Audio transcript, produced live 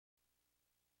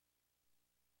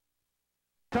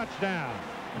touchdown.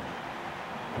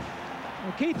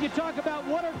 Well, Keith, you talk about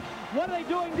what are they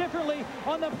doing differently.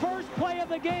 On the first play of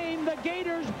the game, the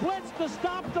Gators blitzed to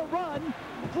stop the run.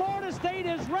 Florida State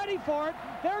is ready for it.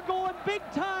 They're going big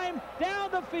time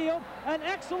down the field. An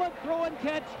excellent throw and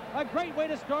catch. A great way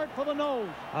to start for the Noles.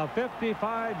 A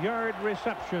 55-yard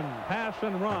reception, pass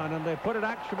and run, and they put it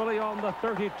actually on the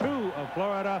 32 of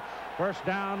Florida. First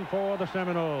down for the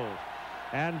Seminoles.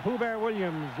 And Pooh Bear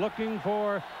Williams looking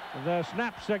for the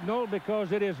snap signal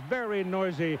because it is very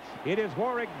noisy. It is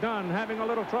Warwick Dunn having a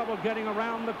little trouble getting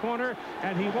around the corner,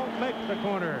 and he won't make the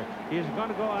corner. He's going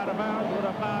to go out of bounds with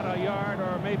about a yard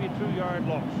or maybe 2-yard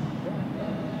loss.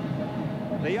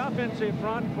 The offensive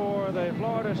front for the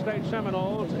Florida State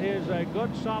Seminoles is a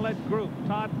good, solid group.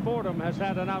 Todd Fordham has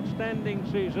had an outstanding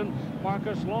season.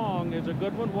 Marcus Long is a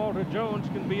good one. Walter Jones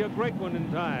can be a great one in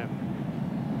time.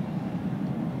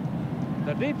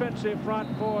 The defensive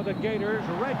front for the Gators,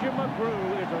 Reggie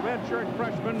McGrew, is a redshirt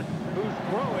freshman who's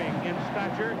growing in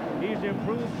stature. He's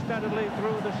improved steadily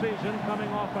through the season, coming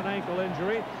off an ankle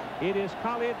injury. It is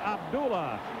Khalid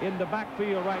Abdullah in the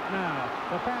backfield right now.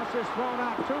 The pass is thrown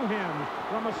out to him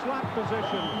from a slot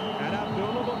position, and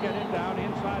Abdullah will get it down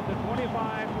inside the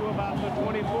 25 to about the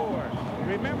 24.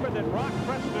 Remember that Rock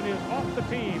Preston is off the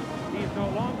team. He's no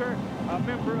longer a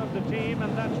member of the team,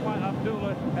 and that's why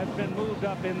Abdullah has been moved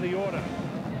up in the order.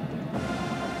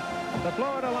 The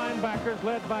Florida linebackers,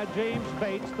 led by James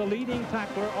Bates, the leading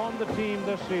tackler on the team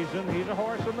this season. He's a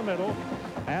horse in the middle.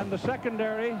 And the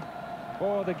secondary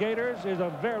for the Gators is a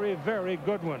very, very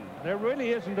good one. There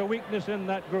really isn't a weakness in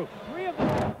that group. 3 of the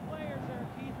players there,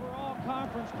 Keith, were all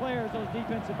conference players, those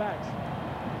defensive backs.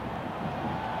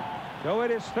 So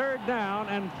it is 3rd down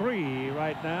and 3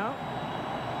 right now.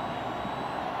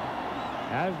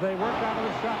 As they work out of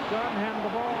the shotgun, hand the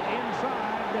ball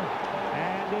inside,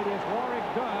 and it is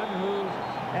Warwick Dunn, who's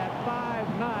at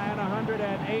 5'9",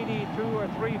 182 or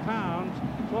 3 pounds,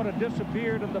 sort of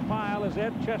disappeared in the pile as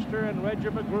Ed Chester and Reggie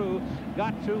McGrew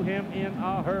got to him in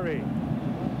a hurry.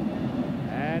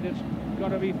 And it's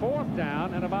going to be 4th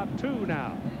down and about 2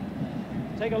 now.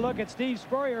 Take a look at Steve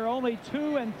Spurrier, only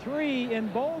 2 and 3 in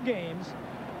bowl games.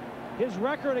 His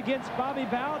record against Bobby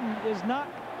Bowden is not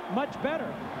much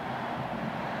better.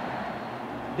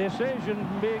 Decision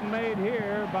being made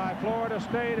here by Florida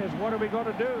State is, what are we going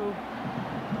to do?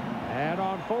 And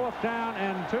on 4th down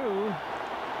and 2,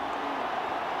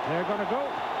 they're going to go.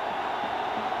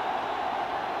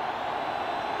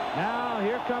 Now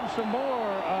here comes some more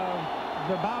of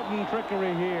the Bowden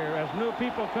trickery here as new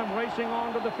people come racing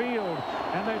onto the field,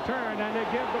 and they turn and they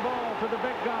give the ball to the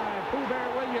big guy, Pooh Bear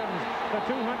Williams, the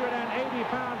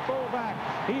 280-pound fullback.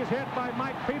 He's hit by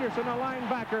Mike Peterson, a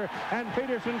linebacker, and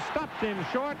Peterson stopped him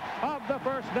short of the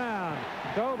first down.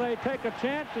 So they take a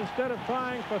chance instead of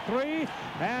trying for 3,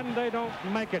 and they don't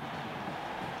make it.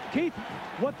 Keith,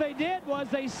 what they did was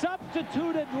they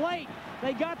substituted late.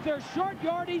 They got their short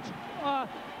yardage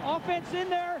offense in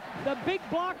there, the big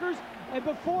blockers, and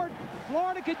before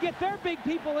Florida could get their big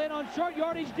people in on short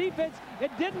yardage defense, it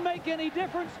didn't make any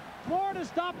difference. Florida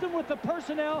stopped them with the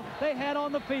personnel they had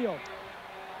on the field.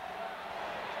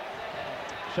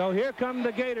 So here come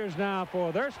the Gators now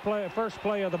for their first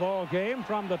play of the ball game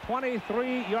from the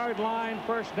 23-yard line.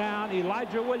 First down.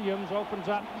 Elijah Williams opens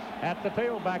up at the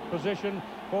tailback position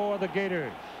for the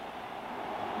Gators.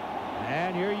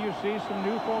 And here you see some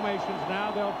new formations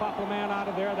now. They'll pop a man out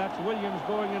of there. That's Williams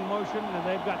going in motion, and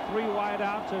they've got 3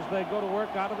 wideouts as they go to work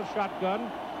out of the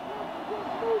shotgun.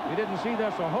 You didn't see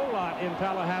this a whole lot in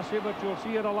Tallahassee, but you'll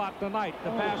see it a lot tonight. The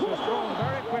pass is thrown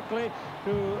very quickly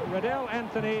to Riddell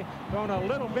Anthony, thrown a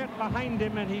little bit behind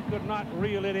him, and he could not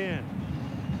reel it in.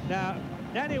 Now,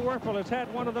 Danny Werfel has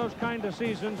had one of those kind of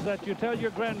seasons that you tell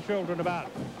your grandchildren about.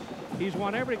 He's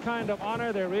won every kind of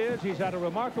honor there is. He's had a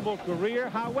remarkable career.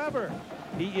 However,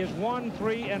 he is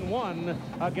 1-3-1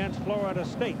 against Florida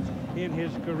State in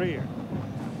his career.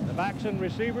 The backs and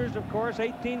receivers, of course,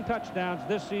 18 touchdowns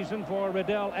this season for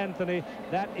Riddell Anthony.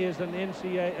 That is an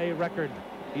NCAA record.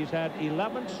 He's had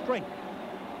 11 straight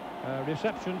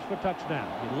receptions for touchdown.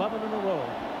 11 in a row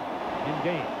in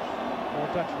games for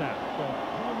touchdowns.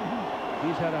 So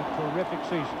he's had a terrific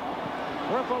season.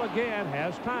 Werfel again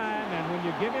has time, and when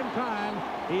you give him time,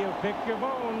 he'll pick your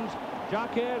bones.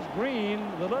 Jaquez Green,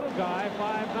 the little guy,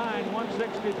 5'9",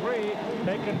 163,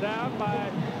 taken down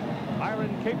by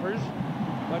Byron Capers,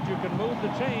 but you can move the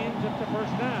chains at the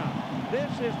first down.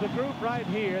 This is the group right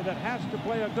here that has to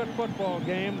play a good football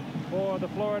game for the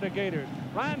Florida Gators.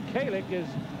 Ryan Kalick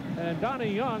and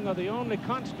Donnie Young are the only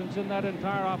constants in that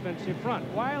entire offensive front.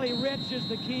 Wiley Rich is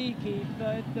the key, Keith.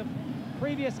 The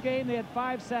previous game, they had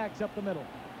 5 sacks up the middle.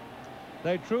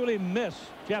 They truly miss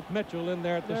Jeff Mitchell in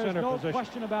there at the center position. There's no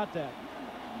question about that.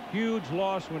 Huge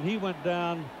loss when he went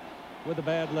down with a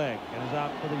bad leg and is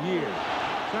out for the year.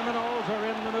 Seminoles are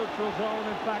in the neutral zone.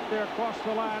 In fact, they're across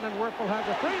the line, and Werfel has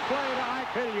a free play to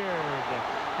Ike Hilliard.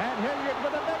 And Hilliard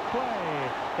with a big play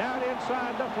down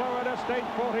inside the Florida State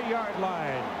 40-yard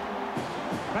line.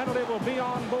 Penalty will be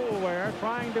on Boulware,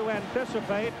 trying to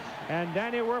anticipate, and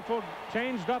Danny Werfel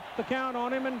changed up the count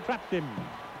on him and trapped him.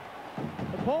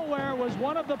 Boulware was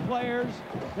one of the players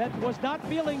that was not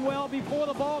feeling well before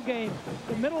the ball game.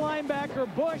 The middle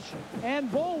linebacker Bush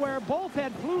and Boulware both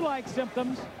had flu-like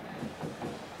symptoms,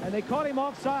 and they caught him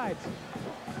offsides.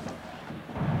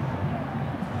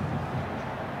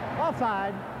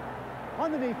 Offside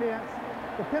on the defense.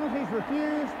 The penalty's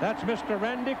refused. That's Mr.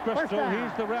 Randy Crystal.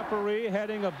 He's the referee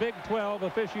heading a Big 12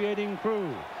 officiating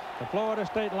crew. The Florida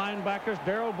State linebackers,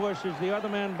 Darrell Bush is the other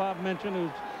man Bob mentioned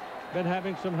who's been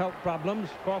having some health problems.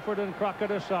 Crawford and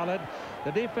Crockett are solid.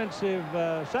 The defensive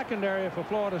secondary for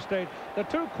Florida State, the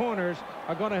two corners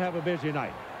are going to have a busy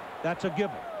night. That's a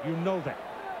given. You know that.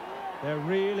 They're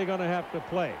really going to have to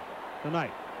play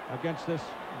tonight against this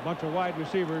bunch of wide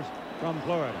receivers from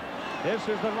Florida. This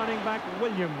is the running back,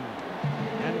 Williams.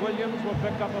 And Williams will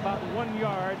pick up about 1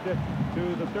 yard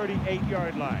to the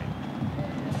 38-yard line.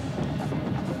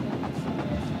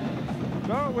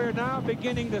 So we're now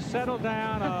beginning to settle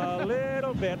down a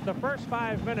little bit. The first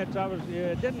 5 minutes, I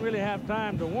didn't really have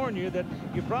time to warn you that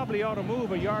you probably ought to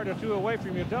move a yard or two away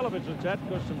from your television set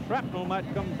because some shrapnel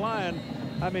might come flying.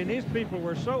 I mean, these people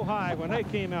were so high when they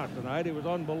came out tonight. It was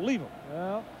unbelievable.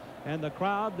 Well, and the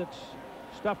crowd that's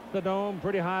stuffed the dome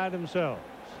pretty high themselves.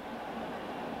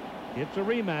 It's a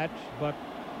rematch, but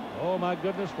oh my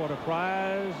goodness, what a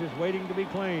prize is waiting to be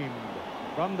claimed.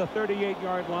 From the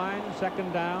 38-yard line,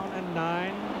 2nd down and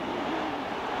 9.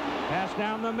 Pass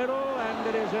down the middle, and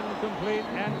it is incomplete.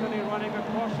 Anthony running a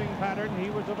crossing pattern. He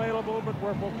was available, but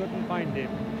Werfel couldn't find him.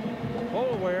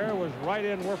 Boulware was right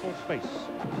in Werfel's face.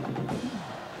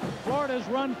 Florida's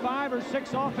run 5 or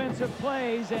 6 offensive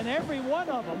plays, and every one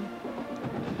of them,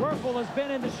 Werfel has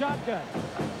been in the shotgun.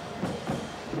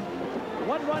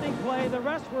 One running play, the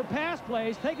rest were pass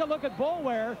plays. Take a look at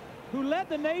Boulware, who led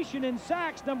the nation in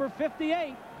sacks, number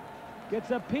 58.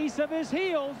 Gets a piece of his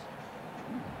heels.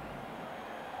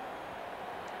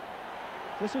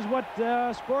 This is what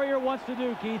Spurrier wants to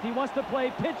do, Keith. He wants to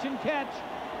play pitch and catch.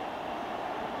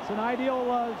 It's an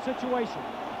ideal situation.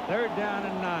 3rd down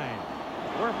and 9.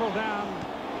 Werfel down,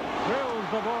 drills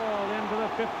the ball into the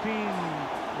 15,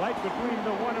 right between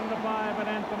the 1 and the 5, and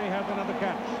Anthony has another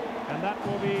catch. And that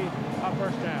will be a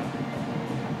 1st down.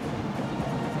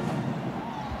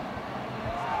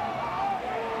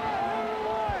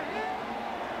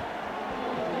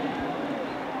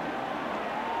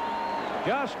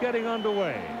 Just getting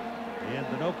underway in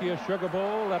the Nokia Sugar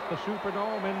Bowl at the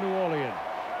Superdome in New Orleans.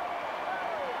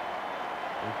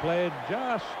 We played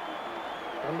just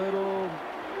a little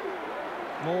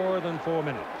more than 4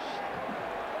 minutes.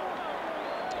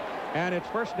 And it's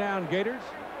 1st down Gators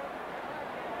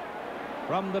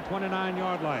from the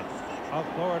 29-yard line of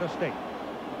Florida State.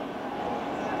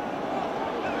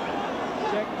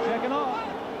 Checking off.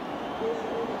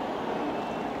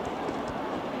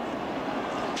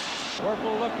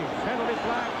 Werfel looking, penalty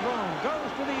flag thrown,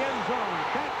 goes to the end zone,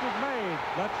 catch is made.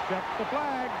 Let's check the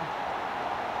flag.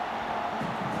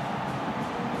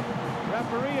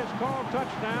 Referee has called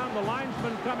touchdown. The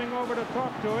linesman coming over to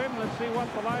talk to him. Let's see what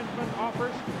the linesman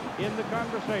offers in the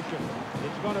conversation.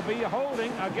 It's going to be a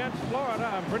holding against Florida,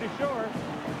 I'm pretty sure.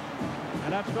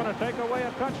 And that's going to take away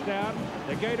a touchdown.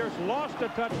 The Gators lost a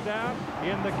touchdown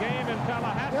in the game in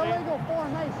Tallahassee. Illegal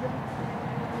formation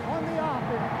on the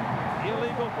offense.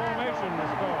 Illegal formation is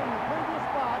called. Previous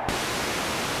spot.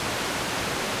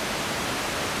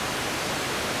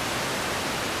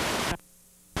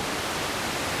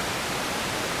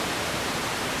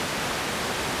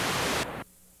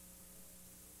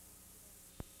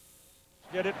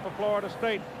 Did it for Florida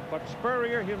State, but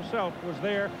Spurrier himself was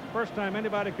there. First time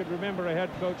anybody could remember a head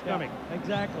coach coming.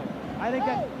 Exactly. I think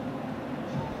that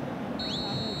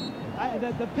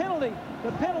the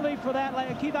penalty for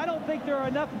that, Keith, I don't think there are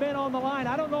enough men on the line.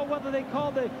 I don't know whether they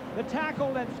called the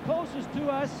tackle that's closest to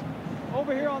us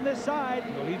over here on this side.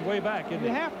 Well, he's way back, isn't he?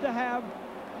 You have to have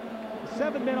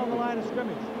 7 men on the line of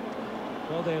scrimmage.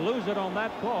 So they lose it on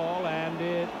that call, and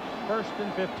it's 1st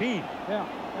and 15. Yeah,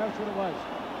 that's what it was.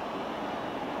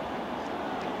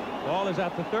 Ball is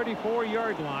at the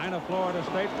 34-yard line of Florida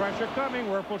State. Pressure coming.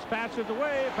 Werfel's passes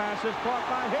away. Pass is caught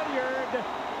by Hilliard.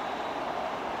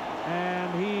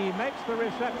 And he makes the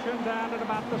reception down at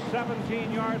about the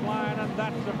 17-yard line, and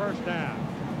that's the 1st down.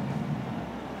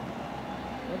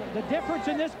 The difference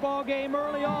in this ball game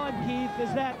early on, Keith,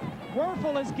 is that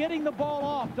Werfel is getting the ball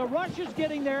off. The rush is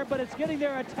getting there, but it's getting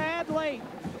there a tad late.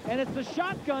 And it's the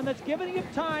shotgun that's giving him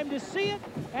time to see it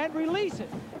and release it.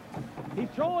 He's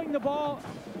throwing the ball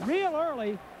real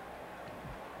early.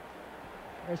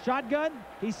 A shotgun,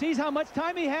 he sees how much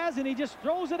time he has, and he just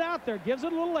throws it out there, gives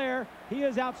it a little air. He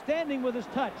is outstanding with his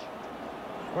touch.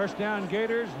 First down,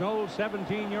 Gators, no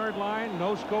 17-yard line,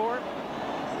 no score.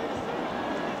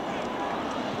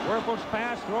 Werfel's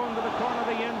pass thrown to the corner of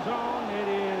the end zone. It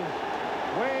is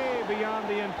way beyond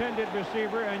the intended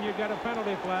receiver, and you get a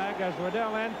penalty flag as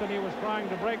Riddell Anthony was trying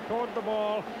to break toward the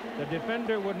ball. The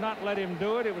defender would not let him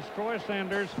do it. It was Troy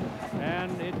Sanders,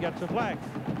 and it gets a flag.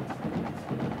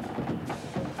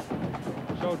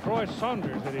 So Troy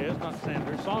Saunders it is, not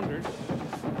Sanders. Saunders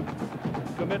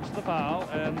commits the foul,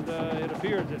 and it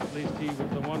appears at least he was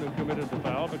the one who committed the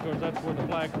foul, because that's where the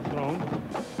flag was thrown.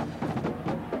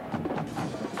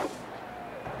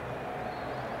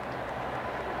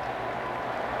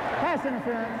 Pass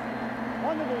interference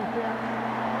on the defense.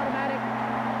 Automatic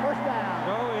first down.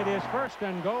 So it is first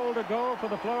and goal to go for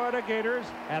the Florida Gators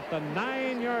at the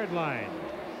 9-yard line.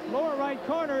 Lower right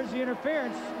corner is the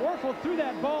interference. Werfel threw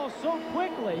that ball so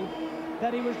quickly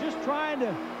that he was just trying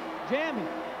to jam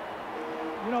it.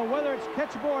 You know, whether it's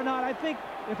catchable or not, I think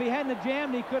if he hadn't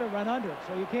jammed, he could have run under it.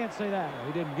 So you can't say that.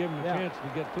 He didn't give him a chance to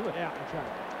get to it. Yeah, that's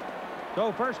right.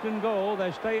 So first and goal,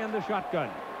 they stay in the shotgun.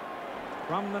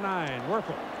 From the 9,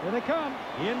 Werfel. Here they come.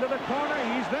 Into the corner.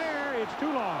 He's there. It's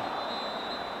too long.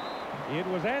 It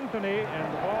was Anthony,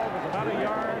 and the ball was about a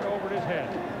yard over his head.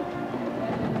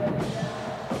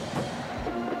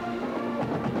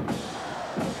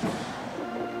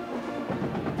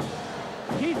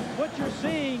 Keith, what you're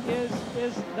seeing is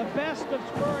the best of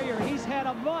Spurrier. He's had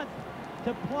a month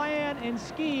to plan and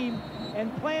scheme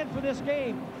and plan for this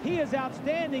game. He is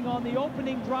outstanding on the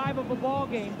opening drive of a ball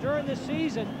game. During the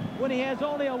season, when he has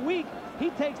only a week,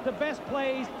 he takes the best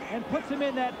plays and puts them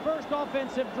in that first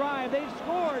offensive drive. They've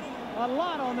scored a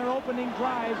lot on their opening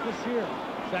drives this year.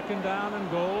 Second down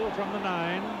and goal from the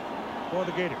 9 for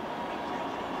the Gators.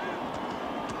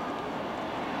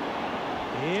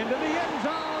 Into the end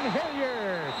zone,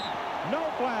 Hilliard. No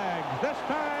flags. This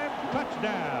time,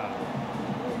 touchdown.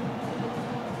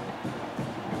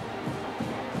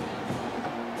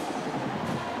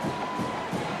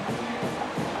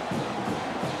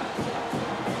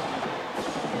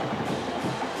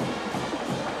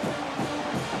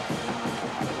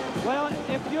 Well,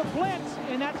 if you blitz,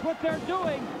 and that's what they're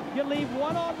doing, you leave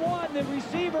one-on-one. The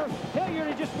receiver, Hilliard,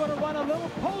 is just going to run a little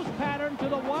post pattern to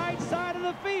the wide side of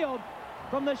the field.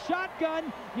 From the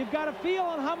shotgun, you've got a feel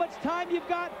on how much time you've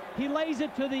got. He lays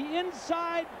it to the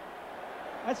inside.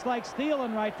 That's like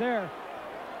stealing right there.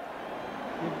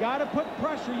 You've got to put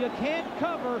pressure. You can't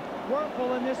cover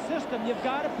Werfel in this system. You've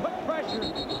got to put pressure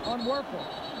on Werfel.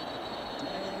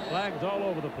 Flags all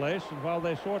over the place, and while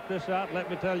they sort this out, let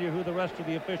me tell you who the rest of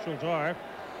the officials are,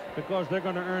 because they're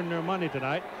going to earn their money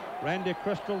tonight. Randy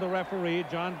Crystal, the referee,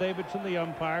 John Davidson, the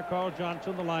umpire, Carl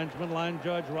Johnson, the linesman, line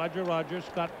judge Roger Rogers,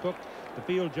 Scott Cook, the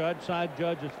field judge, side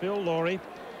judge is Phil Laurie,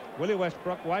 Willie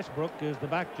Weisbrook is the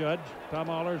back judge, Tom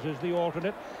Allers is the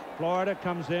alternate. Florida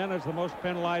comes in as the most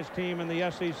penalized team in the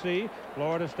SEC.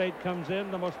 Florida State comes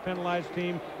in the most penalized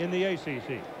team in the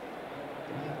ACC.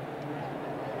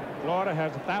 Florida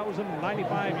has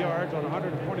 1,095 yards on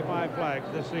 125 flags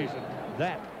this season.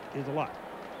 That is a lot.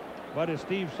 But as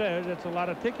Steve says, it's a lot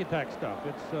of ticky-tack stuff.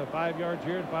 It's 5 yards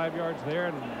here and 5 yards there,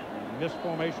 and missed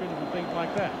formations and things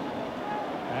like that.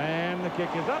 And the kick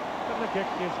is up, and the kick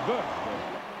is good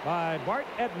by Bart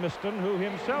Edmiston, who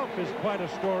himself is quite a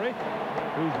story,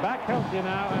 who's back healthy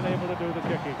now and able to do the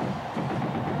kicking.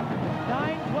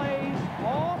 9 plays,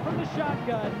 all from the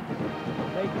shotgun.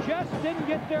 They just didn't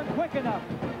get there quick enough.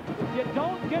 If you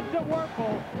don't get to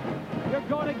Werfel, you're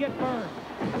going to get burned.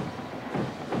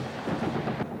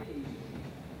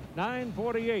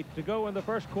 9:48 to go in the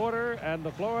first quarter, and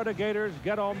the Florida Gators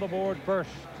get on the board first.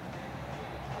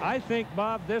 I think,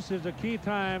 Bob, this is a key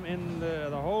time in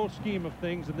the whole scheme of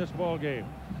things in this ball game.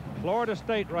 Florida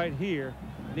State right here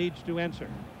needs to answer.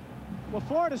 Well,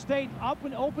 Florida State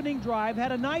opening drive,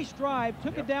 had a nice drive,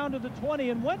 took it down to the 20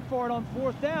 and went for it on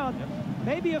 4th down.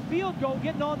 Maybe a field goal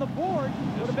getting on the board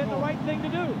would have been the right thing to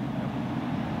do.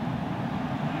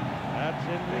 That's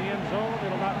in the end zone.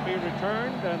 It'll not be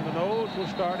returned, and the Noles will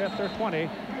start at their 20,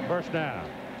 first down.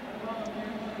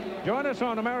 Join us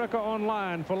on America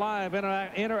Online for live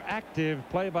interactive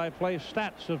play-by-play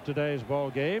stats of today's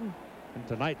ball game and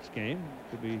tonight's game,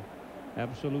 to be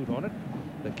absolute on it.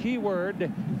 The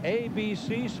keyword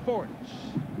ABC Sports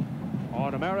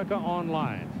on America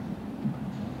Online.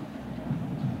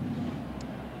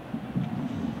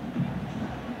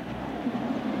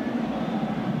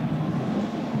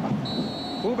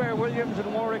 Elijah Williams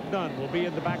and Warwick Dunn will be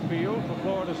in the backfield for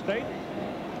Florida State.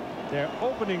 Their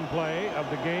opening play of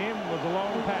the game was a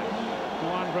long pass to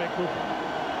Andre Cooper.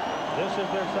 This is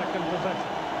their second possession.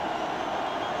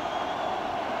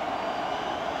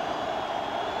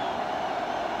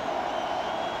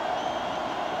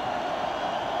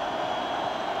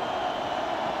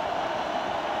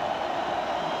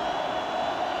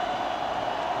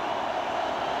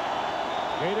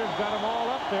 Gators got them all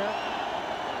up there.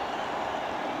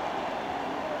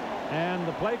 And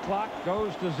the play clock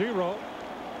goes to 0.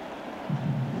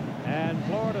 And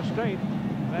Florida State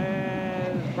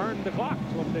has burned the clock.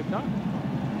 That's what they've done.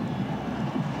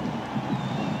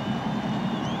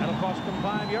 That'll cost them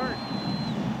 5 yards.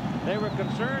 They were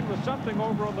concerned with something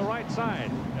over on the right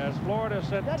side as Florida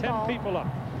sent 10 people up.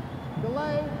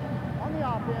 Delay on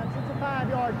the offense. It's a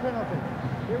 5-yard penalty.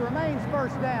 It remains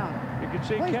first down. You can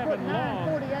see Please Kevin put Long.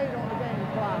 9:48 on the game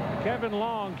clock. Kevin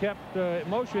Long kept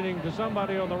motioning to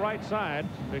somebody on the right side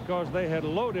because they had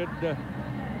loaded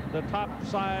the top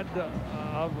side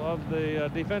of the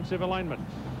defensive alignment.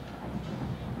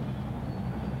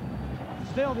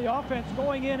 Still, the offense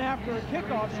going in after a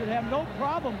kickoff should have no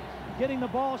problem getting the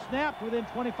ball snapped within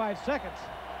 25 seconds.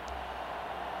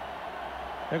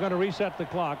 They're going to reset the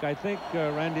clock. I think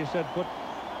Randy said put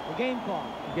the game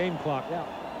clock. Game clock. Yeah.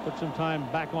 Put some time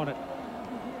back on it.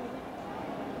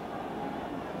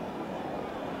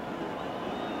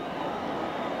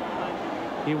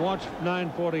 He wants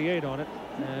 9:48 on it,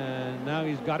 and now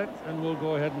he's got it, and we'll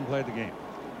go ahead and play the game.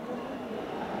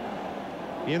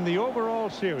 In the overall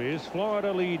series,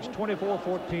 Florida leads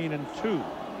 24-14 and 2,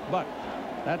 but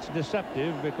that's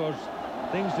deceptive because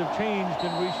things have changed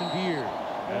in recent years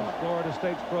as Florida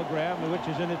State's program, which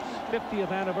is in its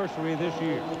 50th anniversary this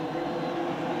year,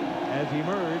 has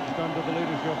emerged under the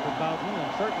leadership of Bowden,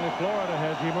 and certainly Florida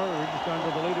has emerged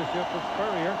under the leadership of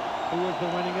Spurrier, who is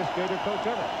the winningest Gator coach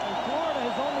ever. Florida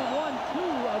has only won 2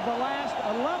 of the last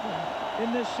 11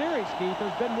 in this series, Keith.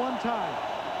 There's been one tie.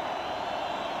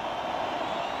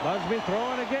 Busby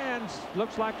throwing again.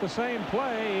 Looks like the same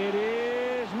play. It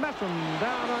is Messam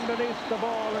down underneath the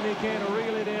ball, and he can't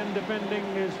reel it in. Defending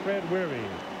is Fred Weary.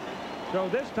 So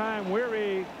this time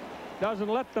Weary doesn't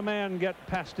let the man get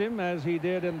past him as he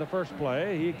did in the first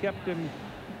play. He kept him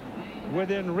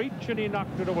within reach, and he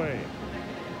knocked it away.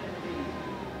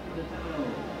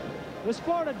 This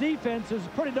Florida defense is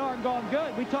pretty darn gone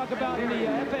good. We talk about the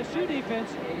FSU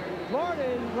defense. Florida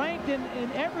is ranked in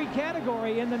every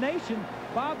category in the nation.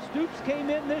 Bob Stoops came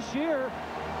in this year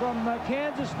from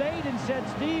Kansas State and said,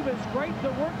 Steve, it's great to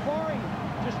work for him.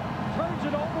 Just turns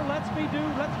it over, lets me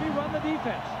run the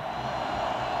defense.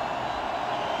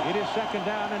 It is second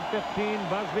down and 15.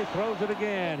 Busby throws it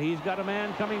again. He's got a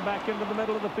man coming back into the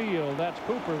middle of the field. That's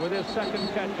Cooper with his second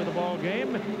catch of the ball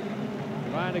game.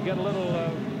 Trying to get a little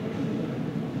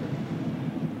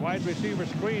wide receiver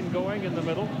screen going in the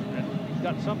middle, and he's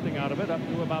got something out of it up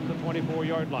to about the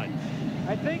 24-yard line.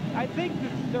 I think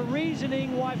the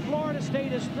reasoning why Florida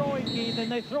State is throwing, Keith,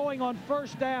 and they're throwing on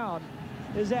first down,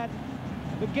 is that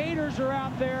the Gators are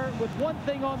out there with one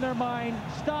thing on their mind: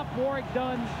 stop Warwick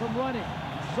Dunn from running.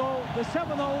 So the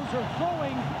Seminoles are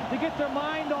throwing to get their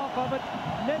mind off of it,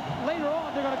 and then later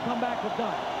on they're going to come back with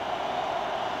Dunn.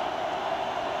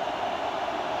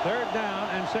 Third down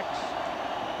and 6.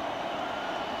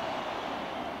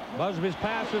 Busby's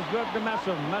pass is good to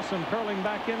Messam. Messam curling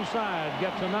back inside,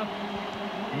 gets enough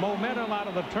momentum out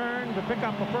of the turn to pick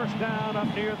up a first down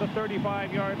up near the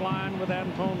 35-yard line with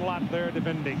Antone Lott there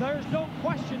defending. There's no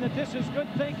question that this is good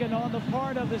thinking on the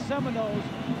part of the Seminoles.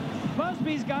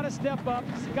 Busby's got to step up.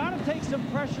 He's got to take some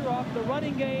pressure off the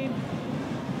running game.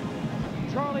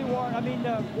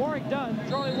 Warwick Dunn.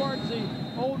 Charlie Ward's the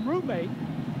old roommate,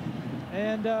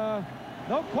 and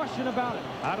no question about it.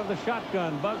 Out of the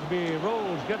shotgun, Busby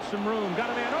rolls, gets some room, got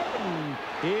a man open.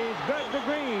 He's good to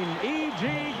Green.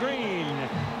 E.G. Green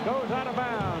goes out of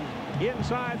bounds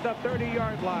inside the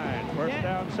 30-yard line. First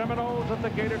down, Seminoles at the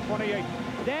Gator 28.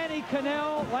 Danny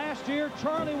Cannell last year,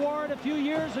 Charlie Ward a few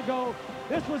years ago.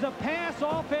 This was a pass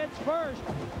offense first.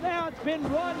 Now it's been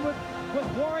run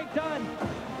with Warwick Dunn.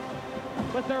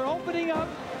 But they're opening up,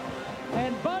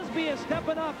 and Busby is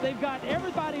stepping up. They've got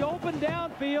everybody open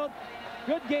downfield.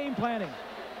 Good game planning.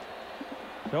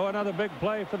 So another big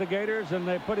play for the Gators, and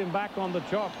they put him back on the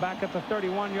chalk, back at the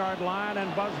 31-yard line,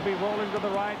 and Busby rolling to the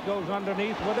right, goes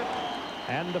underneath with it,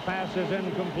 and the pass is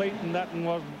incomplete, and that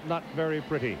was not very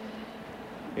pretty.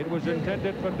 It was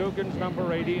intended for Dugan's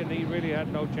number 80, and he really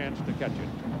had no chance to catch it.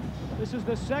 This is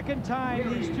the second time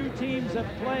these two teams have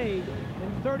played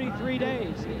in 33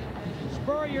 days.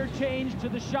 Spurrier changed to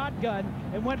the shotgun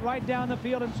and went right down the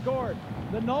field and scored.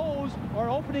 the Noles are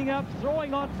opening up,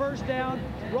 throwing on first down,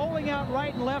 rolling out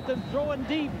right and left, and throwing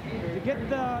deep to get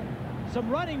some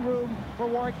running room for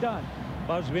Warwick Dunn.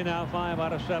 Busby now 5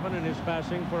 out of 7 in his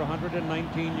passing for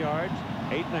 119 yards.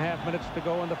 8.5 minutes to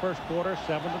go in the first quarter.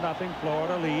 7-0.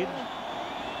 Florida leads.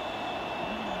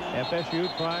 FSU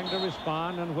trying to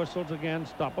respond, and whistles again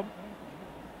stop them.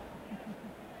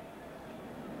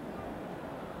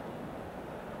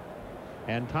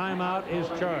 And timeout is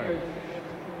charged.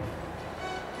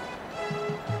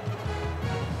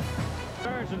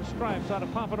 Stars and Stripes out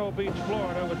of Pompano Beach,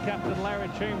 Florida, with Captain Larry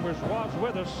Chambers was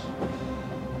with us.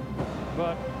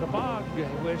 But the fog,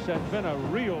 which has been a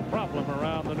real problem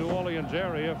around the New Orleans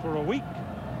area for a week.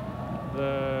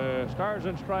 The Stars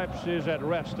and Stripes is at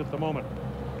rest at the moment.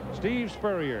 Steve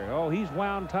Spurrier, oh, he's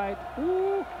wound tight.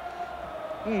 Ooh.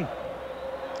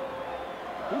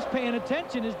 He's paying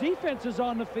attention. His defense is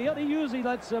on the field. He usually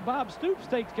lets Bob Stoops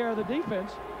take care of the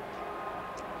defense.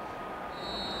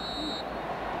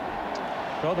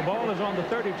 So the ball is on the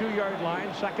 32-yard line.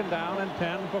 2nd down and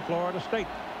 10 for Florida State.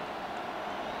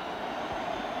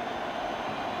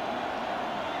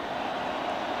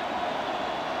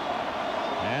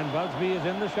 And Busby is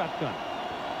in the shotgun.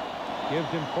 Gives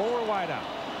him 4 wideouts.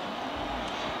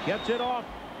 Gets it off.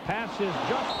 Pass is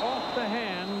just off the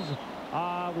hands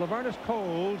of Lavernus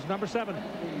Coles, number 7.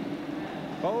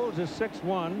 Coles is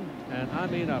 6'1", and I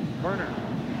mean a burner.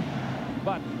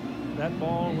 But that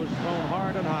ball was thrown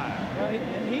hard and high.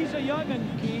 And he's a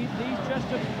young'un, Keith. He's just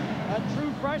a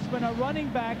true freshman, a running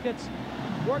back that's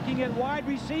working at wide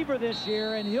receiver this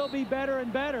year, and he'll be better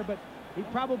and better. But he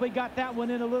probably got that one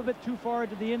in a little bit too far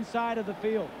to the inside of the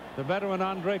field. The veteran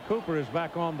Andre Cooper is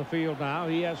back on the field now.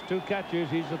 He has 2 catches.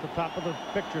 He's at the top of the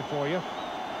picture for you.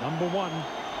 Number 1.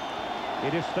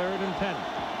 It is 3rd and 10.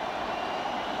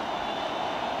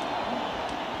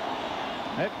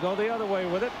 Let's go the other way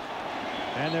with it.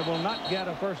 And they will not get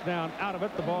a first down out of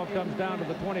it. The ball comes down to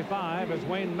the 25 as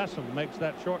Wayne Messam makes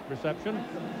that short reception.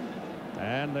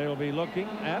 And they'll be looking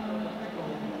at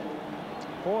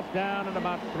 4th down and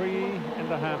about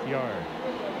 3.5 yards.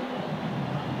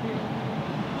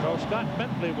 So Scott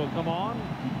Bentley will come on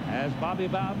as Bobby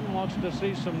Bowden wants to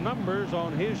see some numbers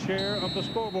on his share of the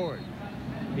scoreboard.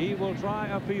 He will try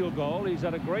a field goal. He's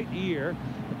had a great year.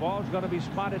 The ball's going to be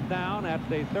spotted down at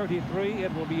the 33.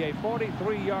 It will be a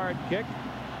 43-yard kick.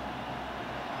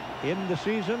 In the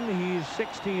season, he's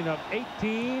 16 of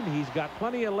 18. He's got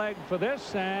plenty of leg for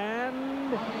this,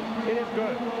 and it is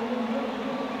good.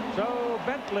 So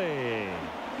Bentley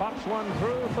pops one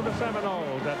through for the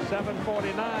Seminoles at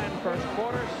 7:49 first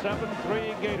quarter.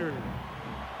 7-3 Gators.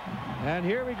 And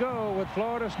here we go with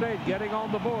Florida State getting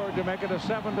on the board to make it a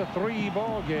 7-3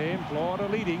 ball game. Florida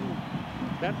leading.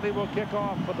 Bentley will kick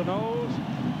off for the Noles.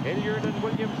 Hilliard and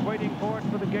Williams waiting for it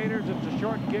for the Gators. It's a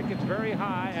short kick. It's very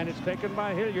high, and it's taken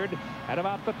by Hilliard at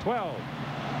about the 12.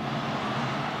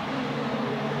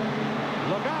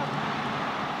 Look out.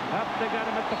 Up they got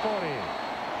him at the 40.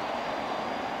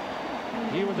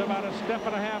 He was about a step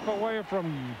and a half away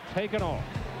from taking off.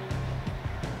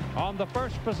 On the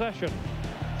first possession,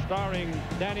 starring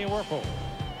Danny Werfel.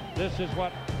 This is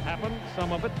what happened,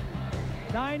 some of it.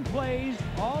 9 plays,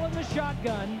 all in the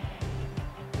shotgun.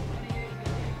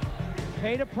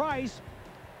 Paid a price.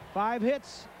 5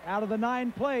 hits out of the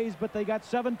 9 plays, but they got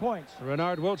 7 points.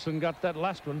 Renard Wilson got that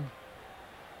last one.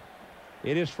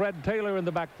 It is Fred Taylor in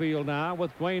the backfield now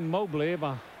with Dwayne Mobley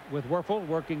with Werfel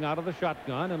working out of the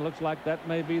shotgun, and looks like that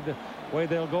may be the way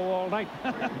they'll go all night.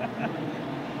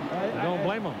 I don't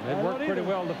blame them. It worked pretty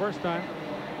well the first time.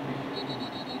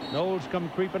 Noles come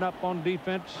creeping up on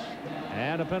defense,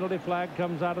 and a penalty flag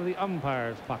comes out of the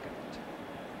umpire's pocket.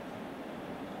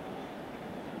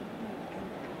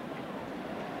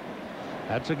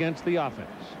 That's against the offense.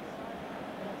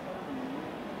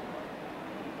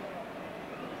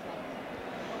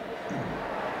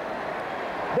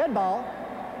 Dead ball.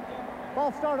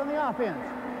 Ball start on the offense.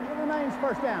 It remains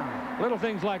first down. Little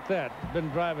things like that have been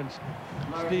driving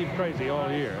Steve crazy all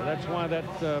year. That's why that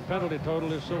penalty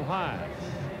total is so high.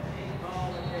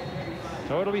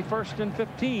 So it'll be 1st and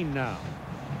 15 now.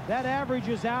 That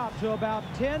averages out to about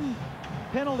 10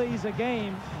 penalties a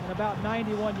game and about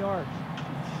 91 yards.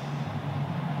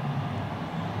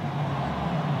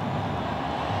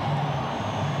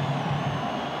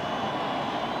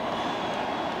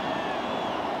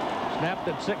 Snapped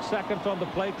at 6 seconds on the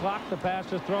play clock. The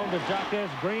pass is thrown to Jaquez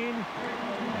Green,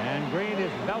 and Green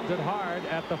is belted hard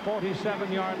at the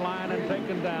 47-yard line and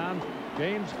taken down.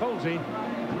 James Colsey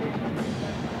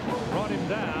brought him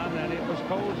down, and it was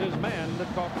Colsey's man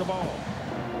that caught the ball.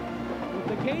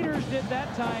 What the Gators did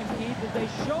that time, Keith, is they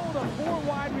showed a 4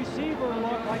 wide receiver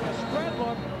look, like a spread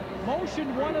look,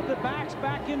 motioned one of the backs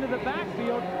back into the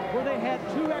backfield where they had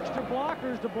 2 extra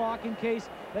blockers to block in case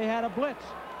they had a blitz.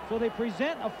 So they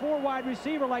present a 4-wide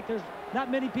receiver like there's not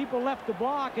many people left to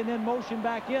block, and then motion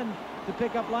back in to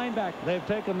pick up linebacker. They've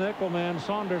taken the nickel man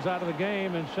Saunders out of the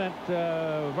game and sent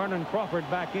Vernon Crawford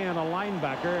back in, a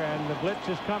linebacker, and the blitz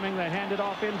is coming. They hand it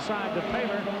off inside to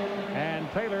Taylor,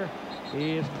 and Taylor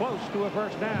is close to a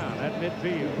first down at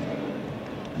midfield.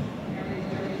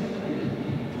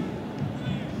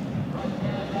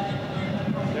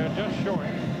 They're just short.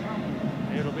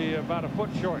 It'll be about a foot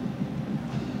short.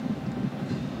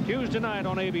 Tuesday night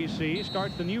on ABC.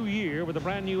 Start the new year with a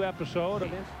brand new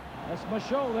episode. That's my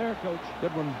show there, Coach.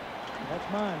 Good one.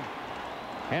 That's mine.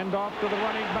 Hand off to the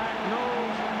running back.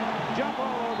 Nose. Jump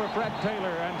all over Fred Taylor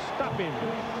and stop him.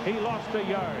 He lost a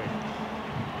yard.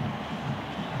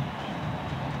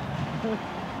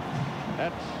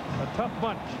 That's a tough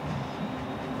bunch.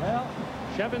 Well,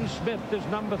 Shevin Smith is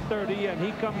number 30, and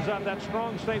he comes up. That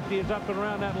strong safety is up and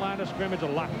around that line of scrimmage a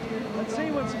lot. let's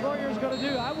see what Spurrier's going to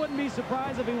do. I wouldn't be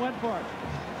surprised if he went for it.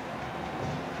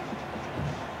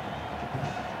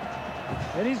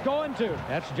 And he's going to.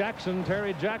 That's Jackson,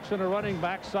 Terry Jackson, a running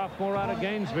back, sophomore out of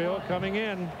Gainesville, coming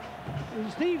in.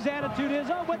 Steve's attitude is,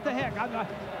 oh, what the heck.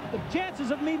 The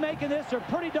chances of me making this are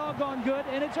pretty doggone good,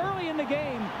 and it's early in the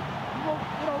game. Well,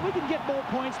 you know, we can get more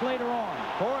points later on.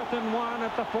 4th and 1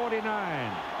 at the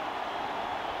 49.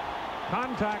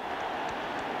 Contact.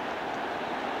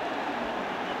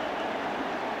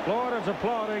 Florida's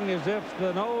applauding as if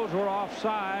the Noles were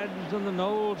offsides, and the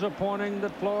Noles are pointing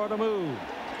that Florida moved.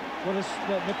 Well,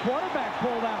 the quarterback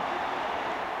pulled out.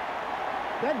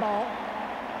 Dead ball.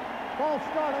 False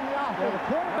start on the offense. Well, the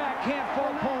quarterback can't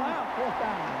pull out. 4th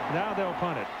down. Now they'll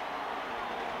punt it.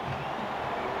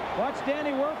 Watch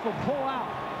Danny Werfel pull out.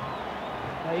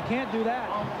 No, you can't do that.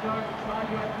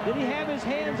 Did he have his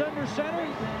hands under center?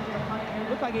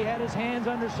 Looked like he had his hands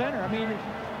under center. I mean,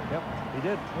 Yep, he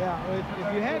did. yeah,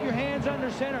 if you have your hands under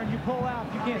center and you pull out,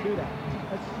 you can't do that.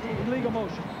 That's illegal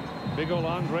motion. Big ol'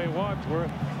 Andre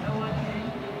Wadsworth.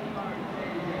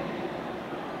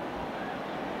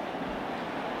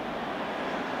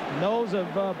 Noles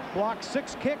have blocked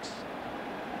 6 kicks,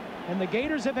 and the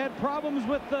Gators have had problems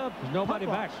with the There's nobody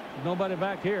back. Nobody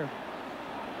back here.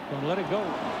 Gonna let it go.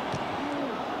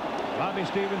 Bobby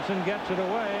Stevenson gets it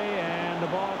away, and the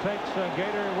ball takes a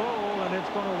Gator roll, and it's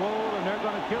going to roll, and they're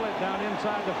going to kill it down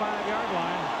inside the 5-yard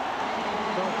line.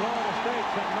 So Florida State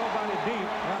sent nobody deep.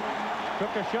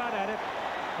 Took a shot at it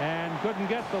and couldn't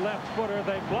get the left footer.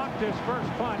 They blocked his first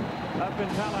punt up in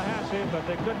Tallahassee, but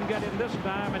they couldn't get him this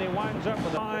time, and he winds up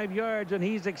with 5 yards, and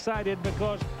he's excited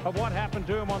because of what happened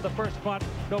to him on the first punt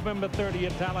November 30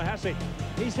 in Tallahassee.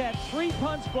 He's had 3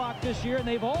 punts blocked this year, and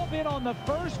they've all been on the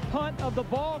first punt of the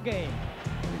ball game.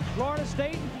 Florida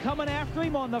State coming after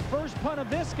him on the first punt of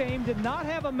this game did not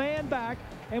have a man back,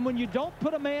 and when you don't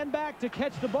put a man back to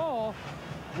catch the ball,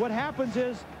 what happens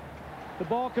is the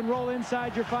ball can roll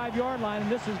inside your 5-yard line,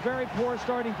 and this is very poor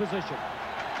starting position.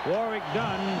 Warwick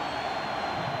Dunn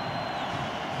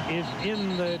is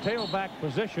in the tailback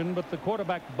position, but the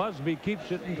quarterback Busby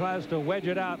keeps it and tries to wedge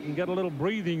it out and get a little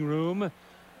breathing room.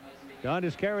 Dunn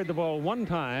has carried the ball 1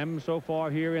 time so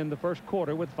far here in the first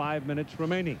quarter with 5 minutes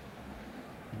remaining.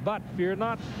 But fear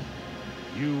not,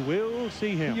 you will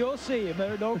see him. You'll see him,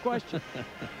 there's no question.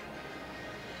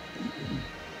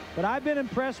 But I've been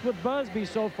impressed with Busby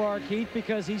so far, Keith,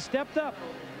 because he stepped up.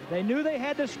 They knew they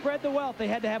had to spread the wealth. They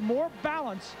had to have more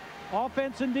balance,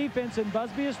 offense and defense, and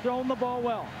Busby has thrown the ball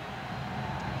well.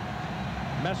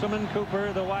 Messerman,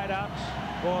 Cooper, the wideouts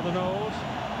for the Noles.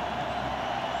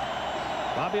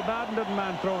 Bobby Bowden doesn't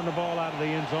mind throwing the ball out of the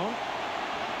end zone.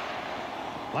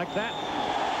 Like that.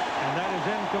 And that is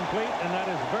incomplete, and that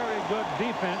is very good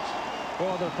defense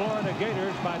for the Florida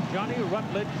Gators by Johnny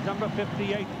Rutledge, number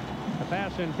 58. The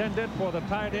pass intended for the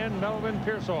tight end, Melvin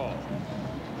Pearsall.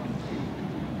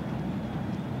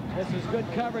 This is good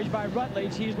coverage by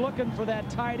Rutledge. He's looking for that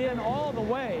tight end all the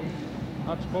way.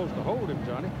 Not supposed to hold him,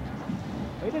 Johnny.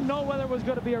 He didn't know whether it was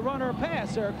going to be a run or a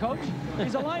pass there, Coach.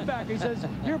 He's a linebacker. He says,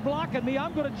 you're blocking me,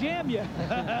 I'm going to jam you.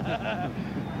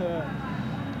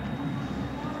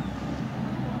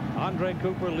 Andre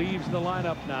Cooper leaves the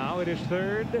lineup now. It is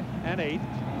 3rd and 8.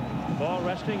 Ball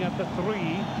resting at the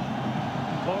 3.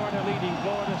 Florida leading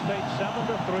Florida State 7-3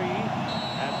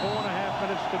 at 4.5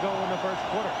 minutes to go in the first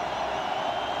quarter.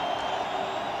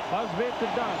 Busby to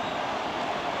Dunn.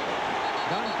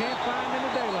 Dunn can't find him in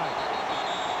the daylight.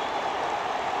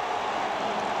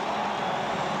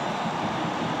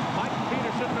 Mike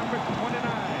Peterson, number 29,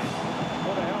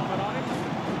 put a helmet on him.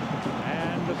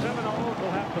 And the Seminoles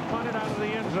will have to punt it out of the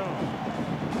end zone.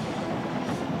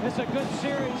 This is a good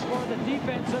series for the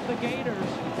defense of the Gators.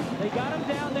 They got him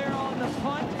down there on the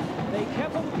punt. They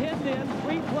kept him pinned in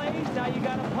 3 plays. Now you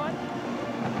got a punt.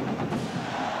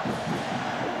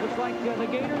 Looks like the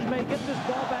Gators may get this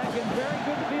ball back in very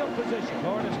good field position.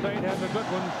 Florida State has a good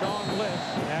one. Sean Bliss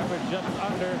averaged just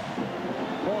under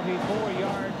 44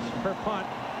 yards per punt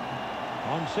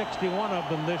on 61 of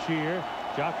them this year.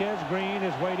 Jaquez Green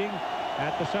is waiting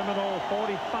at the Seminole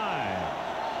 45.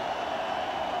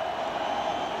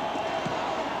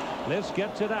 Bliss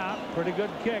gets it out. Pretty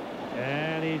good kick.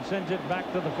 And he sends it back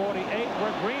to the 48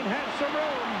 where Green has some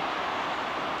room.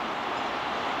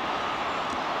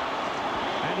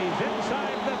 And he's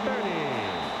inside the 30.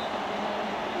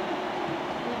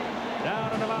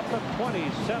 Down at about the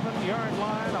 27-yard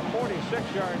line. A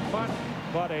 46-yard punt,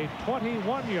 but a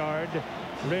 21-yard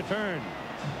return.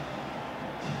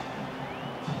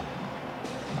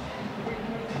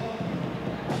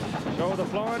 So the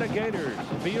Florida Gators,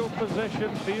 field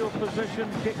position,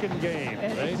 kicking game.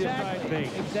 They decide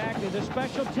things. Exactly. The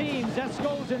special teams, that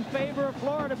goes in favor of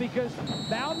Florida because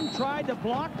Bowden tried to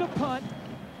block the punt.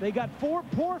 They got poor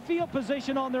field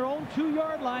position on their own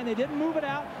 2-yard line. They didn't move it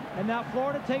out, and now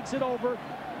Florida takes it over.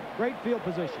 Great field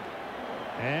position.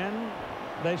 And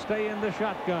they stay in the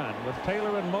shotgun with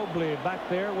Taylor and Mobley back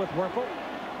there with Werfel.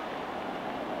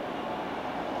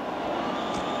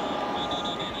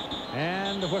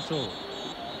 And the whistle.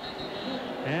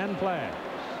 And flags.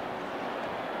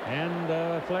 And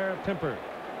flare of temper.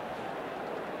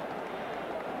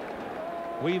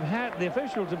 The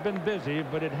officials have been busy,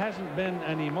 but it hasn't been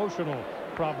an emotional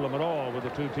problem at all with the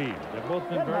two teams. They've both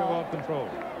been very well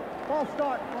controlled. False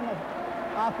start on the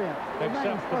offense.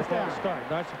 Except for the false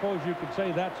start. I suppose you could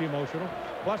say that's emotional.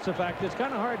 Plus the fact it's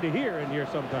kind of hard to hear in here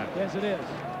sometimes. Yes, it is.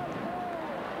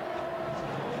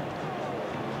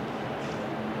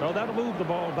 So that'll move the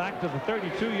ball back to the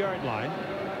 32-yard line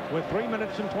with 3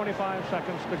 minutes and 25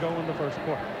 seconds to go in the first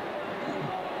quarter.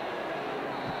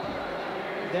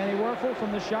 Danny Werfel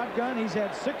from the shotgun. He's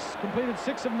had completed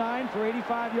 6 of 9 for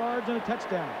 85 yards and a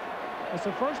touchdown. It's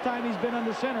the first time he's been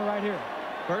under center right here.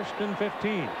 1st and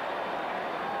 15.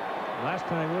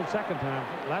 Second time.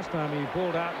 Last time he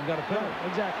pulled out and got a penalty. Yeah,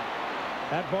 exactly.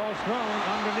 That ball's thrown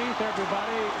underneath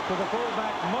everybody to the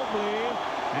fullback Mobley,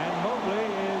 and Mobley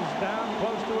is down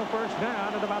close to a first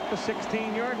down at about the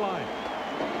 16-yard line.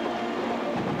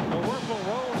 The Werfel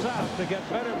rolls out to get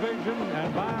better vision,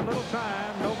 and by a little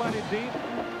time, nobody deep.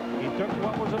 He took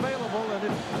what was available, and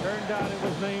it turned out it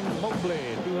was named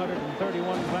Mobley,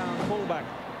 231-pound fullback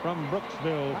from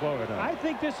Brooksville, Florida. I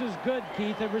think this is good,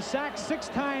 Keith. They were sacked 6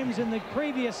 times in the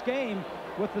previous game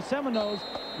with the Seminoles.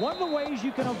 One of the ways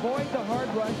you can avoid the hard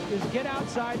rush is get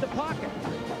outside the pocket.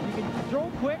 You can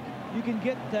throw quick, you can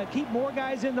keep more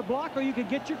guys in the block, or you can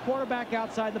get your quarterback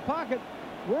outside the pocket.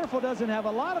 Werfel doesn't have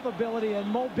a lot of ability and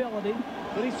mobility,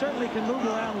 but he certainly can move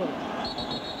around a little.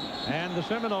 And the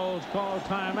Seminoles called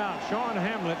timeout. Sean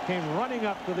Hamlet came running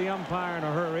up to the umpire in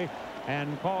a hurry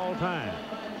and called time.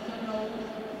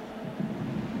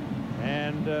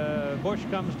 And Bush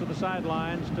comes to the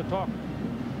sidelines to talk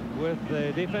with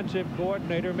the defensive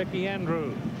coordinator, Mickey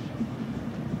Andrews.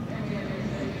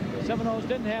 The Seminoles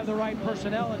didn't have the right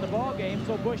personnel in the ball game,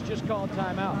 so Bush just called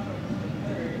timeout.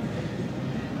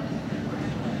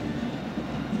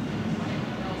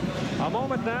 A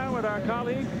moment now with our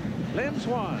colleague, Lynn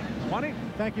Swan. Swanee?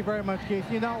 Thank you very much, Keith.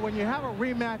 You know, when you have a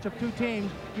rematch of two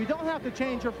teams, you don't have to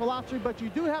change your philosophy, but you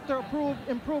do have to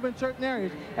improve in certain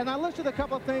areas. And I listed a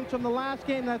couple of things from the last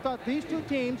game that I thought these two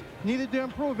teams needed to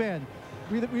improve in.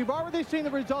 We've already seen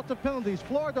the results of penalties.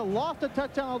 Florida lost a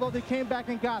touchdown, although they came back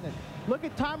and got it. Look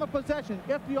at time of possession.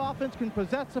 If the offense can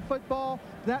possess the football,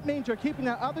 that means you're keeping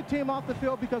that other team off the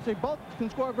field because they both can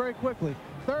score very quickly.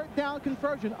 Third down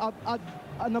conversion,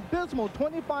 an abysmal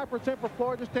 25% for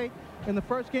Florida State in the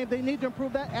first game. They need to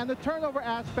improve that. And the turnover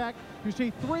aspect, you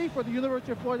see 3 for the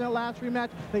University of Florida in the last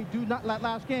rematch. They do not,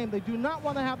 last game, they do not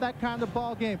want to have that kind of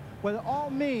ball game. What it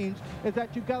all means is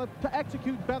that you've got to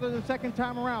execute better the second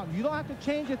time around. You don't have to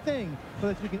change a thing, but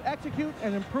if you can execute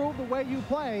and improve the way you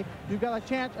play, you've got a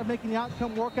chance of making the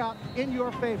outcome work out in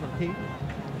your favor, Keith.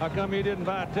 How come you didn't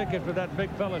buy a ticket for that big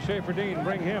fella, Schaefer Dean?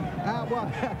 Bring him.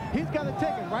 Well, he's got a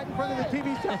ticket right in front of the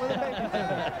TV set with a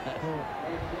babysitter.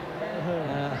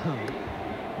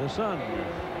 The son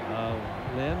of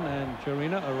Lynn and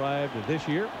Charina arrived this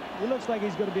year. He looks like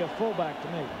he's going to be a fullback to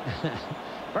me.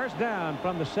 First down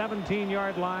from the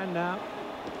 17-yard line now.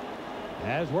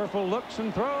 As Werfel looks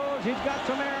and throws, he's got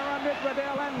some air on it.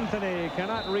 Riddell Anthony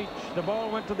cannot reach. The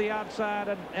ball went to the outside,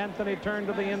 and Anthony turned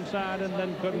to the inside and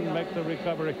then couldn't make the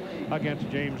recovery against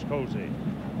James Cozy.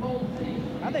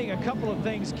 I think a couple of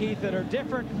things, Keith, that are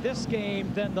different this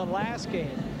game than the last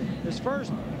game. Is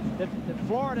first, that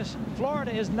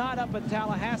Florida is not up at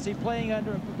Tallahassee playing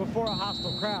before a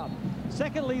hostile crowd.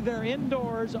 Secondly, they're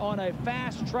indoors on a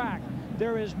fast track.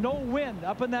 There is no wind.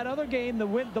 Up in that other game,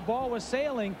 the ball was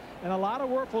sailing, and a lot of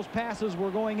Werfel's passes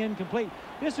were going incomplete.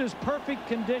 This is perfect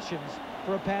conditions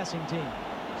for a passing team.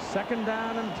 2nd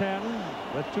down and 10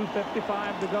 with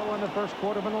 2:55 to go in the first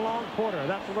quarter, but a long quarter.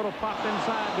 That's a little pop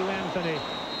inside to Anthony,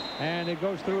 and it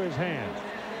goes through his hands.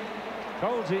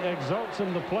 Colsey exults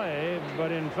in the play,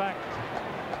 but in fact,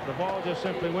 the ball just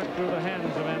simply went through the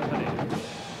hands of Anthony.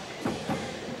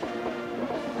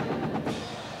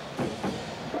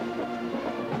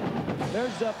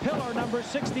 There's pillar number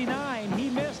 69. He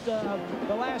missed the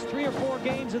last 3 or 4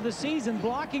 games of the season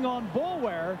blocking on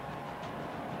Boulware.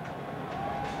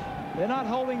 They're not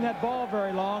holding that ball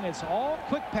very long. It's all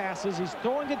quick passes. He's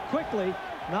throwing it quickly,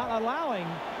 not allowing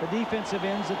the defensive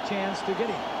ends a chance to get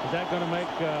him. Is that going to make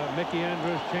Mickey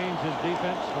Andrews change his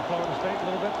defense for Florida State a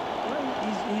little bit? Well,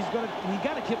 he's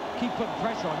got to keep putting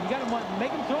pressure on him. You got to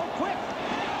make him throw it quick.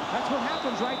 That's what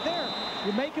happens right there.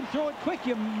 You make him throw it quick,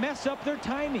 you mess up their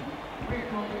timing.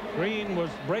 Green was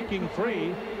breaking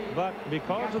free, but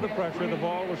because of the pressure, the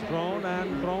ball was thrown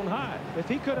and thrown high. If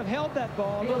he could have held that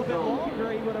ball a little bit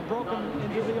longer, he would have broken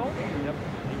into the opening. Yep,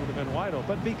 he would have been wide open.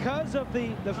 But because of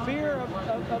the fear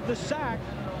of the sack,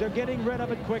 they're getting rid of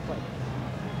it quickly.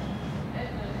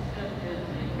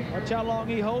 Watch how long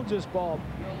he holds this ball.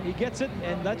 He gets it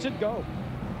and lets it go.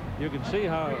 You can see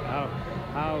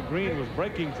how Green was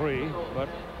breaking free, but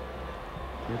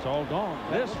it's all gone.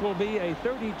 This will be a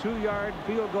 32-yard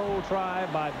field goal try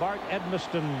by Bart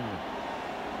Edmiston.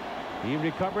 He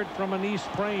recovered from a knee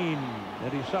sprain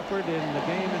that he suffered in the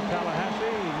game in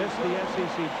Tallahassee. He missed the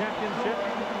SEC championship,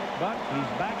 but he's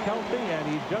back healthy, and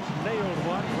he just nailed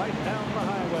one right down the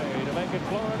highway to make it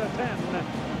Florida 10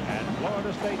 and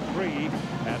Florida State 3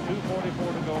 at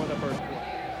 2:44 to go in the first quarter.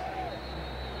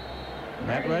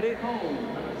 Matt ready?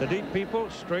 The deep people,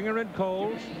 Stringer and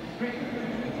Coles.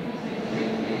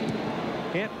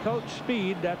 Can't coach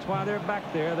speed. That's why they're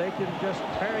back there. They can just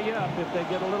tear you up if they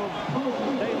get a little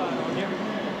daylight on you.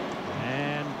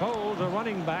 And Coles, a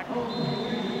running back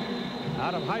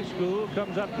out of high school,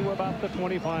 comes up to about the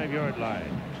 25-yard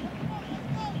line.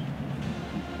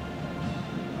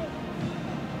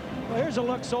 Well, here's a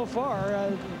look so far.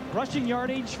 Rushing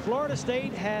yardage, Florida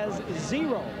State has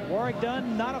 0. Warwick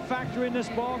Dunn not a factor in this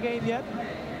ball game yet.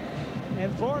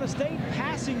 And Florida State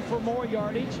passing for more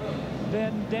yardage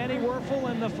than Danny Werfel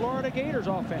and the Florida Gators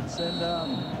offense. And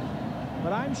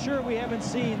but I'm sure we haven't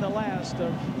seen the last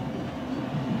of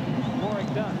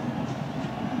Warwick Dunn.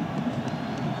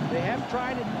 They have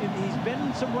tried it. He's been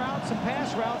in some routes, some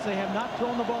pass routes. They have not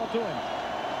thrown the ball to him.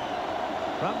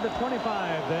 From the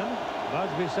 25 then,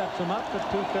 Busby sets him up at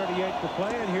 2:38 to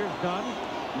play, and here's Dunn.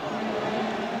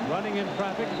 Running in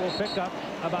traffic will pick up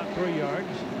about 3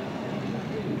 yards.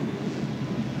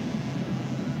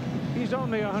 He's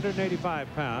only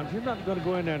 185 pounds. You're not going to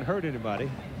go in there and hurt anybody,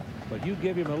 but you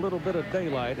give him a little bit of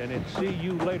daylight and it's see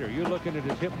you later. You're looking at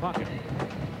his hip pocket.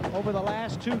 Over the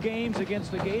last 2 games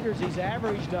against the Gators, he's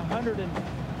averaged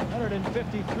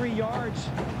 153 yards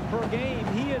per game.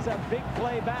 He is a big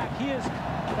play back. He is, in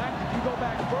fact, if you go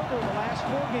back further, the last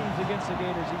 4 games against the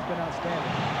Gators, he's been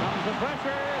outstanding. Comes the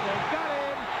pressure. They've got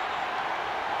him.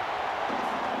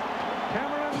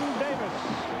 Cameron Davis.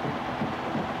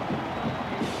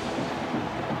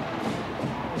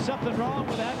 There's something wrong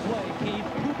with that play, Keith.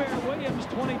 Hubert Williams,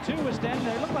 22, was standing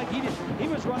there. It looked like he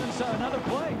was running another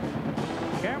play.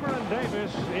 Cameron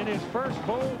Davis, in his first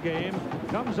bowl game,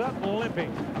 comes up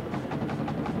limping.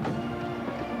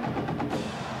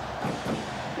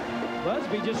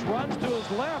 Busby just runs to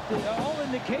his left. All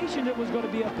indication it was going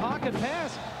to be a pocket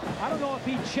pass. I don't know if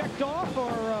he checked off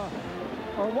or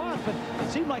what, but it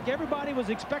seemed like everybody was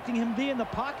expecting him to be in the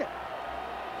pocket.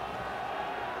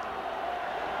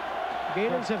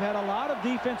 Gators have had a lot of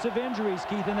defensive injuries,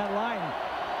 Keith, in that line.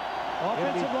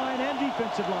 Offensive line and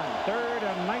defensive line. 3rd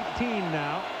and 19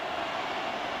 now.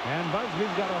 And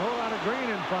Busby's got a whole lot of green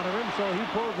in front of him, so he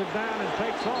pulls it down and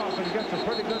takes off and gets a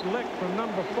pretty good lick from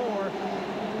number 4,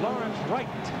 Lawrence Wright.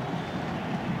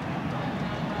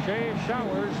 Shea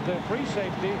Showers, the free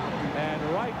safety, and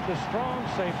Wright, the strong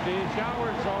safety.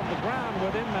 Showers on the ground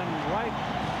with him, and Wright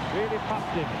really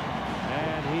popped him.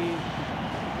 And he's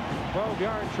 12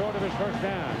 yards short of his first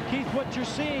down. Keith, what you're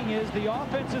seeing is the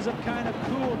offenses have kind of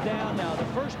cooled down now. The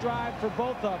first drive for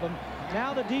both of them.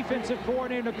 Now the defensive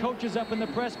coordinator, coaches up in the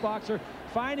press box are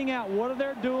finding out what are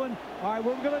they doing. All right,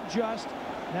 we're going to adjust.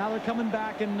 Now they're coming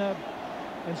back and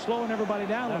and slowing everybody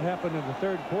down. That happened in the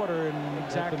third quarter in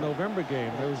the November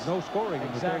game. There was no scoring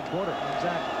in the third quarter.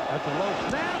 Exactly. That's a low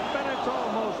snap, and it's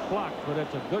almost blocked, but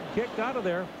it's a good kick out of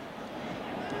there.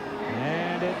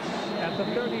 And it's at the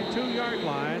 32-yard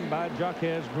line by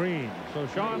Jaquez Green. So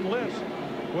Sean List,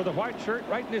 with a white shirt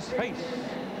right in his face,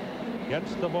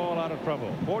 gets the ball out of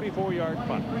trouble. 44-yard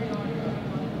punt.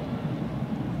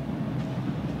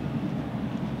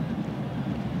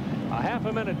 A half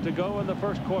a minute to go in the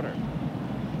first quarter.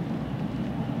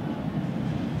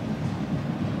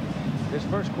 This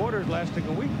first quarter is lasting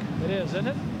a week. It is, isn't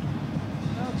it?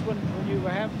 That's when you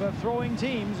have throwing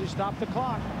teams, you stop the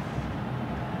clock.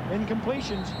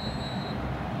 Incompletions.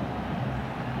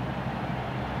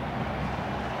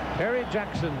 Terry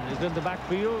Jackson is in the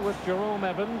backfield with Jerome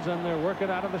Evans, and they're working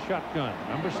out of the shotgun.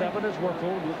 Number 7 is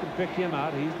Werfel. You can pick him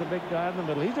out. He's the big guy in the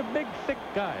middle. He's a big, thick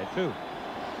guy, too.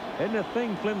 Isn't a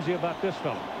thing flimsy about this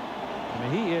fellow? I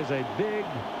mean, he is a big,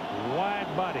 wide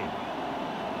body.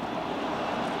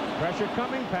 Pressure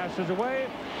coming, passes away.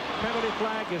 Penalty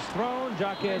flag is thrown.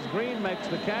 Jaquez Green makes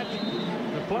the catch.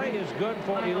 The play is good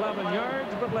for 11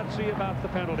 yards, but let's see about the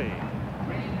penalty.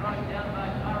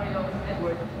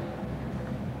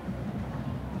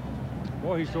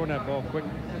 Boy, he's throwing that ball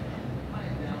quickly.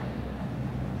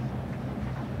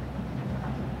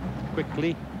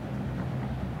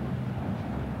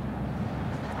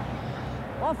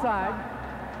 Offside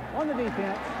on the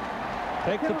defense.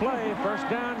 Take the play. First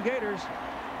down, Gators.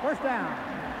 First down.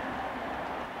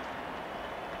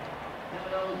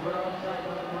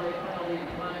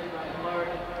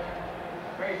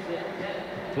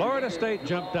 Florida State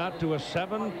jumped out to a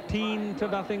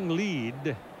 17-0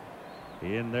 lead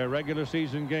in their regular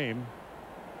season game.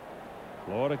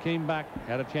 Florida came back,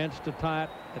 had a chance to tie it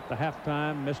at the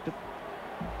halftime, missed it.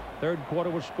 Third quarter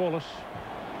was scoreless.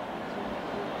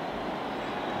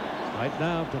 Right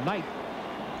now, tonight,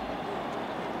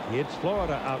 it's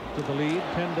Florida out to the lead,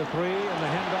 10-3, and the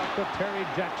handoff to Terry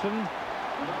Jackson.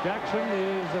 Jackson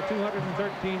is a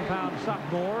 213-pound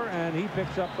sophomore, and he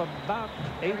picks up about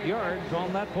 8 yards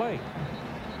on that play.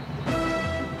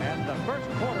 And the first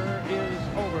quarter is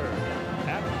over.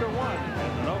 After 1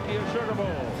 at the Nokia Sugar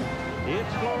Bowl,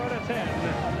 it's Florida 10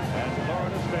 and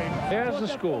Florida State. There's the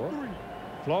score.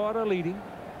 Florida leading.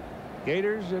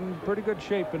 Gators in pretty good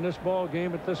shape in this ball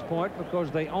game at this point because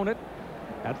they own it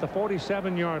at the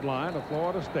 47-yard line of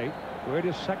Florida State, where it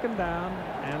is second down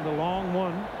and a long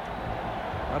one,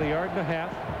 about 1.5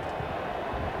 yards.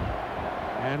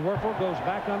 And Werfel goes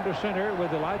back under center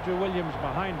with Elijah Williams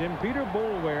behind him. Peter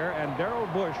Boulware and Darrell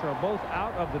Bush are both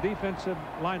out of the defensive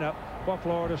lineup for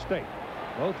Florida State,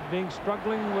 both being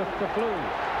struggling with the flu.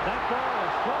 That ball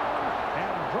is thrown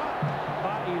and dropped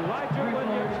by Elijah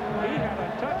Williams. He had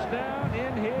a touchdown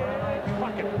in his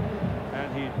pocket, and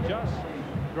he just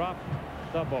dropped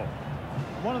the ball.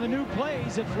 One of the new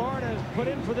plays that Florida has put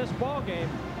in for this ball game.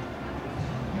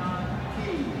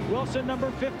 Wilson,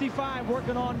 number 55,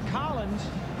 working on Collins.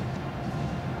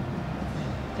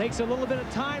 Takes a little bit of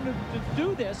time to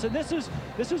do this, and this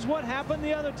is what happened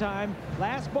the other time.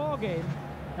 Last ball game,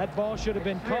 that ball should have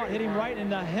been caught, hit him right in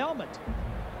the helmet.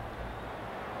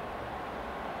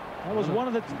 That was one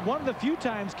of the few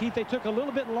times, Keith, they took a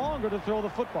little bit longer to throw the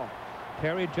football.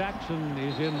 Terry Jackson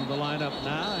is in the lineup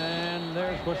now, and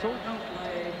there's whistle.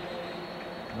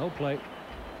 No play.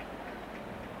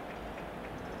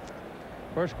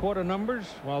 First quarter numbers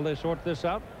while they sort this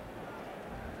out.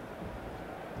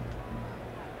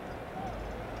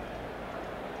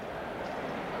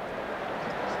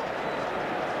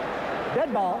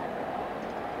 Dead ball.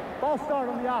 Ball start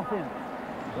on the offense.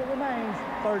 It remains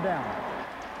third down.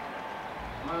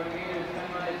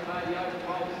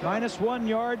 -1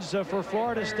 yards for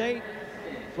Florida State.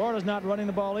 Florida's not running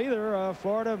the ball either.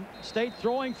 Florida State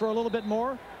throwing for a little bit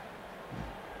more.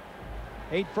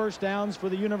 8 first downs for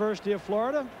the University of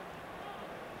Florida.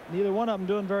 Neither one of them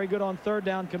doing very good on third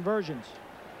down conversions.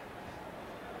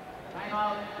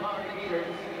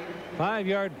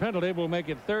 5-yard penalty will make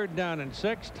it 3rd down and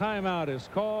 6. Timeout is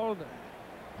called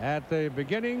at the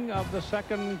beginning of the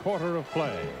second quarter of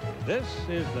play. This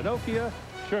is the Nokia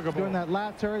Sugar Bowl. During that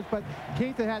last series, but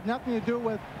Keith, it had nothing to do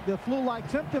with the flu-like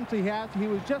symptoms he has. He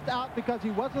was just out because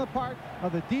he wasn't a part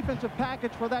of the defensive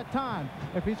package for that time.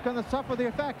 If he's going to suffer the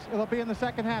effects, it'll be in the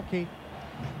second half, Keith.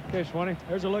 Okay, Swanee.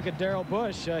 There's a look at Darrell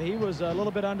Bush. He was a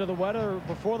little bit under the weather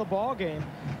before the ball game.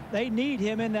 They need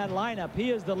him in that lineup.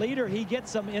 He is the leader. He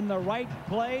gets them in the right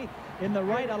play, in the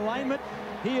right alignment.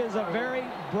 He is a very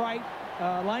bright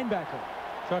linebacker.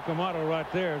 Chuck Amato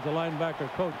right there is the linebacker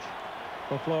coach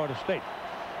for Florida State.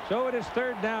 So it is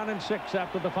 3rd down and 6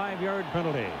 after the 5-yard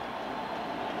penalty.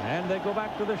 And they go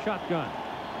back to the shotgun.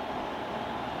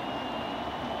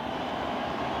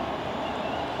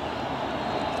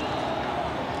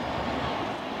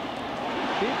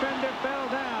 Defender fell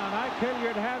down. Ike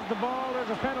Hilliard has the ball. There's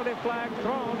a penalty flag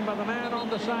thrown by the man on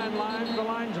the sidelines, the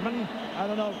linesman. I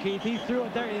don't know, Keith. He threw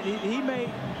it there.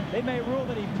 They may rule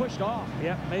that he pushed off.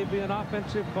 Yep, maybe an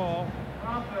offensive call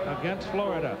against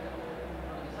Florida.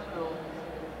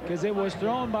 Because it was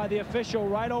thrown by the official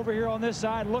right over here on this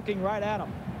side, looking right at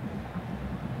him.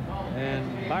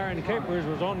 And Byron Capers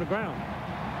was on the ground.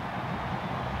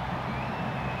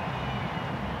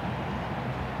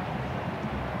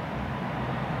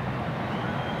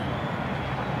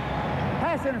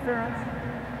 Pass interference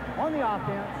on the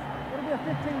offense. It'll be a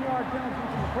 15-yard penalty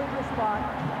from the previous spot,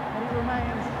 and it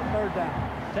remains third down.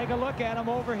 Take a look at him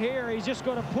over here. He's just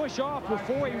going to push off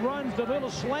before he runs the little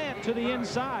slant to the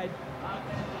inside.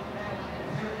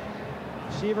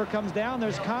 Receiver comes down.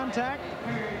 There's contact,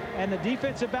 and the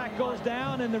defensive back goes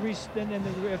down, and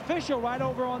the official right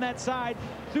over on that side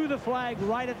threw the flag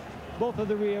right at both of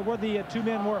where the two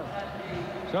men were.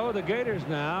 So the Gators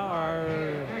now are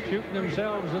shooting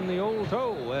themselves in the old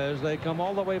toe as they come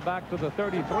all the way back to the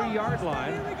 33-yard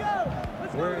line,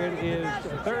 where it is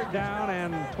third down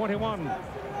and 21.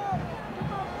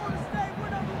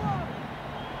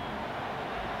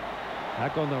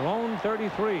 Back on their own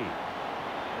 33,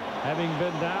 having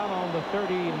been down on the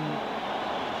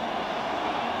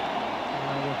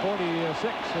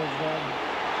 46 of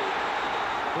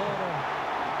Florida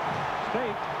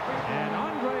State. And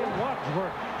Andre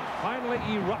Wadsworth finally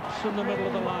erupts in the middle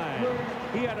of the line.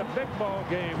 He had a big ball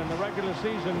game in the regular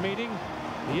season meeting.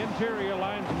 The interior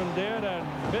linesman did, and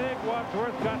Big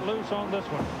Wadsworth got loose on this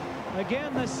one.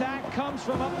 Again, the sack comes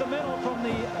from up the middle from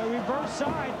the reverse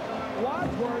side.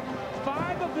 Wadsworth,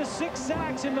 5 of the 6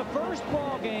 sacks in the first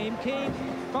ball game came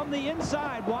from the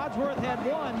inside. Wadsworth had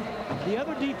 1. The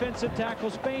other defensive tackle,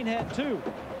 Spain, had 2.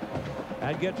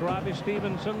 That gets Robbie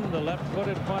Stevenson, the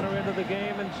left-footed punter, into the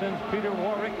game and sends Peter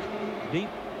Warwick deep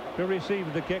to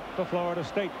receive the kick for Florida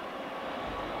State.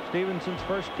 Stevenson's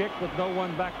first kick with no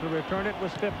one back to return it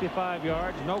was 55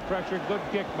 yards. No pressure. Good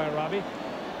kick by Robbie.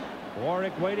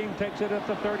 Warwick waiting, takes it at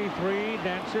the 33,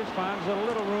 dances, finds a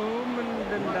little room, and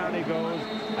then down he goes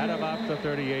at about the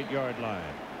 38-yard line.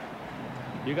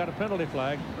 You got a penalty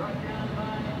flag.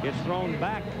 It's thrown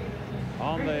back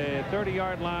on the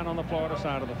 30-yard line on the Florida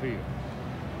side of the field.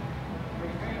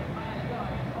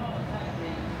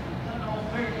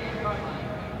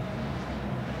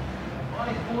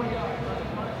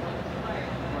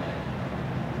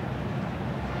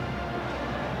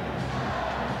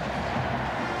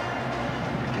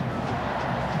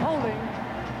 Holding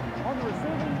on the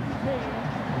receiving team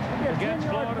Against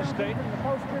Florida State. In the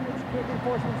post-scrimmage kick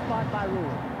enforcement spot by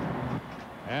rule.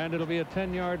 And it'll be a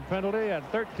 10-yard penalty at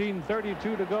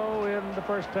 13:32 to go in the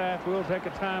first half. We'll take a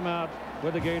timeout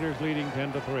with the Gators leading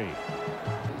 10-3.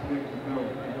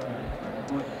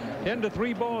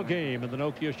 10-3 ball game in the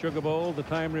Nokia Sugar Bowl. The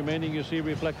time remaining you see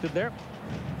reflected there.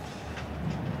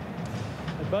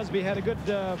 Busby had a good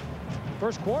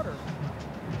first quarter.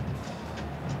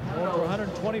 Thrown for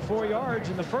 124 yards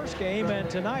in the first game, and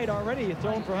tonight already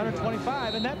thrown for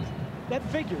 125, and that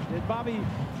figures. Bobby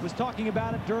was talking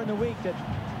about it during the week that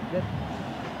the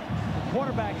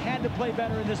quarterback had to play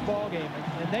better in this ball game,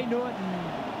 and they knew it,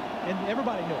 and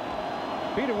everybody knew it.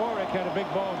 Peter Warwick had a big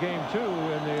ball game too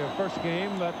in the first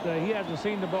game, but he hasn't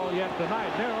seen the ball yet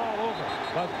tonight. They're all over.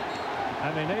 But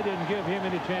I mean, they didn't give him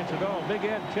any chance at all. Big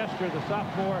Ed Chester, the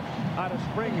sophomore out of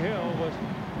Spring Hill, was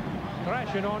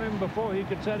thrashing on him before he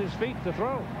could set his feet to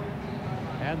throw.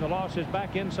 And the loss is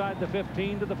back inside the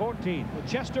 15 to the 14. Well,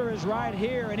 Chester is right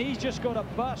here, and he's just going to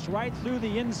bust right through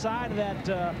the inside of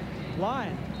that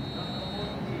line.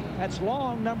 That's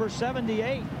Long, number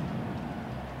 78.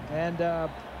 And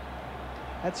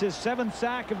that's his 7th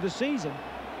sack of the season.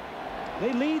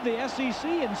 They lead the SEC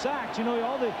in sacks. You know,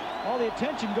 all the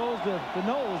attention goes to the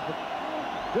nose, but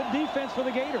good defense for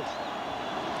the Gators.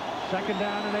 Second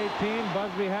down and 18.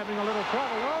 Busby having a little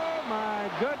trouble. Oh, my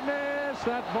goodness.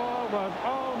 That ball was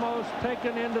almost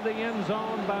taken into the end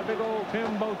zone by big old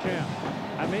Tim Beauchamp.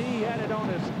 I mean, he had it on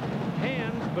his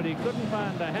hands, but he couldn't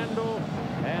find the handle,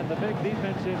 and the big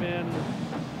defensive end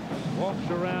walks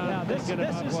around now, thinking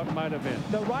about what might have been.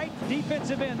 The right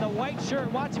defensive end, the white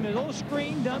shirt. Watch him, a little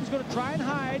screen. Dunn's going to try and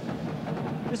hide.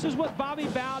 This is what Bobby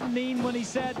Bowden mean when he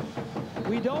said,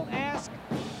 we don't ask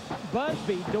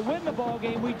Busby to win the ball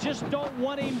game. We just don't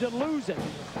want him to lose it.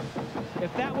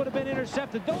 If that would have been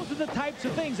intercepted, those are the types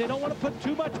of things. They don't want to put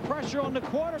too much pressure on the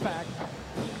quarterback.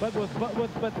 But with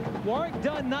Warwick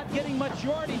Dunn not getting much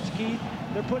yardage, Keith,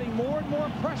 they're putting more and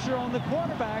more pressure on the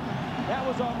quarterback. That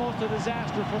was almost a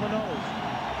disaster for the Nose.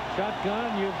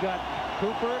 Shotgun, you've got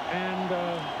Cooper and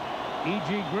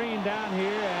E.G. Green down here,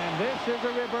 and this is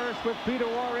a reverse with Peter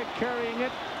Warwick carrying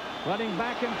it. Running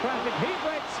back in traffic. He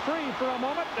breaks free for a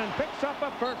moment and picks up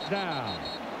a first down.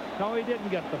 No, he didn't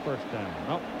get the first down.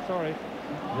 No, sorry.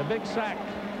 The big sack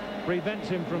prevents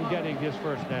him from getting his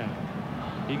first down.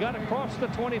 He got across the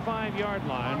 25-yard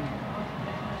line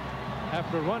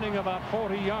after running about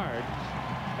 40 yards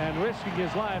and risking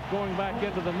his life going back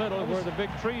into the middle where the big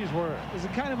trees were. It's a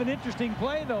kind of an interesting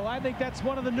play, though. I think that's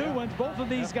one of the new ones. Both of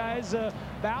these guys,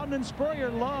 Bowden and Spurrier,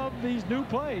 love these new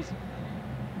plays.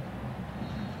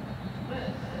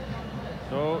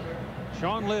 So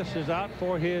Sean Liss is out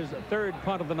for his third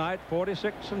punt of the night,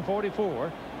 46 and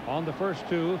 44 on the first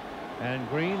two, and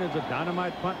Green is a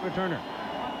dynamite punt returner.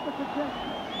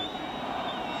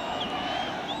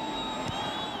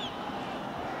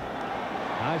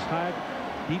 Nice high,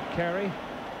 deep carry,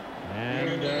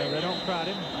 and they don't crowd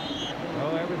him.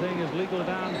 So everything is legal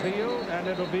downfield, and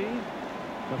it'll be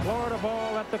the Florida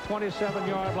ball at the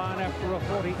 27-yard line after a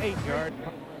 48-yard.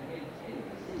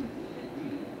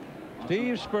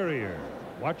 Steve Spurrier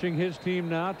watching his team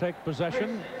now take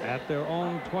possession at their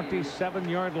own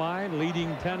 27-yard line,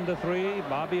 leading 10-3.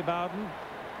 Bobby Bowden,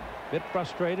 a bit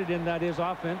frustrated in that his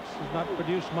offense has not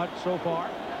produced much so far.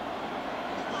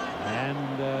 And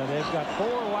they've got 4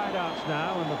 wideouts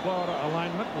now in the Florida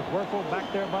alignment with Werfel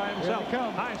back there by himself. Here they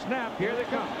come. High snap. Here they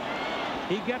come.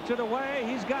 He gets it away.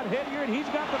 He's got Hilliard. He's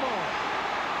got the ball.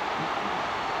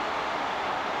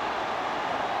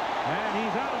 And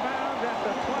he's out of bounds at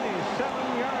the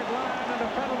 27-yard line, and a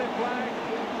penalty flag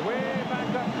way back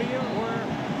upfield where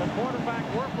the quarterback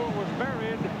Werfel was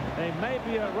buried. They may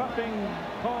be a roughing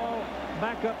call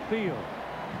back upfield.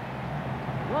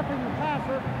 Roughing the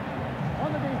passer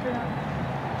on the defense.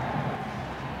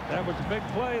 That was a big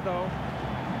play, though.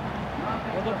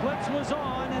 Well, the blitz was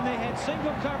on, and they had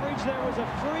single coverage. There was a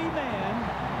free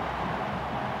man.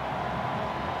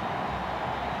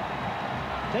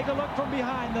 Take a look from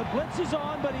behind. The blitz is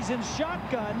on, but he's in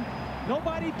shotgun.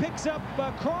 Nobody picks up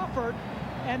Crawford.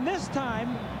 And this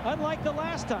time, unlike the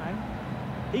last time,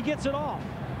 he gets it off.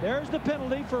 There's the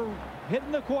penalty for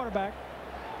hitting the quarterback.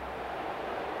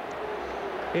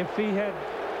 If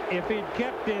he'd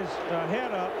kept his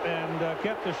head up and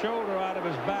kept the shoulder out of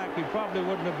his back, he probably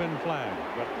wouldn't have been flagged.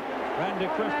 But Randy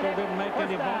Crystal didn't make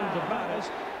any bones about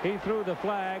it. He threw the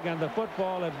flag, and the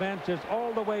football advances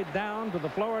all the way down to the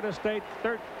Florida State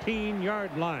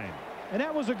 13-yard line. And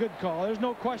that was a good call. There's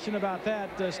no question about that.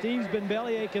 Steve's been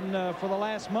bellyaching for the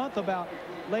last month about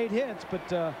late hits,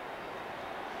 but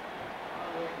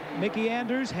Mickey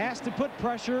Andrews has to put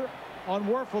pressure on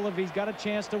Werfel if he's got a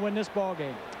chance to win this ball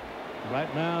game.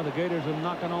 Right now, the Gators are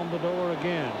knocking on the door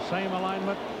again. Same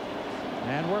alignment,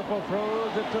 and Werfel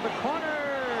throws it to the corner,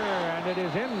 and it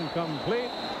is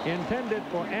incomplete. Intended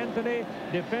for Anthony,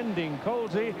 defending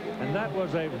Colsey, and that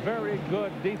was a very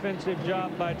good defensive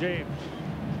job by James.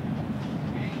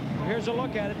 Here's a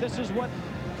look at it. This is what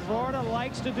Florida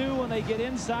likes to do when they get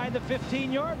inside the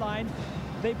 15-yard line.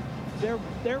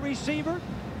 Their receiver,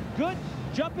 good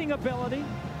jumping ability,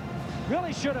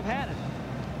 really should have had it.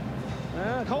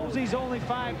 Colsey's only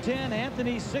 5'10",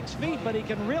 Anthony's 6 feet, but he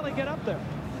can really get up there.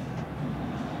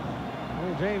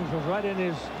 Well, James was right in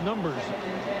his numbers.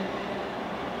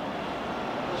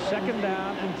 Second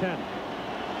down and 10.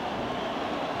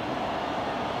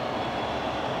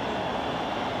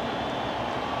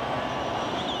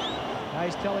 Now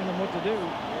he's telling them what to do.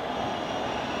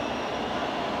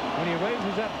 When he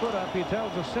raises that foot up, he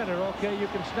tells the center, okay, you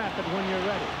can snap it when you're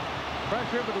ready.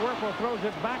 Pressure, but Werfel throws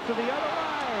it back to the other way.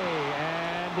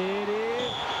 And it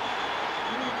is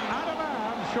out of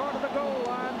bounds, short of the goal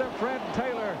line to Fred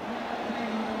Taylor.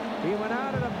 He went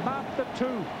out at about the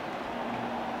 2.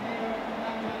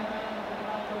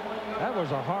 That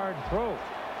was a hard throw.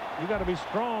 You got to be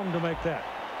strong to make that.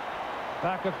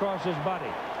 Back across his body.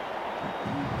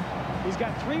 He's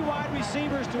got 3 wide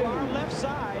receivers to our left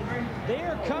side. They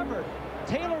are covered.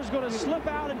 Taylor's going to slip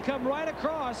out and come right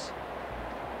across.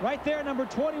 Right there, number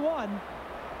 21.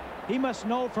 He must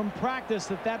know from practice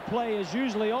that that play is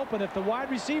usually open. If the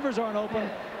wide receivers aren't open,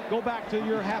 go back to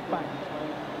your halfback.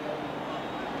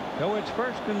 So it's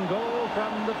first and goal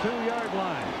from the 2-yard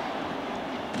line.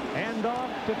 Hand off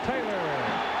to Taylor.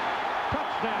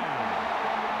 Touchdown.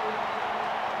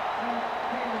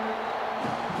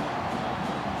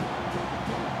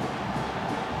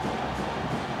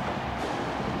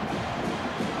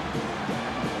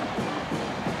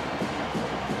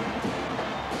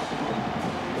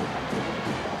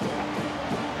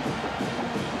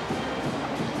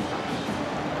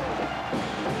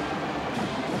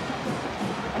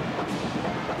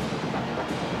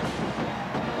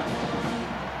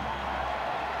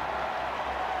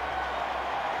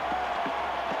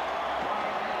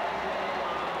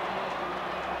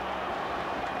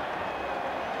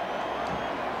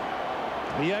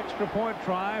 The extra point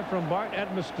try from Bart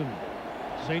Edmiston,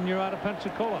 senior out of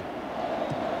Pensacola.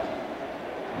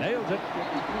 Nails it.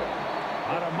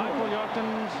 Out of Michael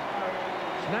Yorkin's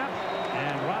snap,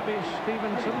 and Robbie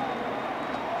Stevenson.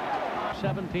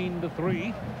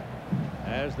 17-3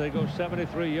 as they go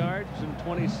 73 yards in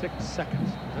 26 seconds.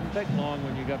 Doesn't take long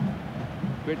when you got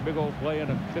great big old play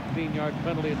and a 15-yard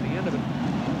penalty at the end of it.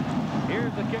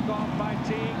 Here's the kickoff by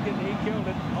Teague, and he killed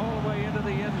it all the way into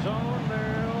the end zone.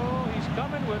 There, oh, he's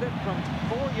coming with it from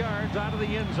 4 yards out of the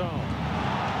end zone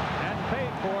and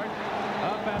paid for it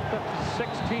up at the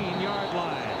 16-yard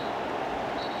line.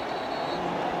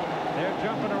 They're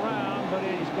jumping around, but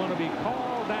he's going to be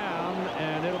called down,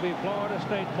 and it'll be Florida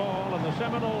State ball. And the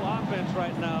Seminole offense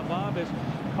right now, Bob, is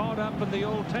caught up in the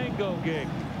old tango gig.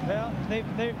 Well,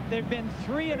 they've been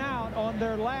 3 and out on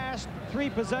their last 3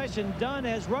 possessions. Dunn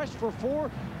has rushed for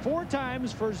four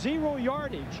times for 0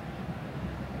 yardage.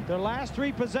 Their last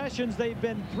 3 possessions, they've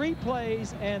been 3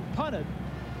 plays and punted.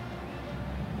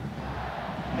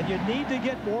 And you need to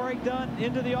get Warwick Dunn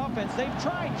into the offense. They've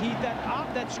tried, Keith,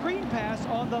 that screen pass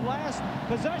on the last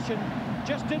possession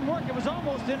just didn't work. It was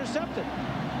almost intercepted.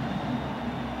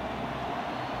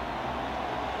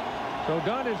 So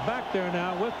Dunn is back there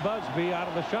now with Busby out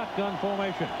of the shotgun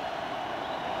formation.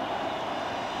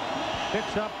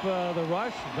 Picks up the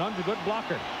rush. Dunn's a good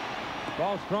blocker.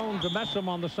 Ball's thrown to Messam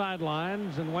on the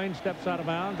sidelines, and Wayne steps out of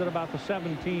bounds at about the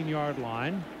 17-yard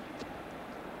line.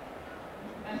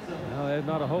 Well, there's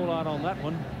not a whole lot on that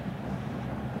one.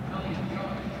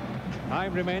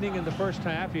 Time remaining in the first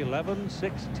half,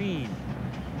 11-16.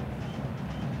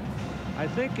 I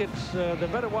think it's they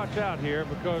better watch out here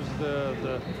because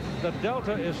the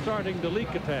delta is starting to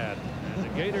leak a tad. And the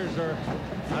Gators are,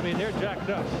 I mean, they're jacked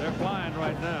up. They're flying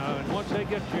right now. And once they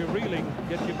get you reeling,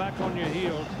 get you back on your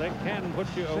heels, they can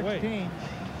put you away. 16.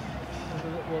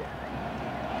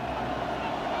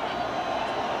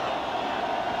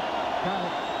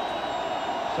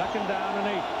 Second down and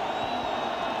 8.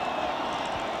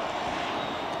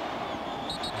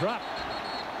 Dropped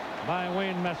by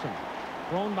Wayne Messam.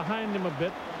 Thrown behind him a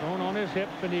bit, thrown on his hip,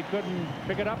 and he couldn't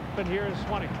pick it up, and here is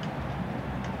Swannick.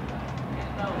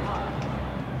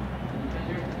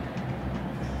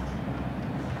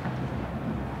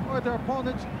 Or their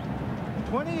opponents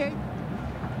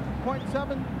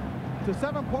 28.7 to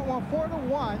 7.1,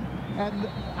 4-1. And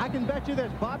I can bet you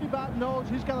this, Bobby Bott knows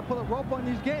he's got to put a rope on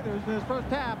these Gators in his first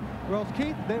half, or else,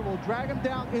 Keith, they will drag him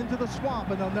down into the swamp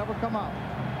and they'll never come out.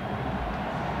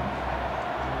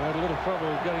 Had a little trouble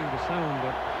getting the sound,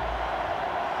 but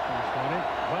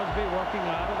Busby working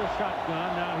out of the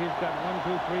shotgun. Now he's got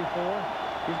 1, 2, 3, 4.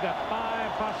 He's got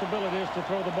 5 possibilities to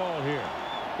throw the ball here.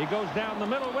 He goes down the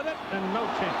middle with it, and no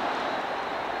chance.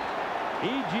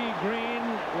 E.G. Green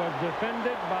was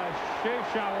defended by Shea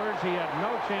Showers. He had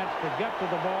no chance to get to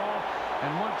the ball.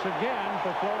 And once again,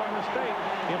 for Florida State,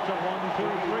 it's a 1, 2,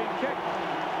 3 kick.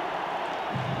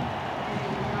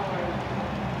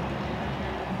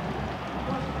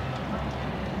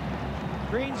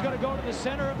 Green's going to go to the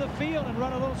center of the field and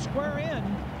run a little square in.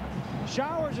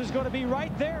 Showers is going to be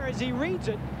right there as he reads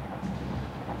it.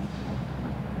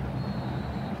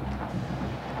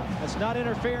 That's not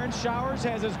interference. Showers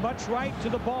has as much right to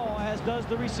the ball as does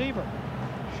the receiver.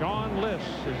 Sean Liss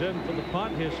is in for the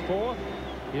punt, his 4th.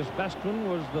 His best one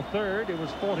was the 3rd. It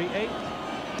was 48.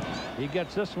 He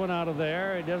gets this one out of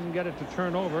there. He doesn't get it to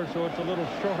turn over, so it's a little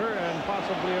shorter and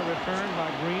possibly a return by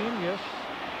Green. Yes.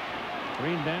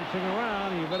 Green dancing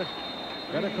around. You better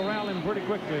corral him pretty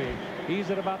quickly. He's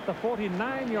at about the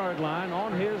 49-yard line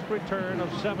on his return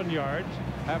of 7 yards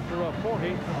after a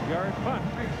 40-yard punt.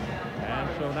 And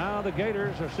so now the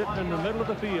Gators are sitting in the middle of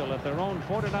the field at their own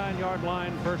 49-yard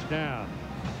line, first down.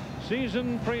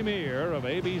 Season premiere of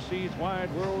ABC's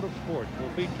Wide World of Sports will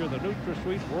feature the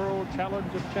NutraSweet World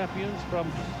Challenge of Champions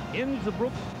from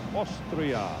Innsbruck,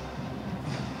 Austria.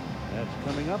 That's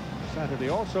coming up Saturday.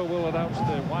 Also will announce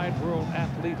the Wide World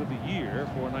Athlete of the Year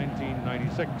for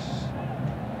 1996.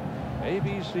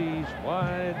 ABC's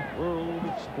Wide World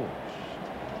of Sports.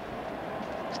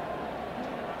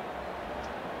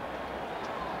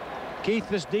 Keith,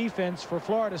 this defense for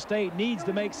Florida State needs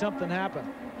to make something happen.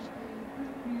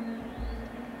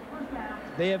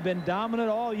 They have been dominant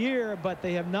all year, but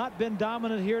they have not been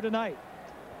dominant here tonight.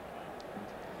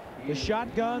 The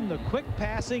shotgun, the quick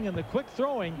passing, and the quick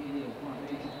throwing.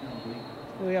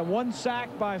 We have 1 sack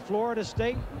by Florida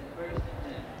State.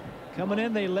 Coming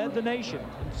in, they led the nation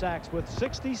in sacks with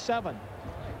 67.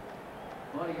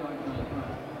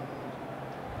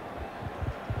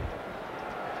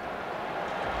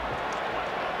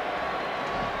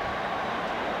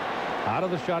 Out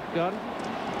of the shotgun,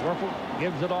 Werfel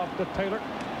gives it off to Taylor.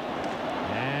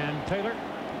 And Taylor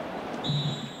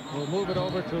will move it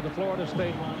over to the Florida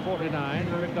State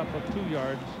 49, picked up of 2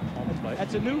 yards on the play.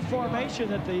 That's a new formation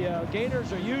that the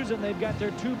Gators are using. They've got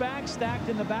their 2 backs stacked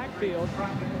in the backfield.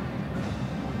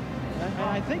 And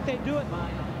I think they do it,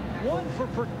 one,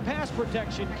 for pass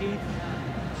protection, Keith.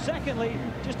 Secondly,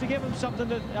 just to give them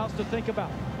something else to think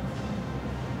about.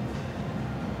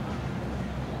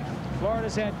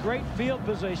 Florida's had great field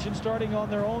position, starting on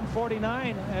their own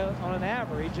 49 on an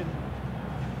average, and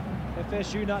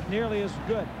FSU not nearly as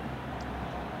good.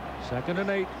 2nd and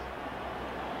 8.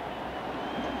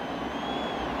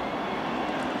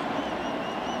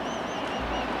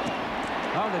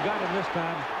 Oh, they got him this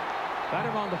time. Got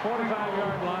him on the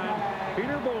 45-yard line.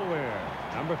 Peter Boulware,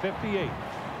 number 58.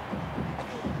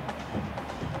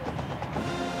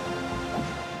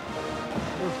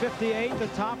 For 58, the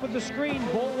top of the screen,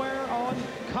 Boulware on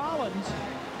Collins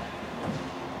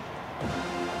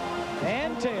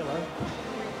and Taylor.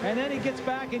 And then he gets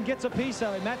back and gets a piece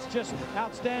of him. That's just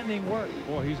outstanding work.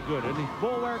 Boy, he's good, isn't he?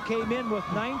 Boulware came in with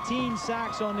 19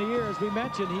 sacks on the year. As we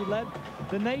mentioned, he led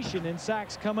the nation in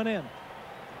sacks coming in.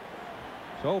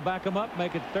 So back him up,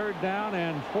 make it 3rd down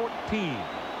and 14.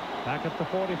 Back at the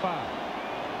 45.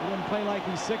 He doesn't play like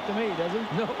he's sick to me, does he?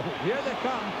 No, here they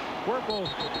come. Werfel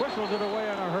whistles it away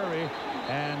in a hurry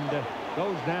and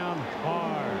goes down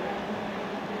hard.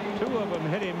 2 of them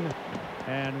hit him,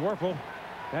 and Werfel,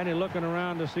 Danny looking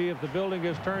around to see if the building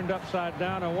is turned upside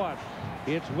down or what.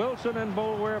 It's Wilson and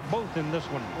Boulware both in this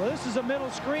one. Well, this is a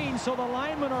middle screen, so the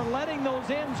linemen are letting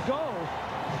those ends go.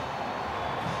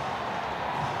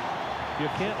 You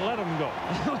can't let them go.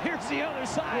 Here's the other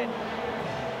side.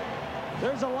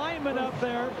 There's a lineman up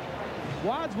there.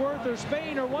 Wadsworth or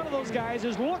Spain or one of those guys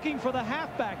is looking for the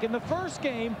halfback. In the first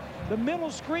game, the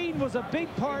middle screen was a big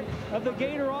part of the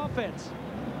Gator offense.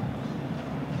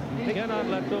 You cannot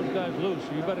let those guys loose.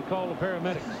 You better call the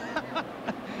paramedics.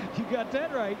 You got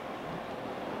that right.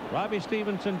 Robbie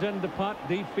Stevenson's in to punt.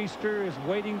 Dee Feaster is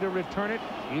waiting to return it.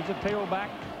 He's a tailback.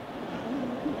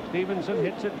 Stevenson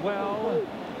hits it well.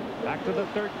 Back to the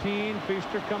 13.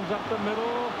 Feaster comes up the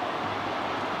middle.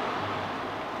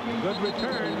 Good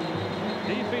return.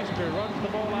 Dee Feaster runs the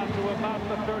ball out to about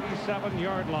the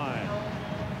 37-yard line.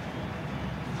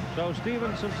 So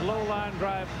Stevenson's low line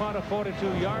drive punt of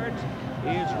 42 yards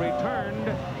is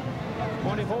returned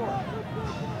 24.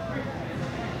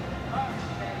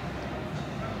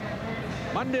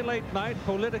 Monday late night,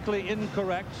 Politically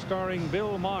Incorrect, starring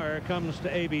Bill Maher, comes to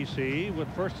ABC with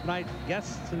first night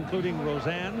guests including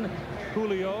Roseanne,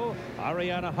 Coolio,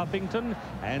 Ariana Huffington,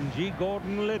 and G.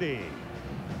 Gordon Liddy.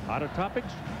 Hotter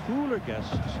topics, cooler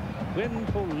guests, when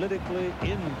Politically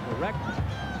Incorrect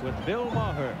with Bill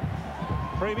Maher.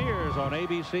 Premieres on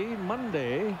ABC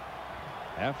Monday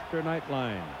after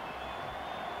Nightline.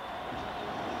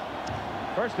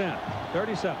 First down,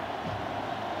 37.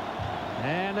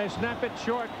 And they snap it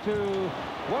short to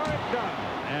Warwick Dunn.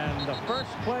 And the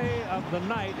first play of the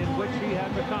night in which he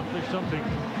has accomplished something.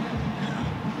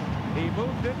 He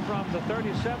moved it from the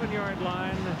 37-yard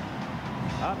line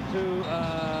up to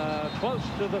close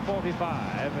to the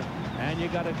 45. And you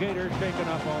got a Gator shaken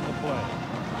up on the play.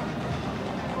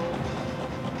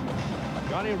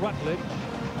 Johnny Rutledge,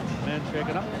 man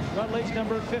shaken up. Rutledge,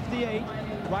 number 58,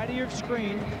 right of your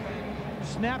screen.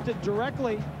 Snapped it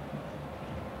directly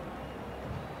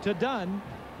to Dunn.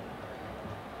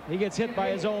 He gets hit by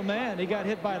his old man. He got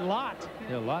hit by Lott.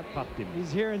 Yeah, Lott popped him.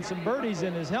 He's hearing some birdies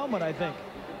in his helmet, I think.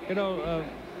 You know,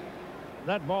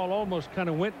 that ball almost kind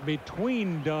of went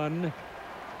between Dunn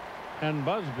and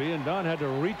Busby, and Dunn had to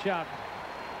reach out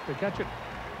to catch it.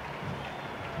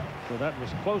 So that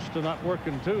was close to not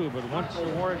working too, but once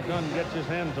Warwick Dunn gets his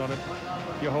hands on it,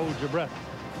 you hold your breath.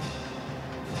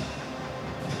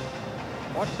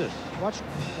 Watch this. Watch.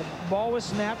 The ball was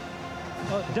snapped.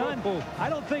 Dunn, I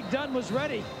don't think Dunn was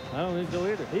ready. I don't think so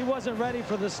either. He wasn't ready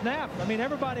for the snap. I mean,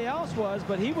 everybody else was,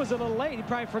 but he was a little late. He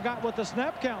probably forgot what the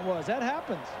snap count was. That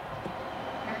happens.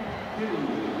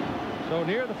 So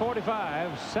near the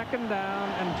 45, 2nd down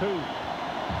and 2.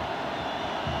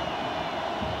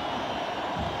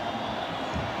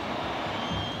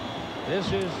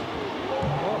 This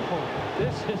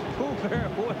is Pooh Bear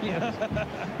Williams.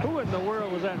 Who in the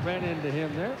world was that ran into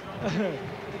him there?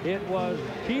 It was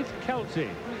Keith Kelsey,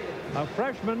 a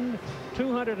freshman,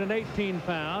 218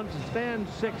 pounds,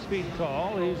 stands 6 feet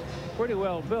tall. He's pretty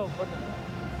well built, but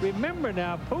remember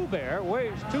now, Pooh Bear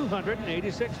weighs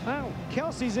 286 pounds.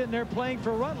 Kelsey's in there playing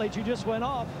for Rutledge, who just went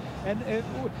off, and if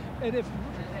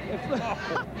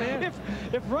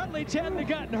Rutledge hadn't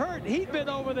gotten hurt, he'd been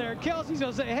over there. Kelsey's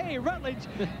gonna say, "Hey, Rutledge,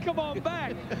 come on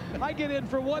back. I get in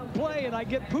for one play and I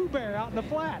get Pooh Bear out in the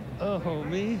flat." Oh,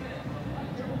 me.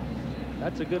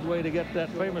 That's a good way to get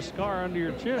that famous scar under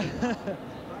your chin.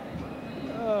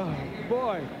 Oh,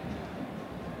 boy.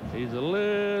 He's a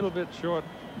little bit short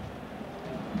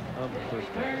of the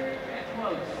first down.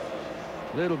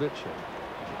 Little bit short.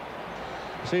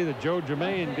 See that Joe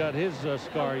Germain got his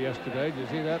scar yesterday. Did you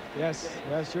see that? Yes,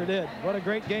 sure did. What a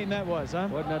great game that was, huh?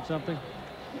 Wasn't that something?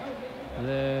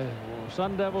 The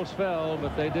Sun Devils fell,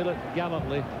 but they did it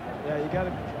gallantly. Yeah, you got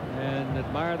to. And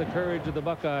admire the courage of the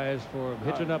Buckeyes for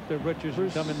hitching up their britches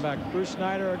and coming back. Bruce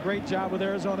Snyder, a great job with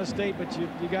Arizona State, but you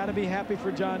got to be happy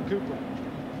for John Cooper.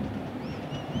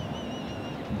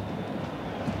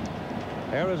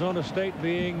 Arizona State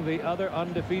being the other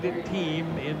undefeated team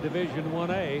in Division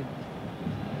 1A.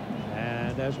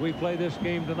 And as we play this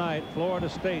game tonight, Florida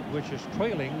State, which is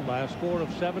trailing by a score of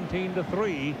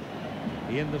 17-3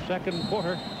 in the second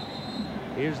quarter,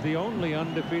 is the only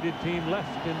undefeated team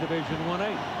left in Division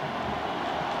 1A.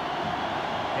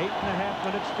 8.5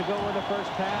 minutes to go in the first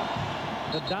half.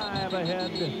 The dive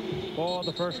ahead for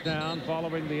the first down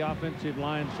following the offensive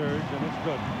line surge, and it's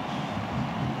good.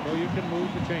 So you can move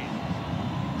the chains.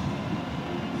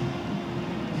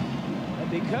 And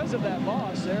because of that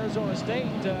loss, Arizona State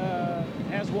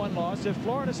has one loss. If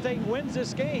Florida State wins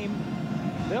this game,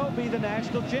 they'll be the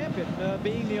national champion,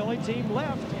 being the only team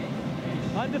left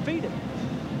undefeated.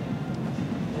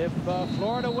 If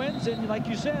Florida wins, and like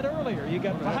you said earlier, you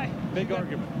got big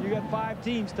argument. You got 5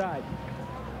 teams tied.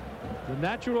 The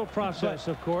natural process,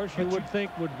 of course, you would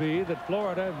think would be that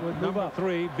Florida, with number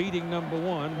 3 beating number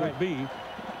 1, would be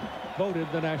voted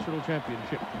the national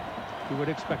championship. You would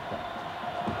expect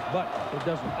that. But it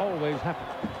doesn't always happen.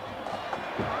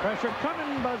 Pressure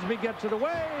coming. Busby gets it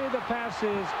away. The pass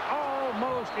is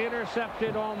almost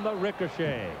intercepted on the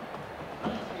ricochet.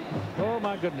 Oh,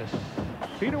 my goodness.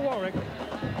 Peter Warwick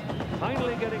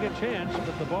finally getting a chance,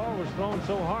 but the ball was thrown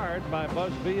so hard by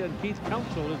Busby, and Keith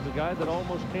Council is the guy that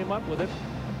almost came up with it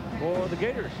for the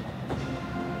Gators.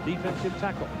 Defensive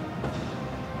tackle.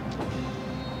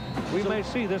 We may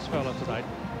see this fella tonight.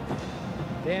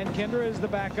 Dan Kinder is the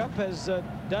backup, has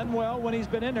done well when he's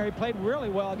been in there. He played really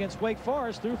well against Wake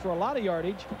Forest, threw for a lot of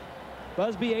yardage.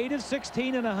 Busby 8 of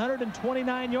 16 and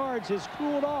 129 yards has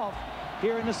cooled off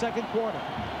here in the second quarter.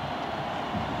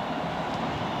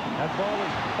 That ball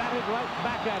is batted right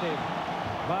back at him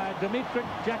by Demetric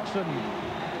Jackson.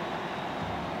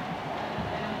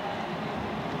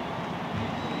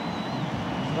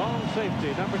 Strong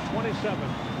safety, number 27,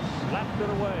 slapped it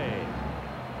away.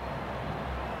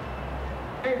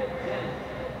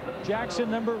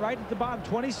 Jackson, number right at the bottom,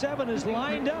 27, is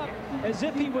lined up as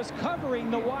if he was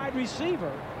covering the wide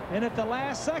receiver. And at the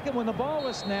last second, when the ball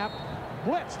was snapped,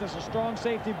 blitz. There's a strong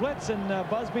safety blitz, and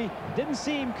Busby didn't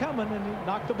see him coming, and he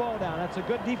knocked the ball down. That's a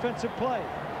good defensive play.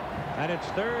 And it's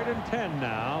 3rd and 10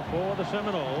 now for the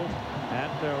Seminoles at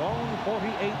their own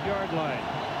 48-yard line.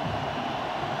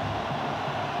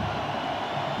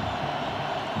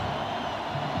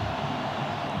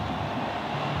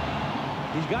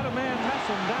 He's got a man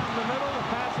messing down the middle. The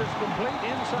pass is complete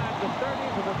inside the 30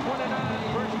 to the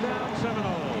 29. First down,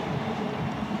 Seminoles.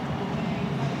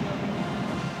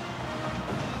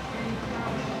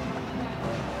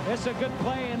 It's a good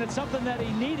play, and it's something that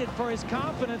he needed for his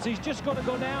confidence. He's just going to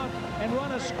go down and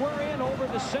run a square in over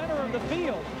the center of the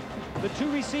field. The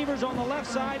 2 receivers on the left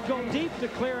side go deep to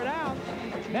clear it out.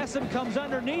 Messam comes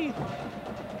underneath.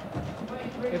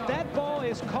 If that ball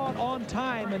is caught on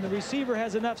time and the receiver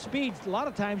has enough speed, a lot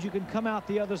of times you can come out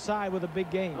the other side with a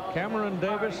big gain. Cameron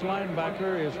Davis,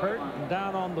 linebacker, is hurt and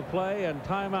down on the play, and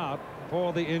timeout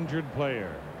for the injured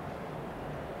player.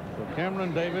 So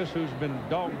Cameron Davis, who's been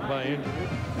dogged by injury.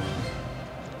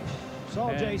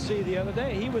 Saw JC the other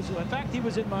day. He was, in fact, he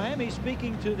was in Miami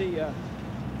speaking to the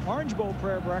Orange Bowl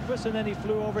prayer breakfast, and then he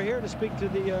flew over here to speak to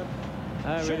the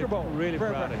Sugar Bowl. Really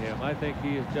proud of him. I think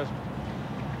he has just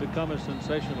become a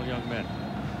sensational young man.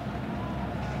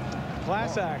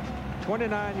 Class act.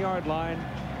 29-yard line,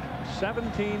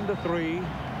 17-3. The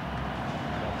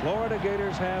Florida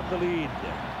Gators have the lead.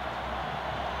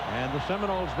 And the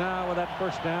Seminoles now with that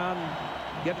first down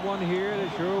get one here. They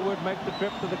sure would make the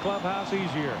trip to the clubhouse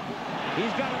easier.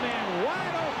 He's got a man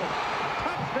wide open.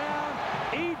 Touchdown,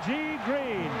 E.G.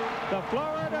 Green. The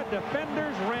Florida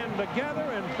defenders ran together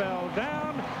and fell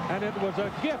down, and it was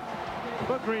a gift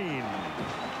for Green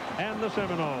and the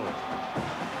Seminoles.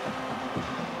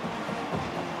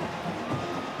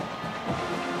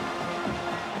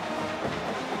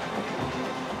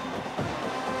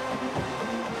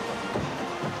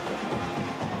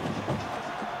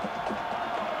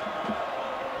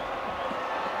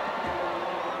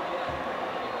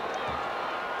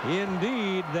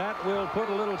 Indeed, that will put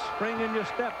a little spring in your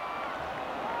step.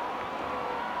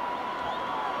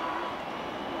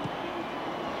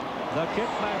 The kick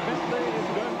by Bentley is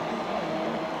good.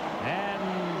 And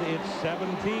it's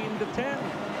 17-10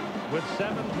 with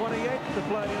 7:28 to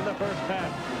play in the first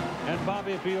half. And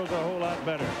Bobby feels a whole lot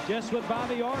better. Just what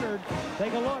Bobby ordered.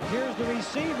 Take a look. Here's the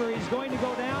receiver. He's going to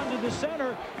go down to the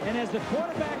center. And as the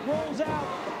quarterback rolls out,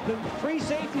 the free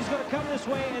safety is going to come this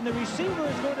way. And the receiver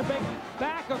is going to make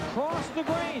back across the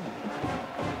grain.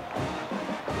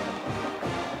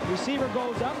 Receiver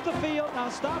goes up the field. Now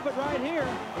stop it right here,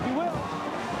 if you will.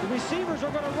 The receivers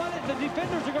are going to run it. The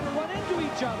defenders are going to run into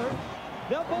each other.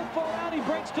 They'll both fall out. He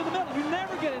breaks to the middle. You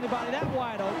never get anybody that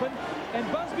wide open.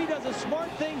 And Busby does a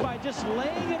smart thing by just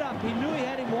laying it up. He knew he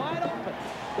had him wide open.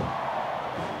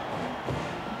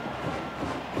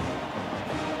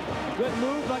 Good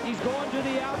move, like he's going to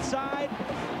the outside.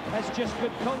 That's just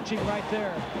good coaching right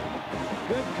there.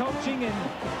 Good coaching and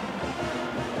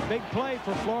big play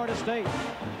for Florida State.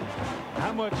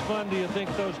 How much fun do you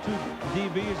think those two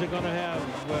DBs are going to have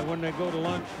when they go to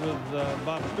lunch with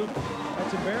Bob Stoops?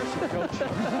 That's embarrassing, Coach.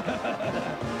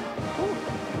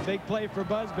 Big play for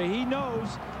Busby. He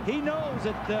knows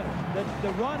that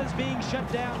the run is being shut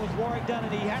down with Warwick Dunn,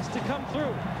 and he has to come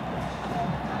through.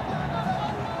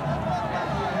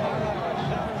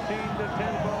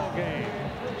 17-10 ball game.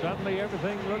 Suddenly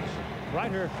everything looks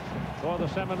brighter for the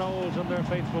Seminoles and their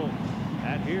faithful.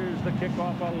 And here's the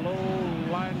kickoff, a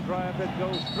low line drive that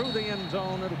goes through the end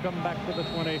zone. It'll come back to the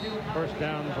 20. First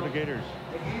down for the Gators.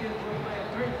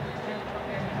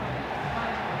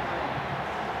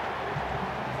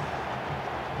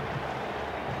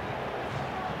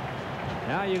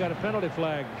 Now you got a penalty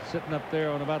flag sitting up there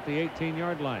on about the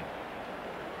 18-yard line.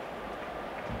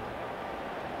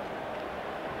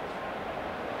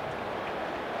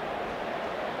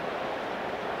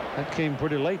 That came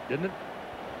pretty late, didn't it?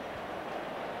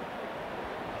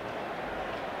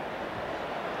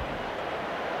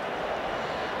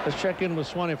 Let's check in with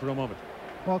Swanee for a moment.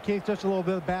 Well, Keith, just a little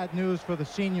bit of bad news for the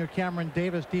senior Cameron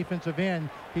Davis, defensive end.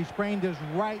 He sprained his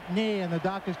right knee, and the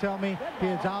doctors tell me he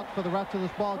is out for the rest of this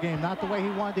ball game. Not the way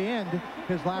he wanted to end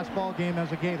his last ball game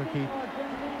as a Gator, Keith.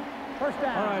 First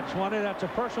down. All right, Swanee, that's a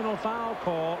personal foul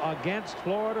call against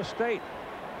Florida State.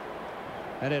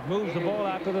 And it moves the ball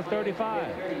out to the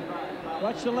 35.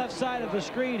 Watch the left side of the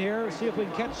screen here. See if we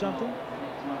can catch something.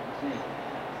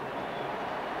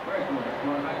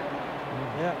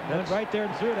 Yeah, that's right there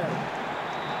and through that.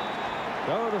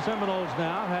 So the Seminoles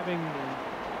now, having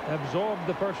absorbed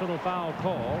the personal foul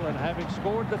call and having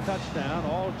scored the touchdown,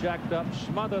 all jacked up,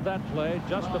 smother that play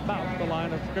just about the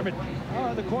line of scrimmage.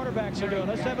 Oh, the quarterbacks are doing.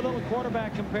 Let's have a little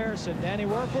quarterback comparison. Danny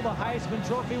Werfel, the Heisman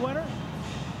Trophy winner.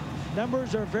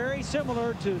 Numbers are very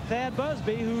similar to Thad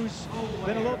Busby, who's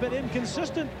been a little bit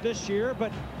inconsistent this year,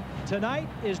 but tonight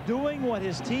is doing what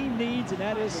his team needs, and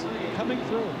that is coming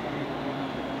through.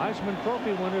 Heisman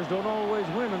Trophy winners don't always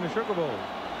win in the Sugar Bowl.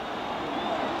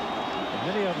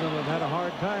 Many of them have had a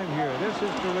hard time here. This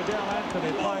is to Riddell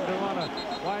Anthony trying to run a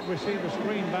wide receiver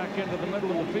screen back into the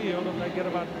middle of the field, and they get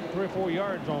about 3 or 4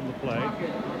 yards on the play.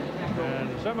 And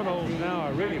the Seminoles now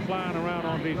are really flying around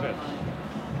on defense.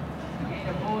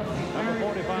 Number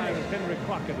 45 is Henry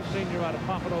Crockett, a senior out of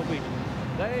Pompano Beach.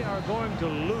 They are going to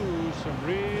lose some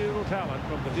real talent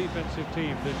from the defensive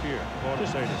team this year.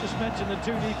 Just mention the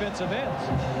two defensive ends.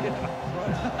 Yeah,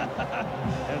 right.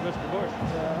 And Mr. Bush.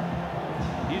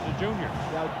 He's a junior.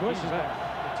 Yeah, Bush is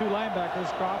back. The two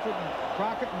linebackers,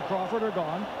 Crockett and Crawford are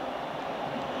gone.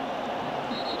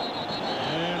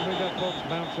 And we got folks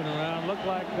bouncing around. Looked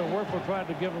like Werfel tried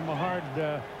to give him a hard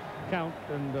count,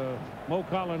 and Mo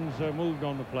Collins moved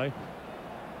on the play.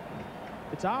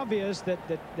 It's obvious that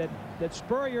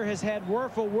Spurrier has had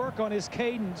Werfel work on his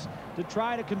cadence to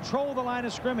try to control the line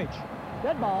of scrimmage.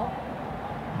 Dead ball.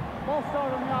 Ball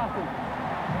started on the offense.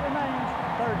 It remains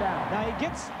third down. Now he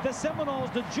gets the Seminoles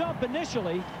to jump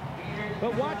initially,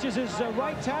 but watches his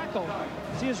right tackle.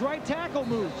 See, his right tackle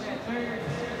moves.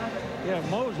 Yeah,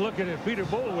 Mo's looking at Peter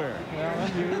Boulware.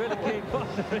 Yeah. You really can't call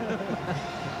him.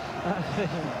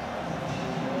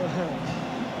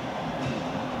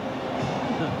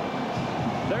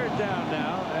 Third down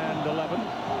now and 11.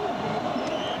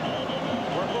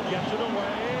 Werfel gets it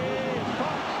away. It's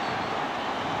caught.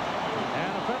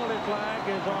 And a penalty flag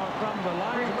is from the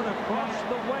linesman across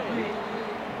the way.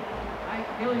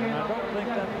 And I don't think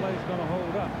that play's going to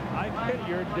hold up. Ike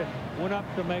Hilliard went up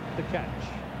to make the catch.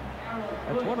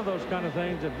 That's one of those kind of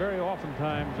things that very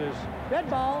oftentimes is Dead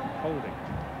ball. holding.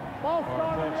 Ball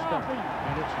started on the offense.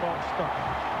 And it's false start.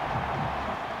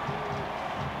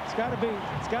 It's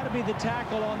got to be the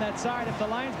tackle on that side if the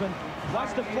linesman.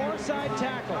 Watch the far side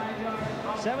tackle.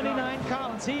 79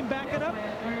 Collins. See him backing up?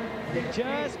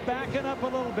 Just backing up a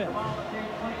little bit.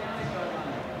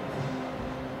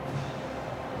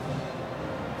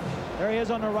 There he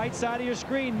is on the right side of your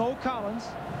screen. Mo Collins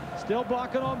still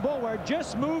blocking on Boulware.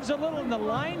 Just moves a little, and the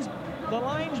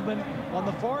linesman on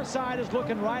the far side is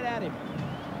looking right at him.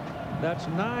 That's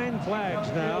 9 flags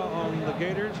now on the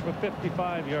Gators for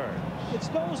 55 yards. It's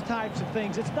those types of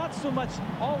things. It's not so much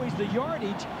always the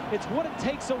yardage. It's what it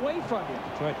takes away from you.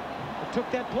 That's right. It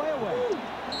took that play away.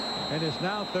 And it's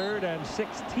now 3rd and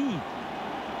 16. And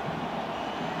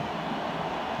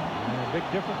a big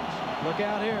difference. Look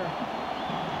out here.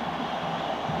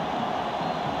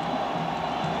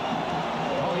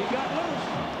 Oh, he got loose.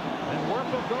 And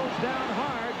Werfel goes down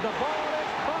hard. The ball is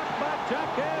caught by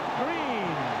Jaquez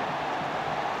Green.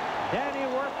 Danny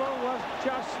Werfel was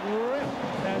just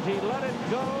ripped as he let it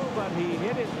go, but he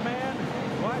hit his man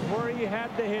right where he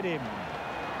had to hit him.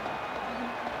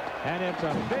 And it's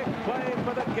a big play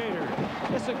for the Gators.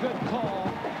 It's a good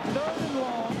call. 3rd and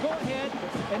long. Go ahead.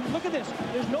 And look at this.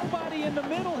 There's nobody in the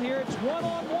middle here. It's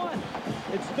 1-on-1.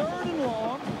 It's 3rd and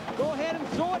long. Go ahead and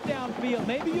throw it downfield.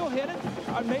 Maybe you'll hit it,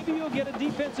 or maybe you'll get a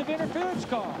defensive interference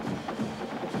call.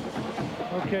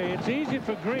 Okay, it's easy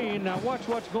for Green. Now watch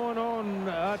what's going on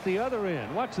at the other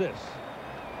end. Watch this.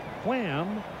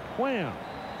 Wham, wham.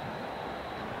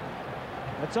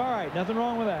 That's all right. Nothing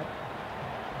wrong with that.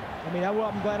 I mean, I'm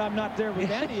glad I'm not there with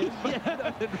Danny. Yeah,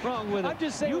 nothing wrong with it. I'm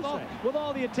just saying, with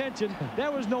all the attention,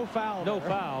 there was no foul. No there.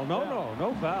 foul. No, Yeah.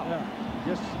 no foul. Yeah.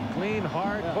 Just clean,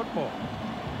 hard football.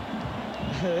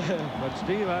 But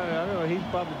Steve, I don't know, he's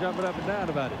probably jumping up and down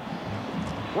about it.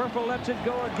 Werfel lets it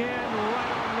go again,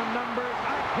 right on the number.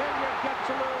 Hilliard gets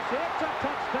loose. It's a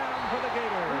touchdown for the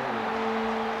Gators.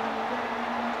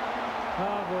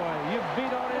 Oh boy, you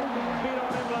beat on him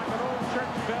like an old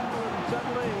church bell, and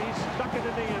suddenly he's stuck it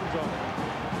in the end zone.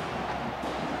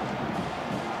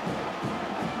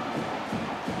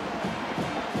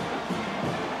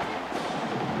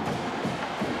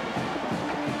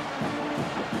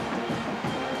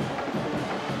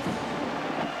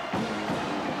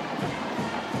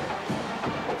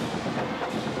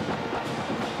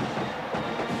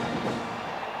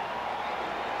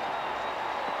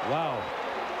 Wow.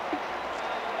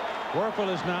 Werfel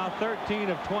is now 13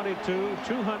 of 22,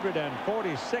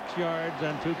 246 yards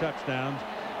and 2 touchdowns,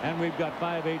 and we've got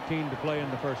 5:18 to play in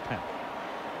the first half.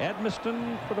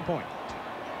 Edmiston for the point.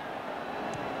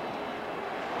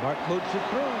 Mark boots it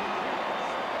through.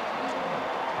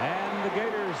 And the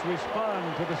Gators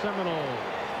respond to the Seminoles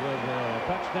with a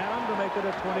touchdown to make it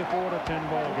a 24-10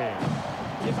 ball game.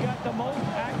 You've got the most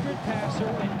accurate passer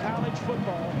in college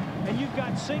football, and you've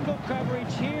got single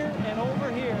coverage here and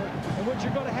over here. And what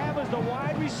you're going to have is the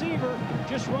wide receiver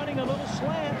just running a little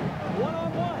slant,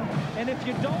 one-on-one. And if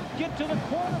you don't get to the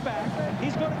quarterback,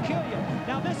 he's going to kill you.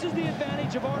 Now, this is the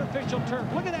advantage of artificial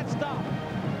turf. Look at that stop.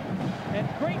 And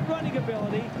great running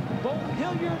ability. Both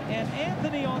Hilliard and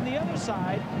Anthony on the other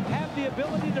side have the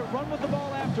ability to run with the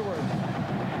ball afterwards.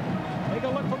 Take a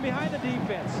look from behind the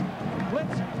defense.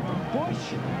 Blitz,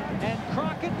 Bush, and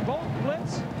Crockett both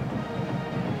blitz.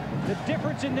 The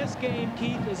difference in this game,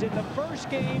 Keith, is in the first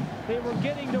game they were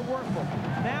getting to Werfel.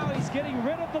 Now he's getting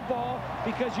rid of the ball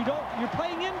because you're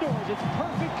playing indoors. It's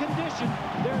perfect condition.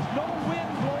 There's no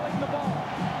wind blowing the ball.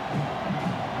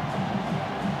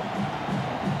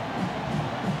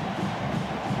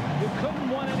 You couldn't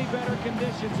want any better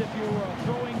conditions if you were a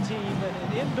throwing team than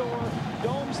an indoor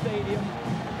dome stadium,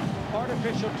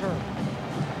 artificial turf.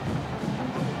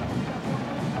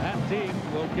 That team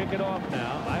will kick it off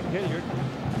now. Mike Hilliard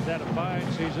has had a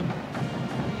fine season.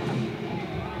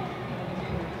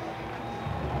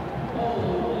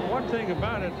 One thing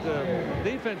about it,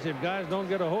 defensive guys don't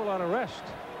get a whole lot of rest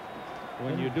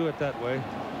when you do it that way.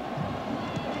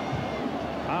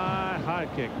 High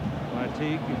kick by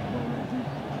Teague.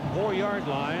 4-yard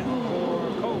line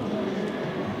for Cope.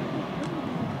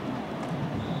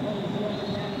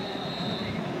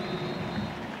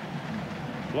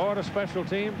 Florida special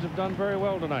teams have done very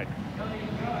well tonight.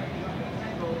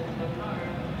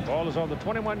 Ball is on the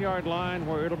 21-yard line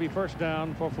where it'll be first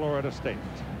down for Florida State.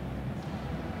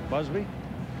 Busby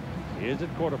is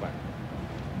at quarterback.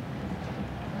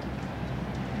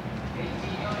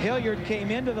 Hilliard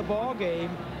came into the ball game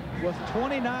with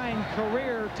 29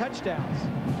 career touchdowns.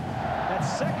 That's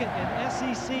second in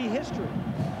SEC history.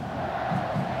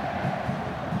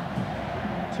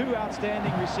 2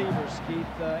 outstanding receivers,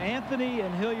 Keith. Anthony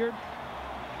and Hilliard.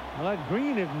 Well, that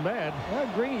Green isn't bad. Well,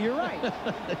 Green, you're right.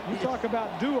 You talk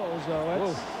about duos,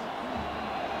 though.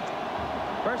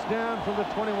 First down from the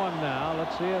 21 now.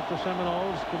 Let's see if the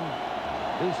Seminoles can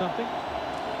do something.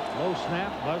 Low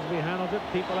snap. Busby handles it.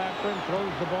 People after him.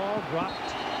 Throws the ball.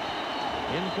 Dropped.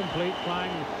 Incomplete.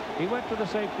 Flying. He went to the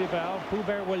safety valve. Pooh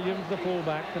Bear Williams, the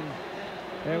fullback, and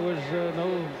there was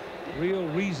no real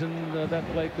reason that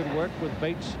play could work with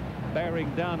Bates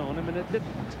bearing down on him, and it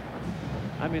didn't.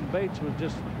 I mean, Bates was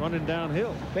just running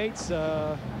downhill. Bates,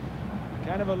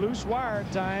 kind of a loose wire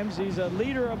at times. He's a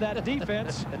leader of that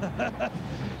defense.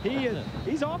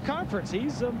 He's all conference.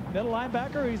 He's a middle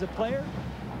linebacker. He's a player.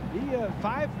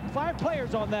 Five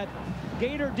players on that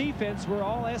Gator defense were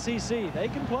all SEC. They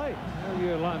can play. Well,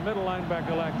 you're a middle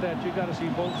linebacker like that, you got to see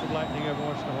bolts of lightning every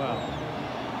once in a while.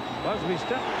 Busby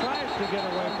tries to get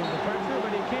away from the pressure, but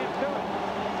he can't do it.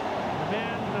 The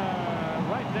man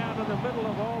right down in the middle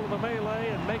of all of the melee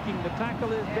and making the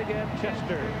tackle is big end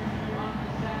Chester.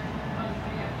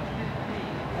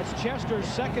 That's Chester's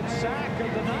second sack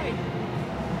of the night.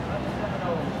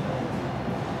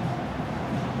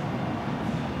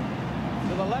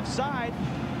 To the left side,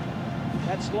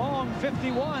 that's long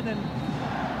 51, and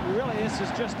really this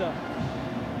is just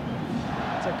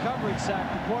it's a coverage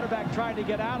sack. The quarterback tried to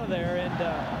get out of there,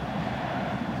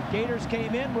 and Gators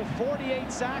came in with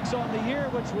 48 sacks on the year,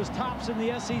 which was tops in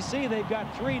the SEC. They've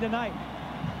got 3 tonight.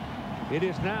 It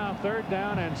is now 3rd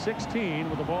down and 16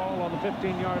 with the ball on the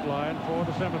 15-yard line for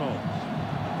the Seminoles.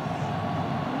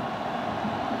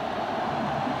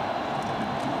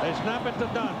 They snap it to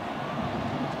Dunn.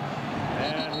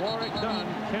 And Warwick Dunn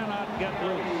cannot get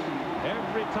loose.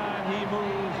 Every time he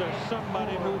moves, there's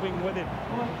somebody moving with him.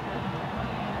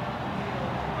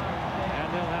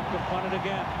 And they'll have to punt it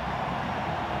again.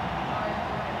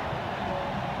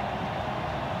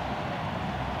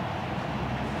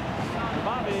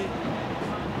 Bobby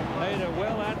made a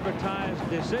well-advertised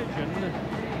decision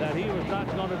that he was not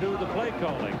going to do the play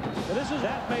calling.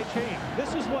 That may change.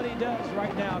 This is what he does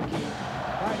right now, Keith.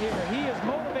 Right here. He is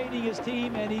motivating his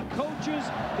team, and he coaches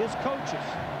his coaches.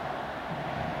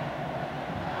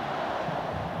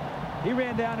 He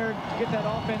ran down there to get that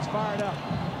offense fired up.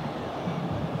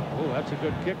 Oh, that's a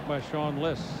good kick by Sean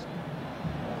Liss.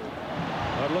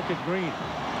 But look at Green.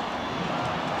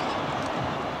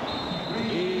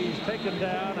 He's taken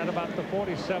down at about the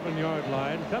 47-yard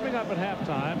line. Coming up at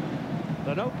halftime,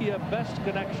 the Nokia Best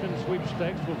Connection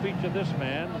Sweepstakes will feature this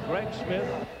man, Greg Smith,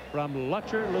 from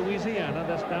Lutcher, Louisiana.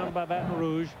 That's down by Baton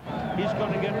Rouge. He's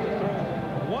going to get to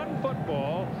throw one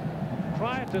football,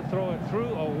 try to throw it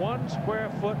through a 1 square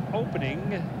foot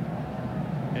opening.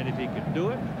 And if he can do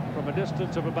it from a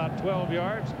distance of about 12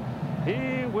 yards,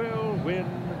 he will win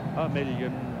 $1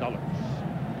 million.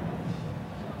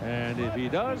 And if he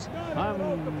does, I'm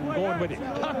going with him.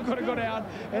 I'm going to go down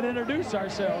and introduce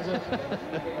ourselves.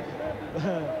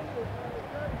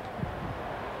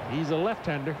 He's a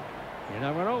left-hander. You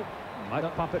never know. Might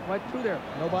pop it right through there.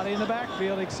 Nobody in the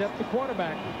backfield except the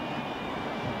quarterback.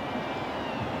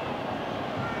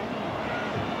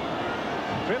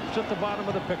 Trips at the bottom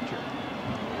of the picture.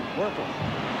 Werfel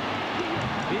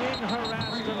being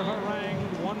harassed and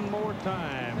harangued one more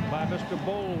time by Mr.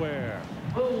 Boulware.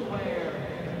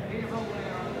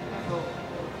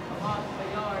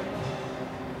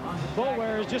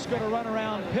 Boulware is just going to run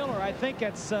around Pillar. I think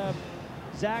it's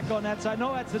Zach on that side.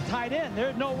 No, that's the tight end.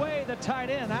 There's no way the tight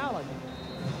end, Allen.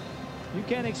 You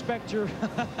can't expect your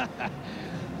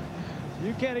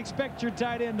you can't expect your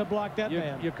tight end to block that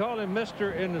man. You call him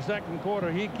Mr. in the second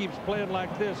quarter. He keeps playing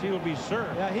like this. He'll be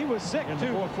served. Yeah, he was sick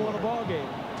too before the ball game.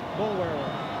 Boulware.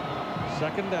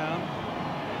 2nd down.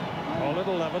 Call it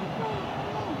 11.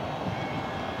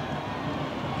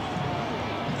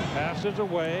 Passes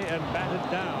away and batted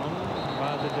down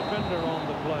by the defender on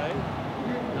the play.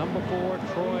 Number 4,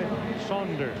 Troy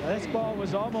Saunders. This ball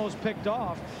was almost picked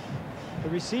off. The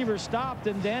receiver stopped,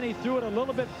 and Danny threw it a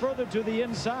little bit further to the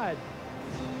inside.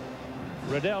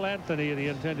 Riddell Anthony, the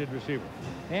intended receiver.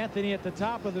 Anthony at the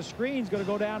top of the screen is going to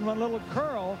go down, run a little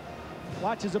curl.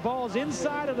 Watches the ball's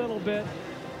inside a little bit.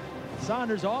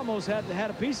 Saunders almost had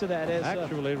a piece of that. As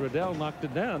actually, Riddell knocked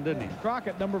it down, didn't he?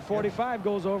 Crockett, number 45,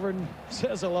 goes over and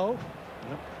says hello.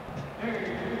 Yep.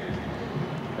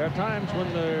 There are times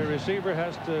when the receiver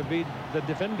has to be the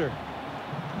defender.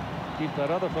 Keep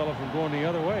that other fellow from going the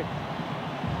other way.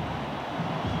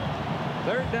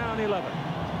 3rd down, 11.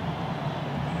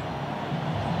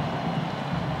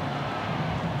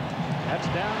 That's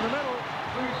down the middle.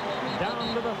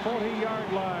 Down to the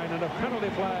 40-yard line, and a penalty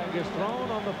flag is thrown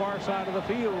on the far side of the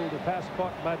field. A pass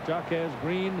caught by Jaquez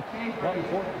Green from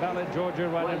Fort Valley, Georgia,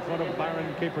 right in front of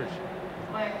Byron Capers.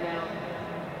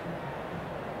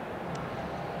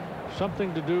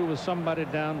 Something to do with somebody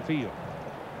downfield.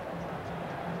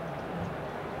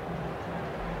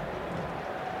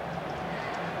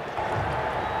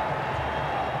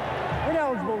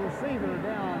 Ineligible receiver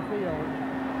downfield.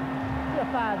 A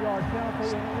 5-yard penalty.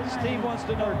 Steve wants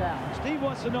to know. Steve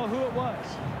wants to know who it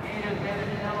was.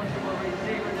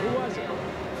 Who was it?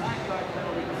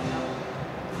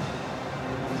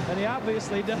 And he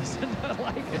obviously doesn't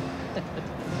like it.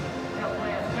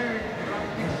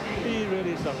 He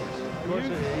really suffers. Of course,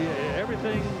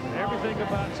 everything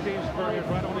about Steve Spurrier is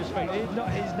right on his face.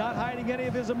 He's not hiding any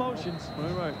of his emotions.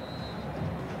 Right.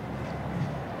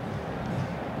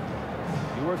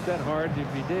 He worked that hard.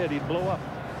 If he did, he'd blow up.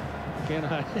 Can't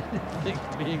hide anything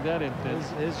being that intense.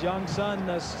 His young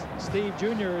son, Steve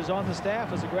Jr., is on the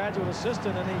staff as a graduate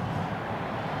assistant, and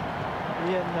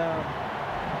he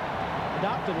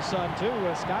adopted a son too,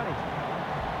 Scotty.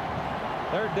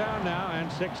 Third down now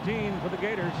and 16 for the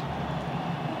Gators.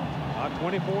 A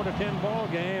 24-10 ball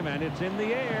game, and it's in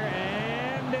the air,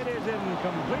 and it is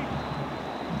incomplete.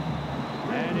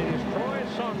 And it is Troy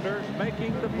Saunders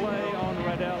making the play on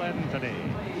Redell Anthony.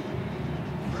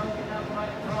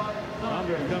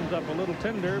 Saunders comes up a little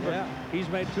tender, but he's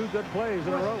made 2 good plays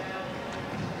in a row.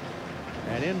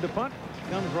 And in to punt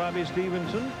comes Robbie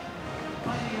Stevenson.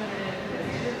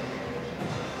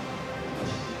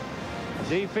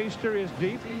 Dee Feaster is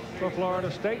deep for Florida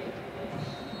State.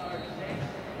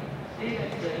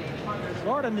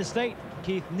 Florida State,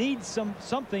 Keith, needs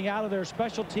something out of their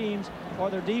special teams or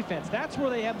their defense. That's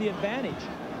where they have the advantage.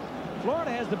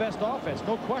 Florida has the best offense,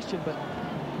 no question, but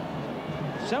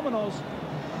Seminoles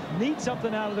need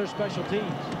something out of their special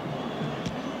teams.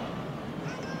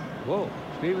 Whoa,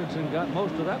 Stevenson got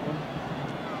most of that one.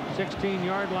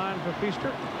 16-yard line for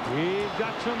Feaster. He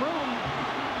got some room.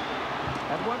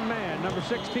 That one man, number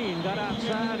 16, got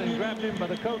outside and grabbed him by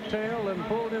the coattail and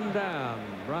pulled him down.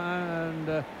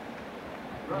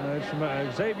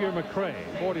 Xavier McCray,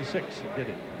 46, did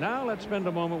it. Now let's spend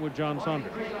a moment with John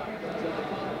Saunders.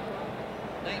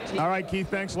 All right, Keith,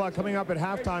 thanks a lot. Coming up at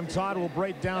halftime, Todd will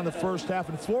break down the first half,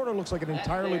 and Florida looks like an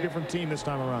entirely different team this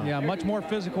time around. Yeah, much more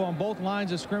physical on both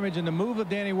lines of scrimmage, and the move of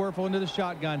Danny Werfel into the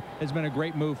shotgun has been a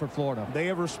great move for Florida. They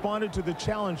have responded to the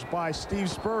challenge by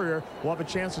Steve Spurrier. We'll have a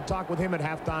chance to talk with him at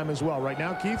halftime as well. Right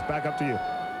now, Keith, back up to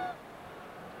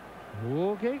you.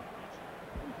 Okay.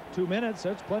 2 minutes,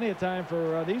 that's plenty of time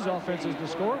for these offenses to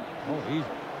score. Oh, easy.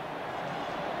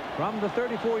 From the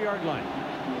 34-yard line.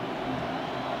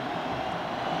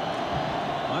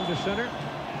 Under center,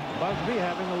 Busby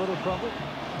having a little trouble.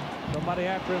 Somebody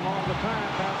after him all the time.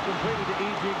 Pass completed to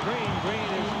E.G. Green. Green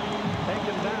is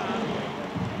taken down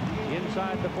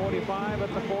inside the 45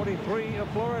 at the 43 of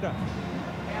Florida.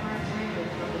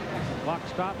 Clock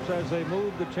stops as they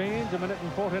move the chains.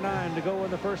 1:49 to go in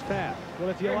the first half. Well,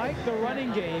 if you like the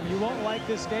running game, you won't like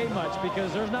this game much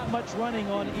because there's not much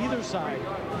running on either side.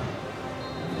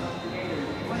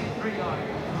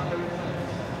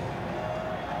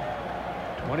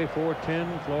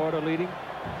 24-10, Florida leading. Go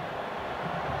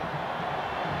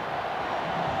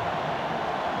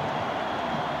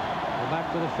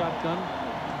back to the shotgun.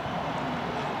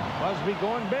 Busby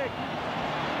going big.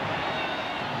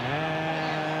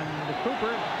 And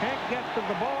Cooper can't get to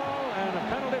the ball, and a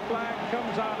penalty flag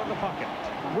comes out of the pocket.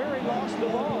 Weary lost the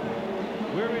ball.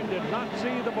 Weary did not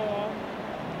see the ball.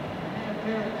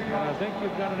 And I think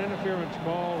you've got an interference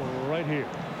call right here.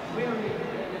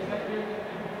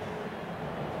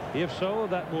 If so,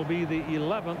 that will be the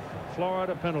 11th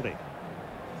Florida penalty.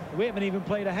 We haven't even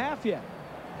played a half yet.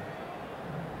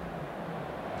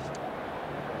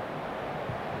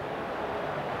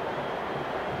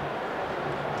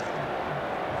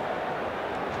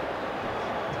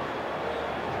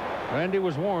 Randy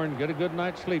was warned, get a good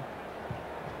night's sleep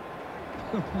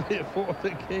before the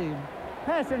game.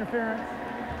 Pass interference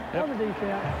on the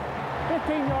defense.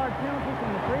 15-yard penalty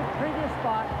from the previous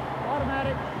spot.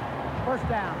 Automatic first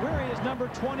down. Weary is number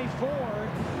 24.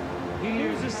 He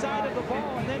uses the side of the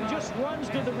ball and then just runs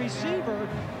to the receiver,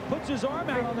 puts his arm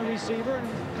out on the receiver, and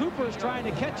Cooper is trying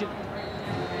to catch it.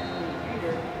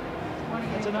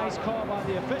 It's a nice call by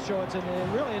the official. It's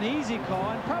really an easy call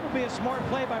and probably a smart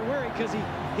play by Weary because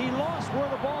he lost where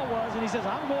the ball was, and he says,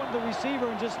 I'm going to the receiver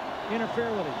and just interfere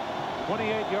with him.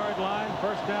 28-yard line,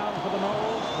 first down for the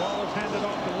Noles. Ball is handed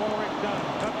off to Warwick Dunn.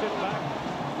 Cuts it back,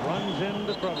 runs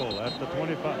into trouble at the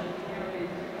 25.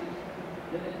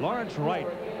 Lawrence Wright,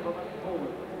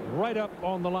 right up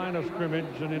on the line of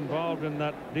scrimmage and involved in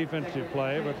that defensive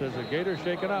play, but there's a Gator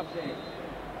shaken up.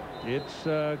 It's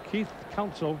Keith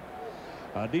Council,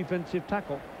 a defensive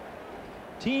tackle.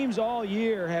 Teams all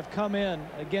year have come in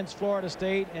against Florida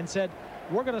State and said,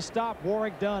 we're going to stop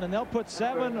Warwick Dunn, and they'll put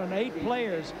 7 or 8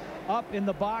 players up in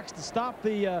the box to stop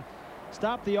the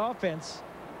offense.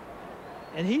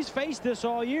 And he's faced this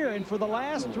all year, and for the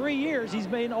last 3 years he's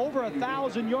made over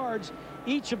 1,000 yards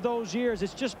each of those years.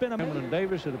 It's just been Cameron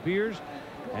Davis, it appears,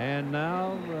 and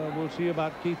now we'll see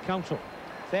about Keith Council.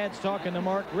 Thad's talking to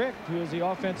Mark Richt, who is the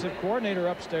offensive coordinator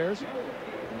upstairs.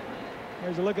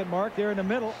 Here's a look at Mark there in the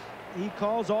middle. He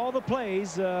calls all the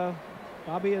plays.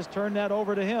 Bobby has turned that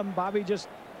over to him. Bobby just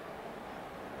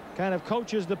kind of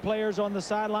coaches the players on the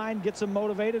sideline, gets them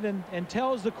motivated, and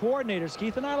tells the coordinators,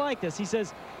 Keith, and I like this. He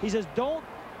says, don't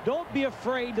be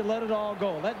afraid to let it all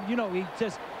go. He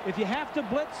says, if you have to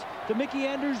blitz to Mickey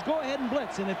Andrews, go ahead and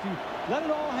blitz. And if you let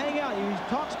it all hang out, he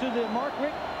talks to the Mark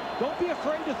Richt, don't be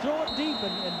afraid to throw it deep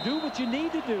and do what you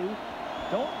need to do.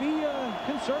 Don't be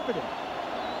conservative.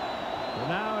 So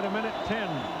now at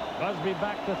 1:10, Busby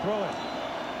back to throw it.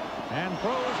 And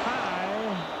throws high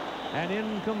and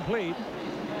incomplete.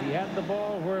 He had the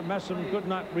ball where Messam could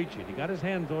not reach it. He got his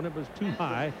hands on it, was too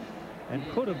high, and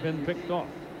could have been picked off.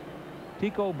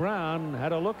 Tico Brown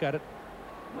had a look at it,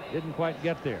 didn't quite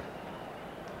get there.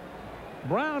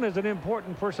 Brown is an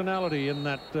important personality in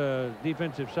that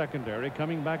defensive secondary,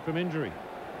 coming back from injury.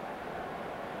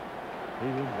 He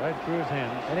was right through his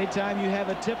hands. Anytime you have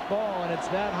a tip ball and it's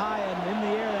that high and in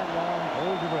the air that long,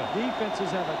 hold your breath.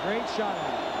 Defenses have a great shot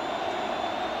at it.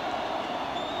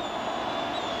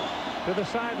 To the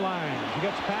sidelines. He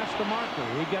gets past the marker.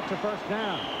 He gets a first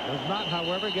down. Does not,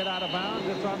 however, get out of bounds.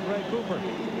 It's Andre Cooper.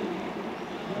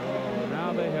 So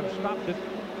now they have stopped it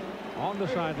on the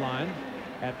sideline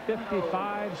at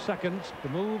 55 seconds to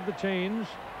move the chains.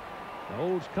 The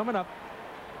Olds coming up.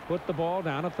 Put the ball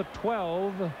down at the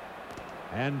 12.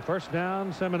 And first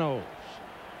down, Seminoles.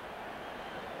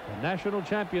 The national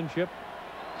championship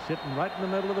sitting right in the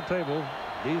middle of the table.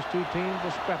 These two teams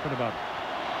are scrapping about it.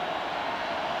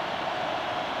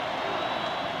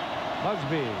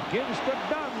 Busby gives to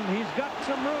Dunn. He's got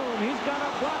some room. He's got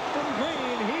a block from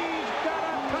Green. He's got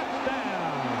a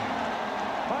touchdown.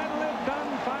 Finally, Dunn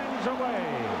finds a way.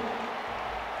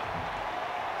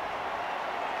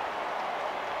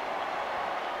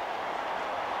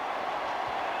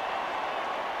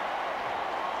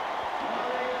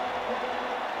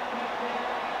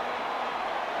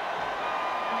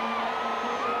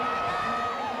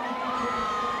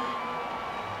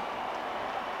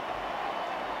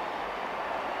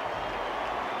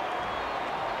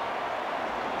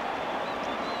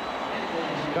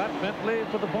 Scott Bentley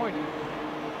for the point.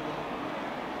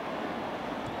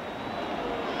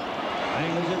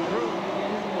 Hangs it through.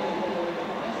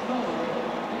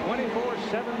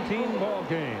 24-17 ball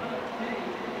game.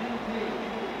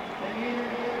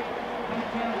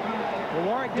 Well,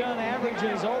 Warwick Dunn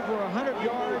averages over 100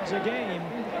 yards a game.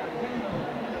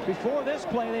 Before this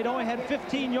play, they'd only had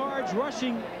 15 yards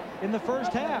rushing in the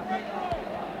first half.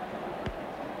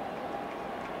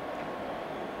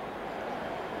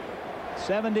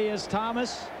 '70 is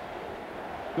Thomas.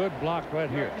 Good block right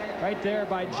here. Right there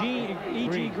by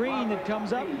E.G. Green that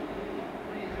comes up.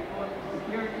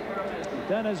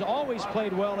 Dunn has always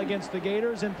played well against the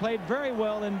Gators and played very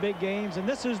well in big games. And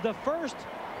this is the first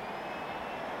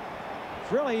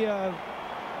really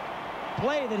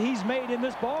play that he's made in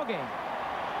this ball game.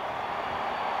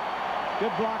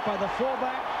 Good block by the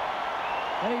fullback.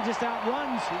 And he just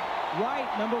outruns right,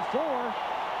 number 4,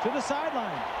 to the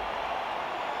sideline.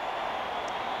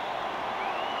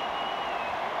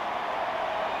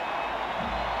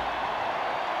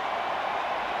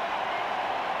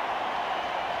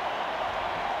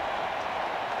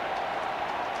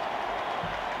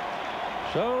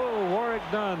 So Warwick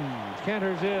Dunn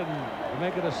canters in to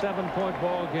make it a 7-point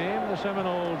ball game. The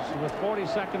Seminoles, with 40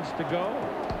 seconds to go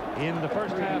in the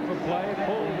first half of play,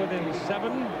 pulled within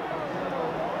 7.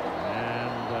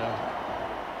 And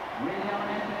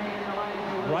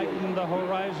brightened the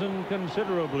horizon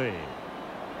considerably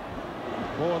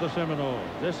for the Seminoles.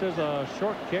 This is a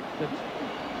short kick that's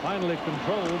finally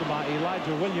controlled by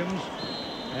Elijah Williams.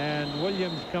 And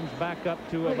Williams comes back up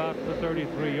to about the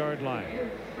 33-yard line.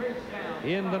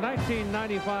 In the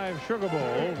 1995 Sugar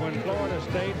Bowl, when Florida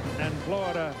State and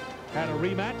Florida had a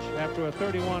rematch after a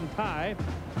 31 tie,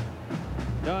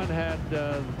 Dunn had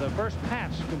the first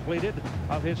pass completed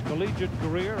of his collegiate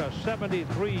career, a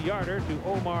 73-yarder to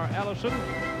Omar Ellison.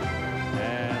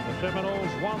 And the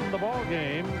Seminoles won the ball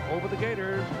game over the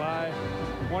Gators by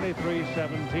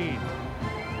 23-17.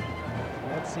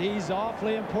 He's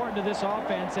awfully important to this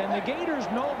offense, and the Gators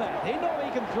know that. They know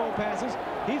he can throw passes.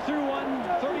 He threw one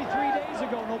 33 days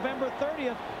ago, November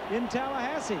 30th, in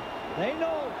Tallahassee. They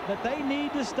know that they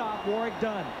need to stop Warwick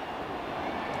Dunn.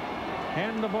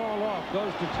 And the ball off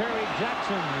goes to Terry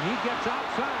Jackson, and he gets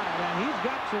outside, and he's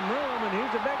got some room, and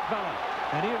he's a big fella.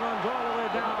 And he runs all the way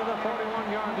down to the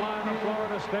 41-yard line of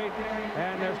Florida State,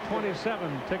 and there's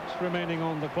 27 ticks remaining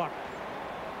on the clock.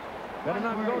 Better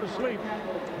not go to sleep.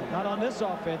 Not on this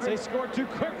offense. They scored too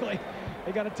quickly.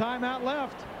 They got a timeout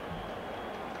left.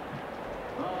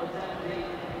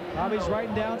 Bobby's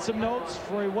writing down some notes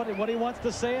for what he wants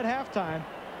to say at halftime.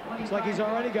 Looks like he's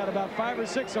already got about 5 or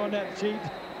 6 on that sheet.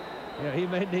 Yeah, he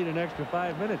may need an extra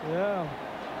 5 minutes. Yeah.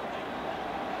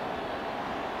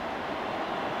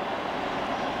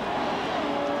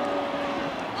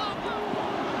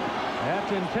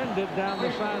 That's intended down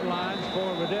the sidelines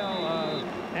for Riddell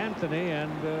Anthony,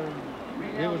 and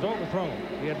it was overthrown.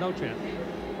 He had no chance.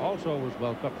 Also was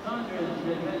well covered.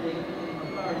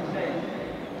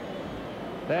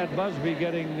 Thad Busby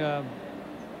getting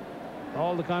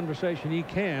all the conversation he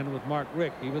can with Mark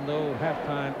Richt, even though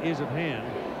halftime is at hand.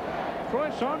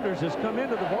 Troy Saunders has come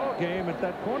into the ball game at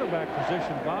that cornerback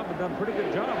position, Bob, and done a pretty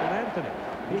good job with Anthony.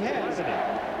 He has.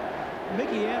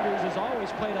 Mickey Andrews has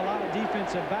always played a lot of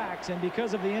defensive backs, and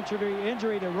because of the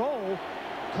injury to Roll,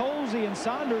 Colsey and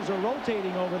Saunders are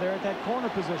rotating over there at that corner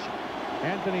position.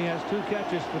 Anthony has 2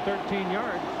 catches for 13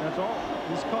 yards. That's all.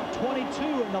 He's caught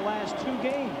 22 in the last 2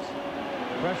 games.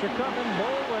 Pressure coming.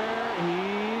 Boulware.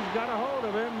 He's got a hold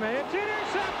of him. It's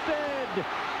intercepted.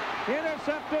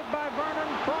 Intercepted by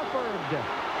Vernon Crawford.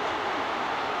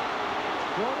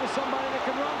 Going to somebody that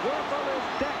can run. Werfel is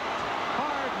decked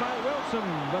hard by Wilson,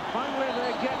 but finally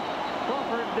they get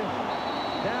Crawford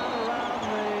down around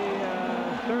the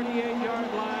 38-yard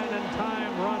line, and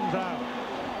time runs out.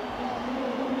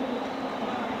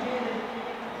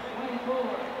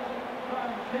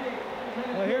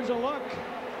 Well, here's a look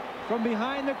from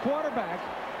behind the quarterback.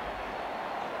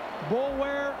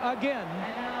 Boulware again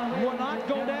will not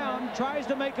go down, tries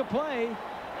to make a play,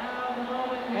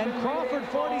 and Crawford,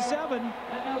 47,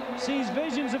 sees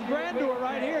visions of grandeur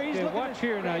right here. He's looking. Watch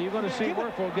here now. You're going to see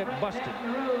Werfel get busted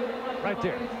right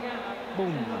there.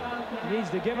 Boom. He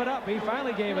needs to give it up. He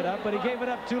finally gave it up, but he gave it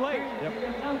up too late. Yep.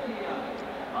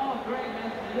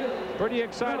 Pretty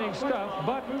exciting stuff,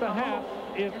 but the half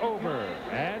is over.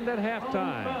 And at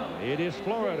halftime, it is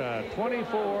Florida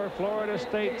 24, Florida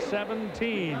State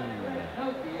 17.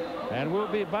 And we'll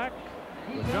be back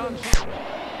with John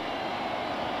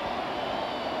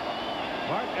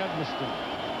Mark Edmiston.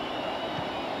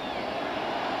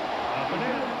 Up and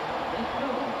in.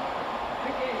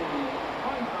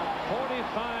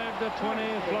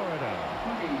 45-20, Florida.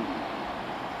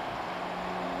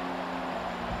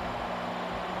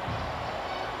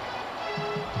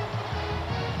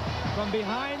 From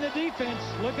behind the defense,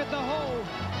 look at the hole.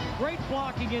 Great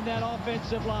blocking in that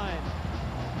offensive line.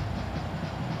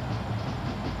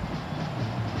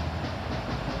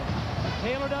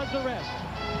 Taylor does the rest.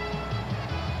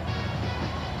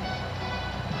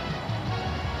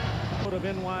 Of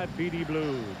NYPD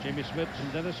Blue, Jimmy Smith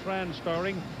and Dennis Franz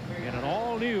starring in an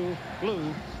all-new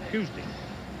blue Tuesday.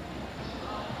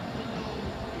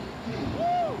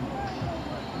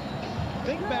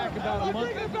 Think back about a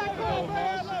month ago,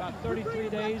 about 33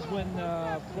 days when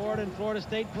Florida and Florida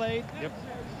State played. Yep.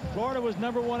 Florida was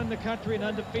 #1 in the country and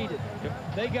undefeated.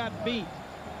 Yep. They got beat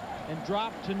and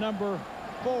dropped to number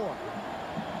 4.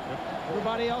 Yep.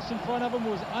 Everybody else in front of them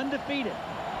was undefeated.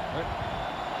 Right.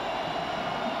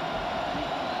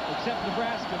 Except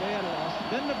Nebraska, they had a loss.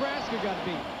 Then Nebraska got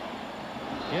beat.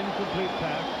 Incomplete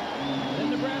pass. Then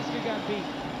Nebraska got beat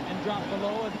and dropped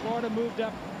below, and Florida moved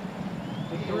up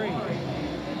to 3.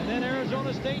 And then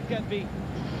Arizona State got beat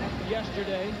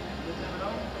yesterday.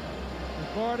 And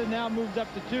Florida now moved up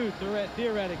to 2,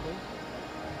 theoretically.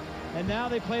 And now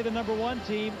they play the #1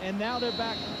 team, and now they're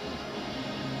back.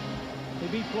 They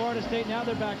beat Florida State, now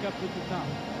they're back up at the top.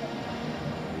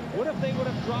 What if they would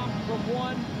have dropped from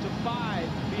 1 to 5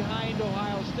 behind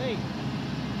Ohio State?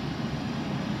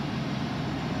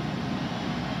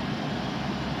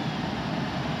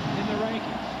 In the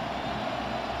rankings.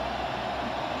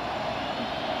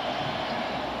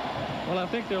 Well, I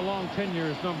think their long tenure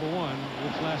as #1,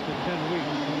 which lasted 10 weeks,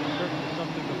 was certainly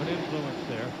something of an influence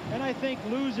there. And I think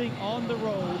losing on the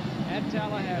road at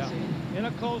Tallahassee in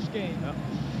a close game. Yep.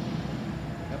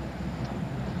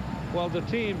 Well, the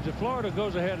team, if Florida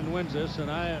goes ahead and wins this,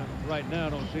 and I right now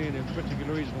don't see any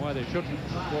particular reason why they shouldn't,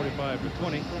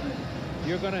 45-20,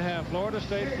 you're going to have Florida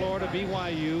State, Florida,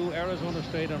 BYU, Arizona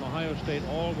State, and Ohio State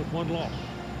all with 1 loss.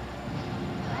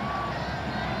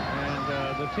 And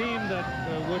the team that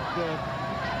would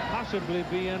possibly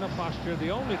be in a posture,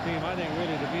 the only team I think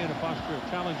really to be in a posture of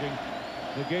challenging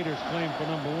the Gators' claim for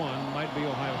 #1 might be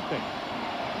Ohio State.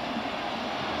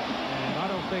 And I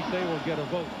don't think they will get a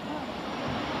vote.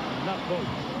 Enough votes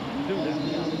to do that.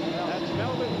 That's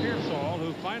Melvin Pearsall,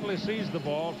 who finally sees the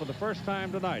ball for the first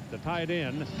time tonight, the tight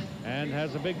end, and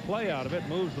has a big play out of it,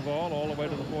 moves the ball all the way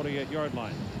to the 48-yard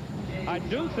line. I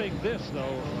do think this,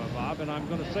 though, Bob, and I'm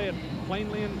going to say it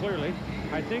plainly and clearly,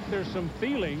 I think there's some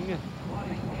feeling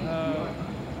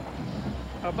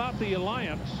about the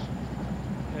alliance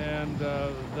and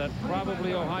that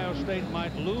probably Ohio State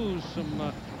might lose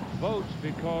some votes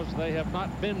because they have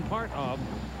not been part of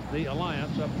the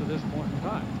alliance up to this point in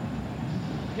time.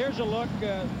 Here's a look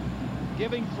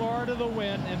giving Florida the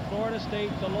win and Florida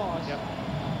State the loss. Yep.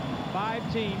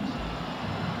 5 teams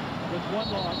with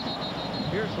 1 loss.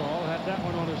 Pearsall had that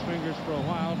one on his fingers for a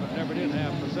while, but never did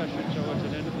have possession, so it's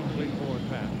an incomplete forward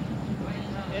pass.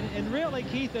 And really,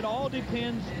 Keith, it all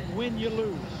depends when you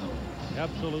lose.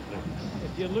 Absolutely.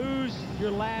 If you lose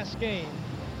your last game,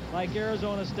 like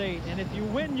Arizona State, and if you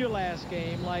win your last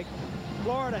game, like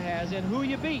Florida has, and who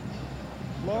you beat.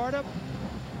 Florida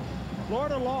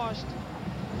lost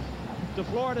to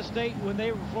Florida State when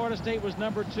Florida State was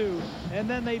number 2, and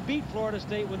then they beat Florida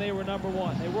State when they were number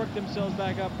 1. They worked themselves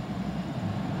back up.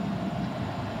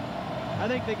 I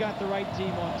think they got the right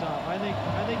team on top. I think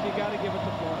you got to give it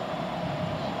to Florida.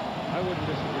 I wouldn't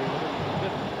disagree with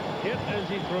it. Hit as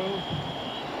he threw,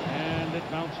 and it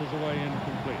bounces away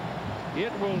incomplete.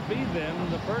 It will be then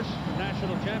the first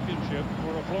national championship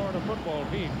for a Florida football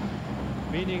team,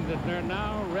 meaning that there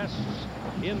now rests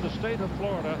in the state of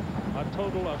Florida a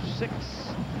total of 6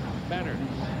 banners.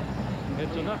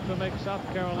 It's enough to make South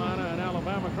Carolina and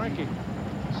Alabama cranky.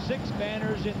 6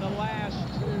 banners in the last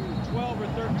 12 or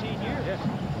 13 years. Yes,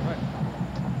 right.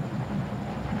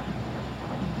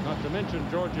 Not to mention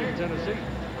Georgia and Tennessee.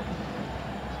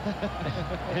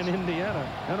 And Indiana,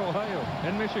 and Ohio,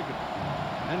 and Michigan,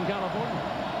 and California.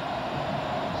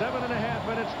 7.5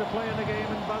 minutes to play in the game,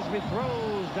 and Busby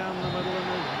throws down the middle and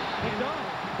is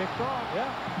picked off. Yeah.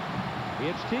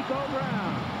 It's Tico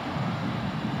Brown.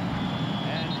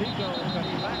 And Tico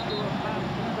cuts back to about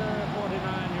the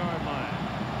 49-yard line.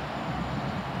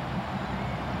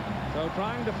 So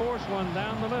trying to force one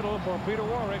down the middle for Peter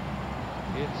Warwick.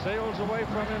 It sails away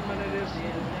from him, and it is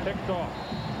picked off.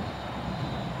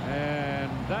 And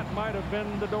that might have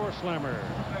been the door slammer.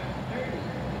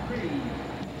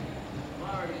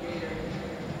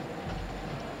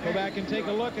 Go back and take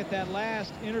a look at that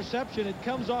last interception. It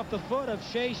comes off the foot of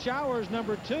Shea Showers,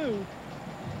 number 2.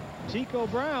 Tico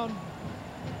Brown.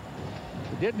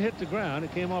 It didn't hit the ground.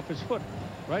 It came off his foot,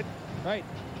 right? Right.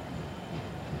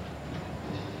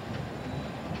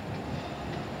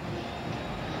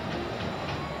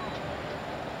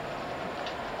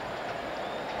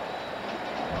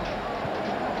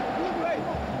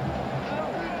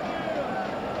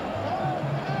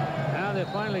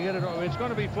 Finally get it. It's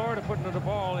going to be Florida putting the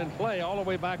ball in play all the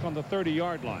way back on the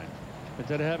 30-yard line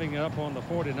instead of having it up on the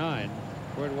 49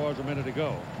 where it was a minute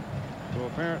ago. So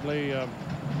apparently I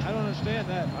don't understand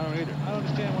that. I don't either. I don't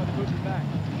understand why they moved it back.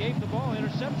 He gave the ball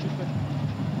interception, but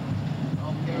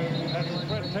that's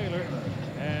Fred Taylor,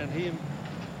 and he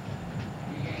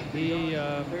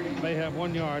may have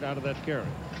 1 yard out of that carry.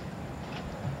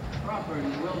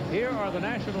 Here are the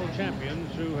national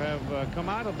champions who have come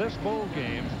out of this bowl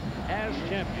game as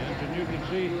champions, and you can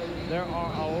see there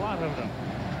are a lot of them,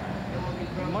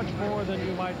 much more than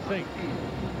you might think.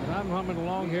 And I'm humming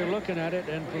along here looking at it,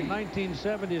 and from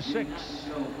 1976,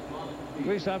 at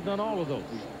least I've done all of those.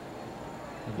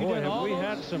 And boy, have we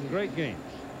had some great games.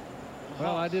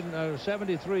 Well, I didn't.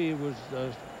 73 was.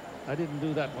 I didn't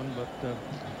do that one, but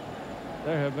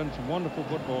there have been some wonderful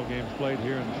football games played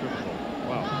here in the Sugar Bowl.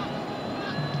 Wow.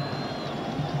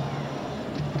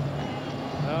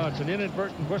 It's an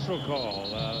inadvertent whistle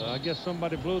call. I guess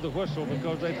somebody blew the whistle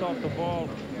because they thought the ball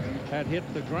had hit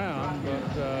the ground,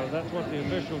 but that's what the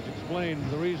officials explained,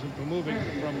 the reason for moving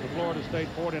from the Florida State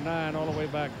 49 all the way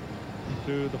back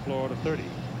to the Florida 30.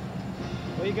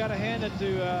 Well, you got to hand it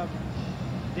to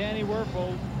Danny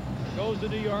Werfel. Goes to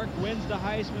New York, wins the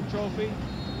Heisman Trophy,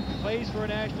 plays for a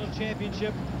national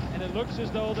championship, and it looks as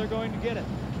though they're going to get it.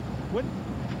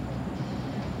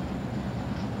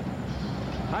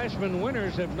 Heisman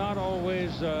winners have not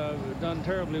always done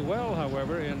terribly well,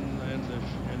 however, in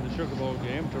the Sugar Bowl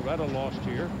game. Toretta lost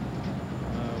here.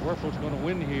 Werfel's going to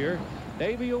win here.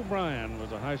 Davey O'Brien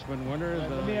was a Heisman winner.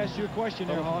 Let me ask you a question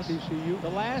there, Hoss. TCU. The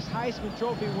last Heisman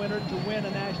Trophy winner to win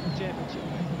a national championship.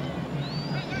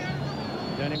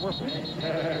 Danny Werfel.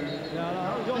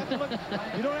 No,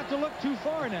 you don't have to look too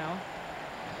far now.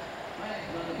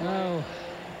 No.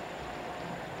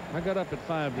 I got up at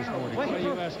 5 this morning. Why are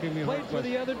you asking me? Played for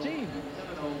the other team.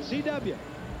 CW.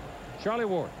 Charlie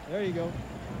Ward. There you go.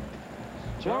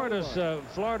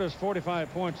 Florida's 45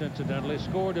 points, incidentally,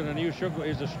 scored in a new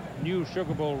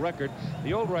Sugar Bowl record.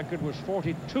 The old record was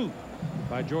 42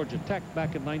 by Georgia Tech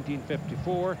back in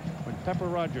 1954 when Pepper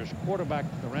Rogers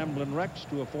quarterbacked the Ramblin' Wrecks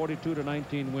to a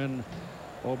 42-19 win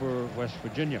over West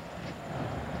Virginia.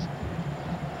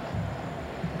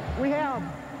 We have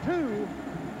 2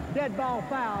 dead ball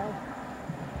fouls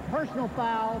personal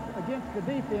fouls against the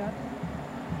defense,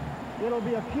 it'll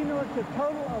be a cumulative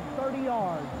total of 30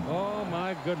 yards. Oh,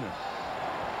 my goodness.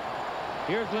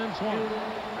 Here's Lynn Swan.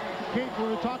 Keith, we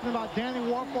were talking about Danny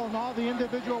Warfel and all the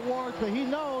individual awards, but he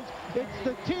knows it's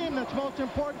the team that's most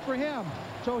important for him.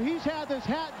 So he's had this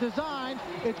hat designed.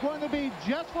 It's going to be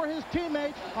just for his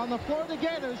teammates on the Florida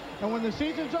Gators. And when the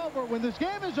season's over, when this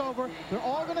game is over, they're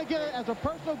all going to get it as a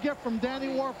personal gift from Danny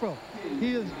Warfel.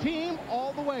 He is team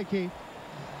all the way, Keith.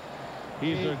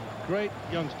 He's a great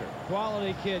youngster.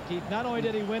 Quality kid, Keith. Not only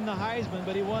did he win the Heisman,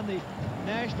 but he won the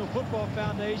National Football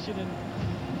Foundation and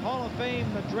Hall of Fame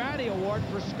Madrati Award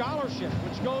for scholarship,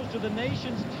 which goes to the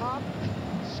nation's top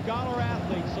scholar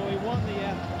athlete. So he won the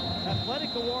athletic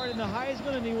award in the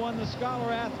Heisman, and he won the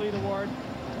scholar athlete award.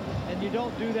 And you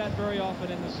don't do that very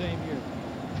often in the same year.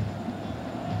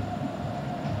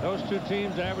 Those two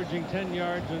teams averaging 10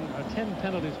 yards and 10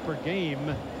 penalties per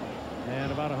game,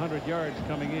 and about 100 yards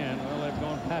coming in. Well, they've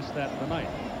gone past that tonight.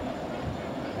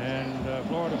 And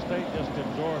Florida State just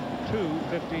absorbed two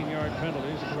 15-yard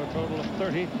penalties for a total of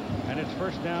 30. And it's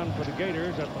first down for the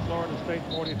Gators at the Florida State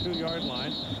 42-yard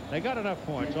line. They got enough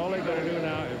points. All they got to do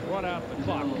now is run out the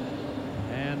clock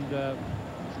and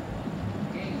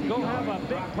go have a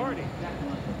big party.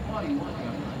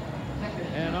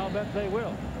 And I'll bet they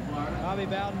will. Bobby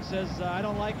Bowden says, I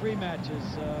don't like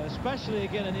rematches, especially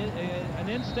again an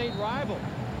in-state rival.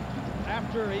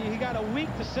 After he got a week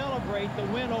to celebrate the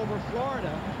win over Florida,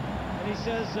 and he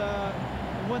says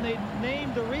when they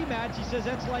named the rematch, he says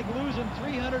that's like losing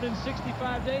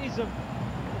 365 days of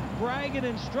bragging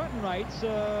and strutting rights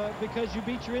because you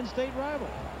beat your in-state rival.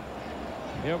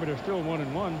 Yeah, but they're still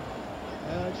 1-1.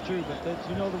 That's true, but that's,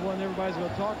 you know, the one everybody's going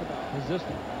to talk about is this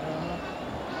one.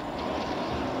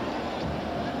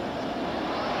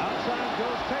 Outside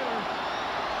goes Taylor.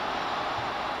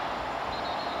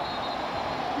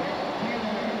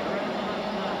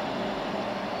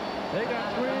 They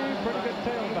got three pretty good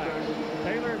tailbacks.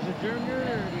 Taylor's a junior,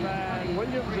 and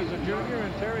Williams is a junior,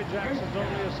 and Terry Jackson's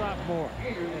only a sophomore.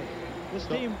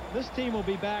 This team will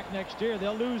be back next year.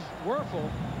 They'll lose Werfel,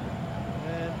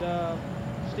 and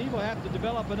Steve will have to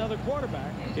develop another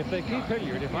quarterback. If they keep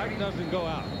Hilliard, if Ike doesn't go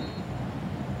out,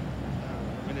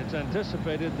 and it's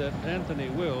anticipated that Anthony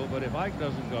will, but if Ike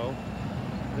doesn't go,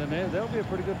 then they'll be a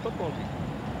pretty good football team.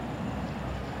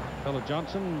 Fellow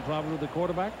Johnson probably the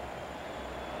quarterback.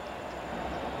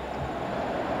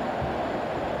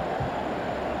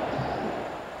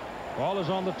 Ball is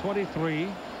on the 23.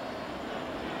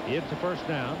 It's a first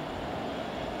down.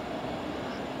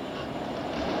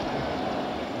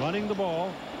 Running the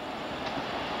ball.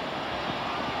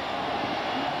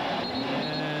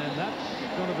 And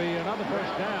that's going to be another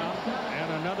first down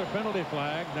and another penalty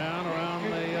flag down around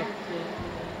the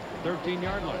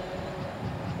 13-yard line.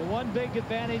 The one big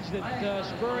advantage that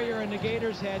Spurrier and the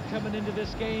Gators had coming into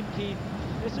this game, Keith,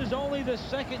 this is only the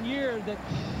second year that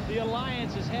the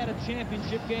Alliance has had a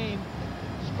championship game.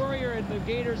 Spurrier and the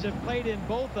Gators have played in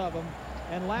both of them,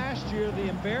 and last year the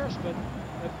embarrassment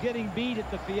of getting beat at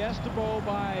the Fiesta Bowl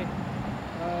by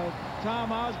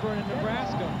Tom Osborne in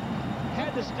Nebraska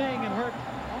had to sting and hurt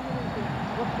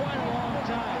for quite a long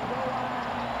time.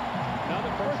 Another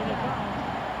personal foul.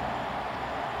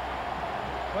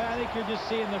 Well, I think you're just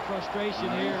seeing the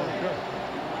frustration here of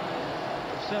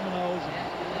the Seminoles.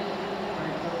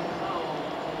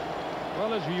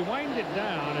 Well, as you wind it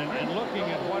down and looking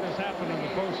at what has happened in the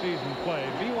postseason play,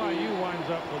 BYU winds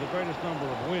up with the greatest number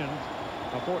of wins,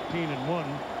 14-1.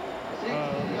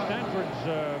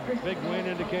 Stanford's big win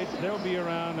indicates they'll be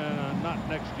around not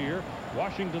next year.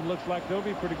 Washington looks like they'll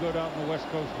be pretty good out on the West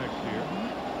Coast next year.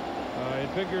 It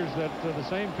figures that the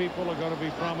same people are going to be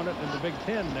prominent in the Big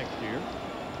Ten next year.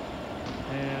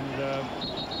 And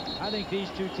I think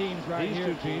these two teams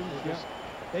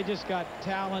they just got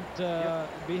talent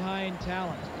behind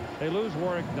talent. They lose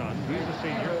Warwick Dunn. He's a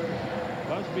senior.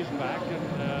 Busby's back, and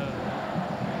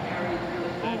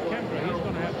Kembra, he's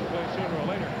going to have to play sooner or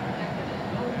later.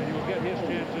 And he will get his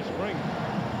chance this spring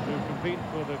to compete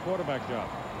for the quarterback job.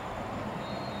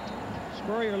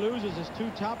 Spurrier loses his two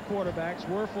top quarterbacks,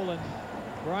 Werfel and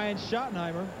Brian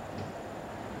Schottenheimer.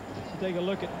 Let's take a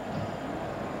look at.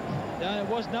 It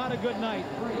was not a good night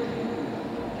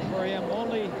for him.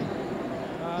 Only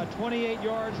 28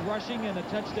 yards rushing and a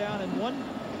touchdown and one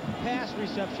pass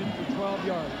reception for 12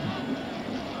 yards.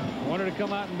 Wanted to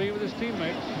come out and be with his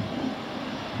teammates.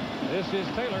 This is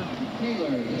Taylor.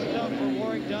 It's tough for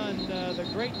Warwick Dunn, the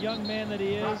great young man that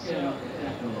he is.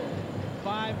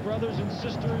 5 brothers and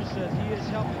sisters that he has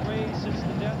helped raise since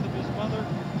the death of his mother.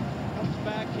 Comes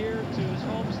back here to his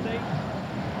home state,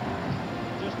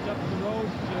 just up the road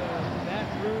to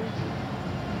Baton Rouge.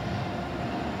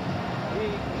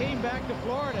 came back to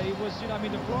Florida. He was, I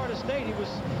mean, to Florida State.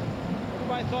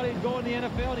 Everybody thought he'd go in the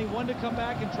NFL, and he wanted to come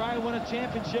back and try to win a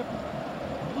championship.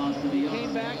 He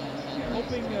came back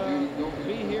hoping to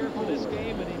be here for this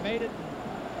game, and he made it.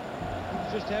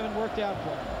 It just haven't worked out for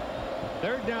him.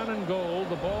 Third down and goal,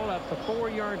 the ball at the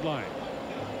 4-yard line.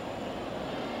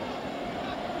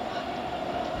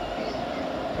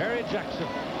 Perry Jackson.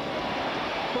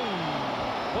 Boom.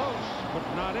 Close,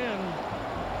 but not in.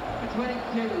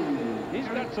 He's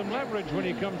got some leverage when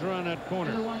he comes around that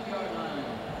corner.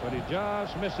 But he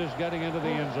just misses getting into the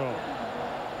end zone.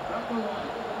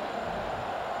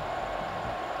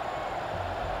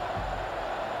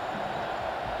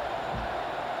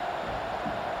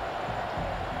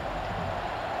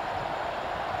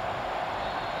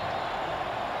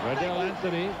 Riddell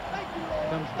Anthony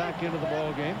comes back into the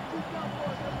ball game.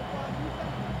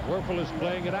 Werfel is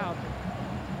playing it out.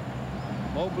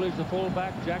 Mobley's the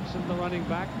fullback, Jackson the running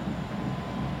back.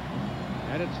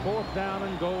 And it's 4th down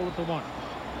and goal at the 1.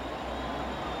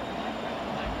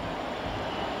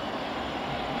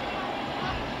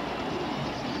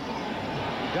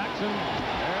 Jackson,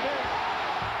 there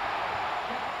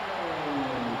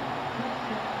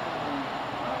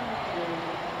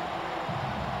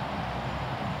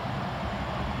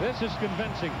it is. This is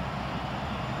convincing.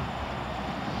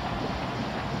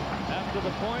 After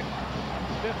the point,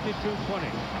 52-20.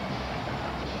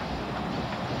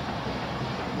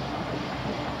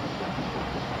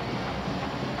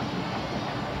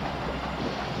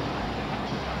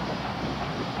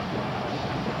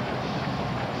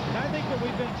 I think what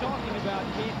we've been talking about,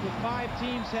 Keith, with 5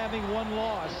 teams having 1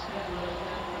 loss,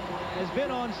 has been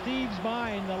on Steve's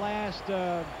mind the last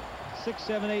 6,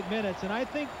 7, 8 minutes. And I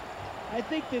think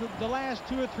the last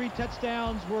 2 or 3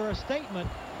 touchdowns were a statement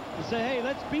to say, hey,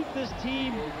 let's beat this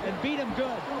team and beat them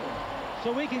good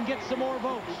so we can get some more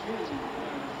votes.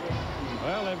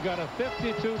 Well, they've got a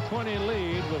 52-20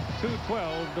 lead with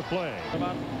 2:12 to play.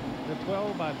 About the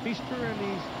 12 by Feaster, and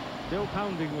he's still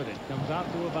pounding with it. Comes out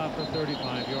to about the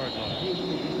 35-yard line.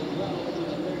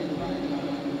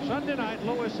 Sunday night,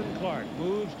 Lois and Clark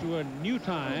moves to a new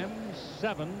time,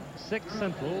 7, 6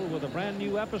 Central, with a brand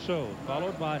new episode,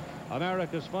 followed by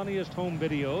America's Funniest Home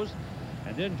Videos.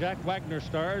 And then Jack Wagner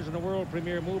stars in a world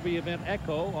premiere movie event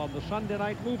Echo on the Sunday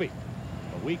Night Movie.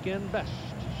 A weekend best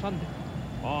Sunday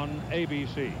on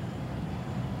ABC.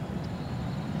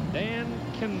 Dan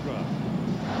Kendra.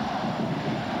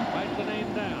 Write the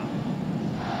name down.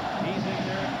 He's in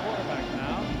there at quarterback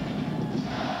now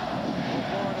for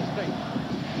Florida State.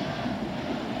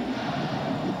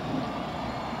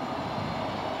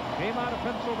 Came out of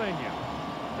Pennsylvania.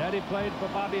 Daddy played for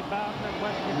Bobby Bowden in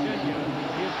West Virginia.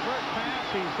 His first pass,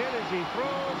 he's hit as he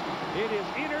throws. It is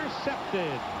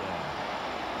intercepted.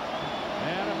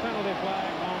 And a penalty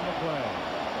flag on the play.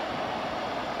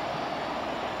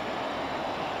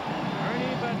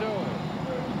 Ernie Badeau,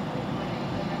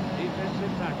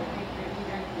 defensive tackle.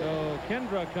 So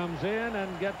Kendra comes in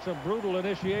and gets a brutal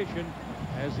initiation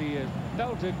as he is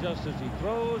belted just as he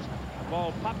throws. The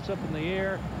ball pops up in the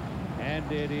air.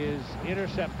 And it is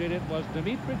intercepted. It was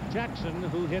Demetric Jackson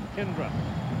who hit Kendra.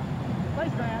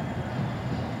 Place man.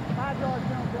 5-yard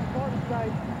penalty on Florida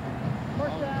State.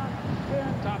 First down,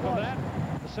 10. Top of that,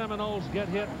 the Seminoles get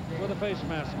hit with a face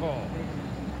mask call.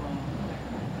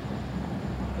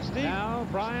 Steve? Now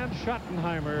Brian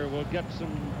Schottenheimer will get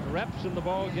some reps in the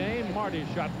ball game. Marty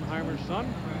Schottenheimer's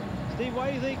son. Steve, why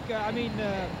do you think,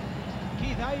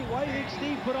 Keith, why do you think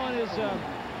Steve put on his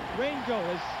raincoat?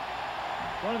 His,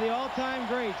 one of the all-time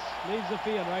greats leaves the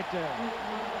field right there.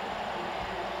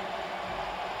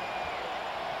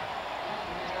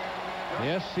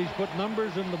 Yes, he's put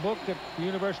numbers in the book at the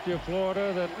University of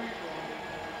Florida that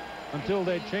until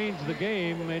they change the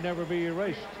game may never be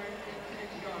erased.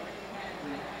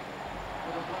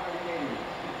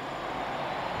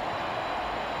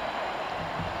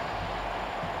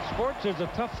 Sports is a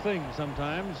tough thing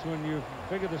sometimes when you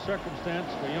figure the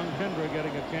circumstance for young Kendra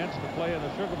getting a chance to play in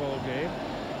the Sugar Bowl game,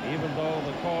 even though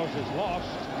the cause is lost.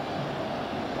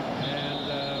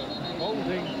 And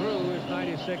bolting through is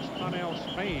 96 Connell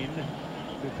Spain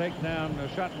to take down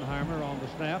Schottenheimer on the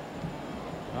snap.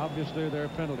 Obviously, there are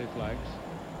penalty flags.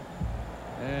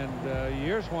 And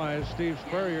years-wise, Steve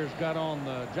Spurrier's got on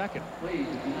the jacket. He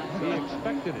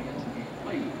expected it.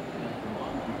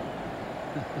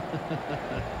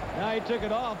 Now he took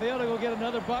it off. He ought to go get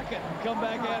another bucket and come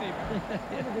back at him.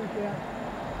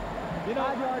 You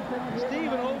know,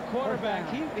 Steve, an old quarterback,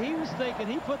 he was thinking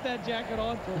he put that jacket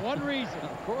on for one reason.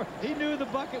 Of course. He knew the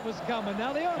bucket was coming.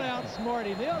 Now they ought to outsmart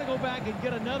him. They ought to go back and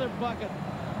get another bucket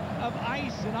of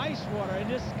ice and ice water and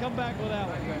just come back with that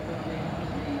one.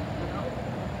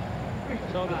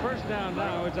 So the first down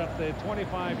now is at the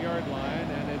 25-yard line,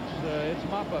 and it's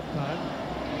mop-up time.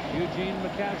 Eugene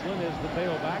McCaslin is the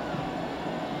tailback.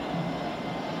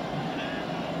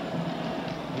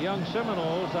 The young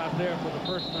Seminoles out there for the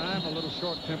first time, a little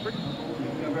short-tempered.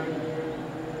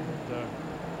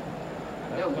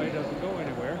 That play doesn't go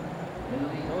anywhere.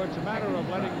 So it's a matter of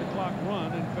letting the clock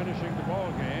run and finishing the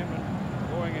ball game and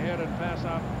going ahead and pass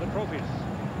out the trophies.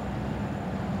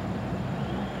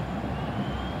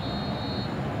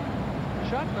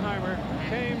 Schottenheimer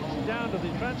transferred down to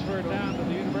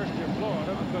the University of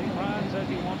Florida because Brian says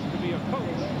he wants to be a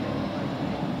coach.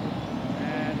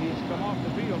 And he's come off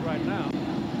the field right now.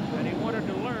 And he wanted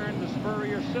to learn the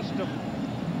Spurrier system.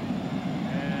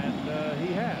 And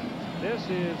he has. This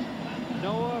is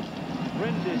Noah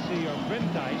Brindisi or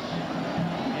Brandeis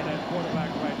in at quarterback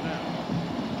right now.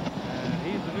 And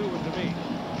he's the new one to me.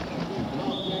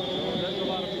 There's a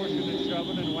lot of pushing and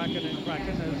shoving and whacking and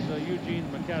cracking as Eugene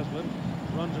McCaslin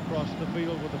runs across the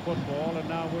field with the football, and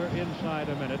now we're inside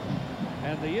a minute.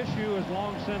 And the issue has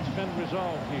long since been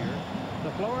resolved here.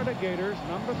 The Florida Gators,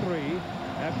 number 3,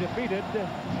 have defeated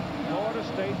Florida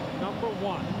State, number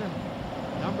 1.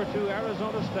 Number 2,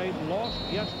 Arizona State, lost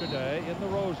yesterday in the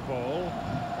Rose Bowl,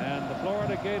 and the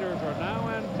Florida Gators are now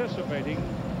anticipating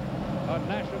a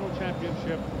national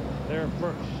championship, their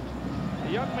first.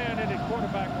 The young man in at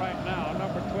quarterback right now,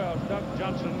 number 12, Doug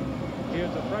Johnson, is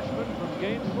a freshman from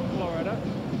Gainesville, Florida.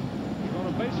 He's on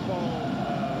a baseball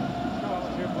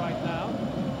scholarship right now,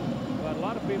 but a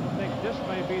lot of people think this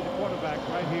may be the quarterback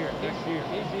right here next year.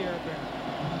 He's the air bear.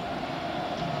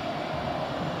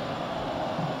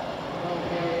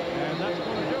 And that's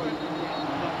going to do it.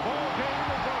 The ball game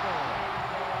is over.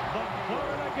 The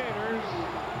Florida Gators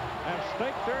have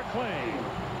staked their claim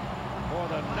for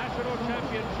the national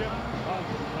championship of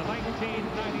the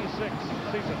 1996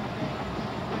 season.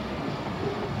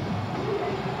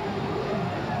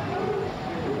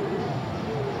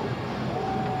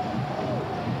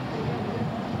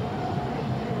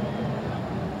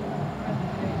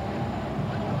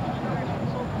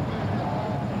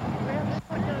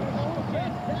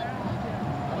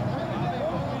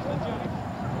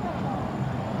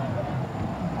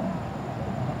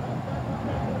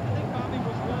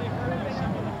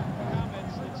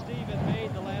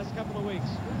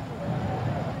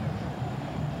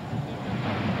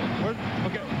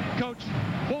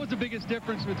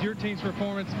 Difference with your team's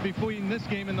performance between this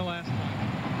game and the last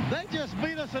one? They just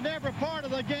beat us in every part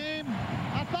of the game.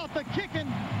 I thought the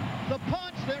kicking, the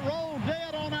punch that rolled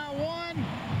dead on our one,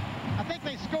 I think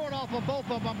they scored off of both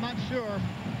of them, I'm not sure,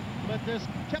 but this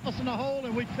kept us in the hole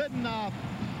and we couldn't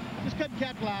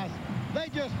capitalize. They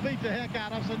just beat the heck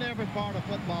out of us in every part of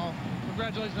football.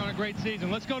 Congratulations on a great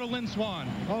season. Let's go to Lynn Swan.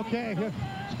 Okay,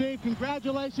 Steve,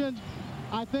 congratulations.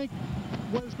 I think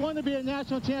what's going to be a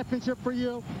national championship for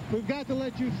you, we've got to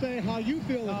let you say how you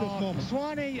feel at this moment.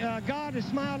 Swanee, God has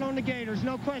smiled on the Gators,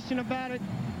 no question about it.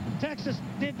 Texas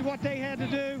did what they had to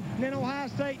do, and then Ohio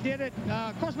State did it.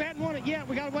 Of course, we hadn't won it yet.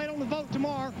 We got to wait on the vote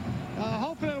tomorrow.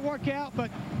 Hopefully it'll work out, but,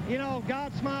 you know,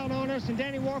 God smiled on us, and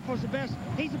Danny Warfel's the best.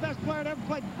 He's the best player to ever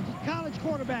play college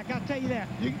quarterback, I'll tell you that.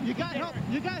 You got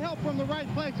help from the right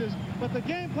places, but the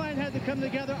game plan had to come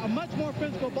together, a much more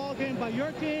physical ball game by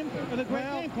your team, and a great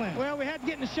game plan. Well, we had to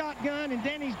get in the shotgun, and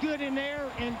Danny's good in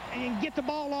there and get the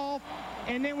ball off,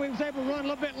 and then we was able to run a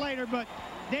little bit later, but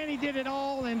Danny did it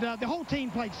all, and the whole team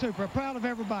played super. Proud of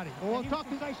everybody. Well,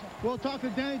 we'll talk to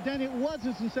Danny. Danny, it was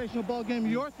a sensational ball game.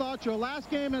 Your thoughts, your last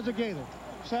game as a Gator?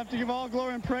 Just have to give all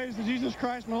glory and praise to Jesus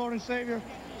Christ, my Lord and Savior.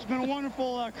 It's been a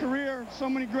wonderful career. So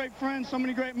many great friends, so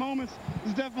many great moments.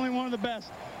 It's definitely one of the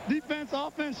best. Defense,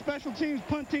 offense, special teams,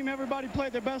 punt team, everybody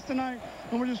played their best tonight,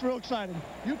 and we're just real excited.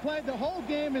 You played the whole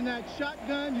game in that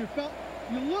shotgun. You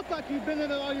look like you've been in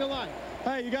it all your life.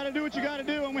 Hey, you got to do what you got to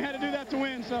do, and we had to do that to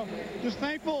win. So just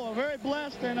thankful, very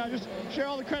blessed, and I just share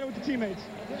all the credit with the teammates.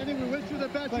 I think we wish you the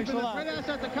best. Thanks You've been a a great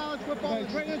asset to college football,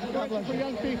 Thanks. a great inspiration for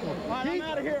young people. All right, I'm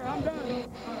out of here. I'm done.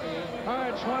 All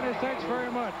right, Swanee, thanks very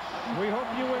much. We hope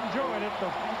you enjoyed it. The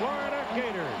Florida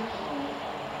Gators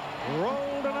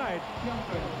roll tonight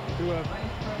to a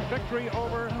victory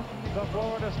over the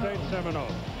Florida State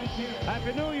Seminoles.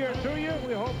 Happy New Year to you.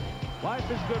 We hope life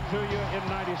is good to you in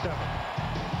 '97.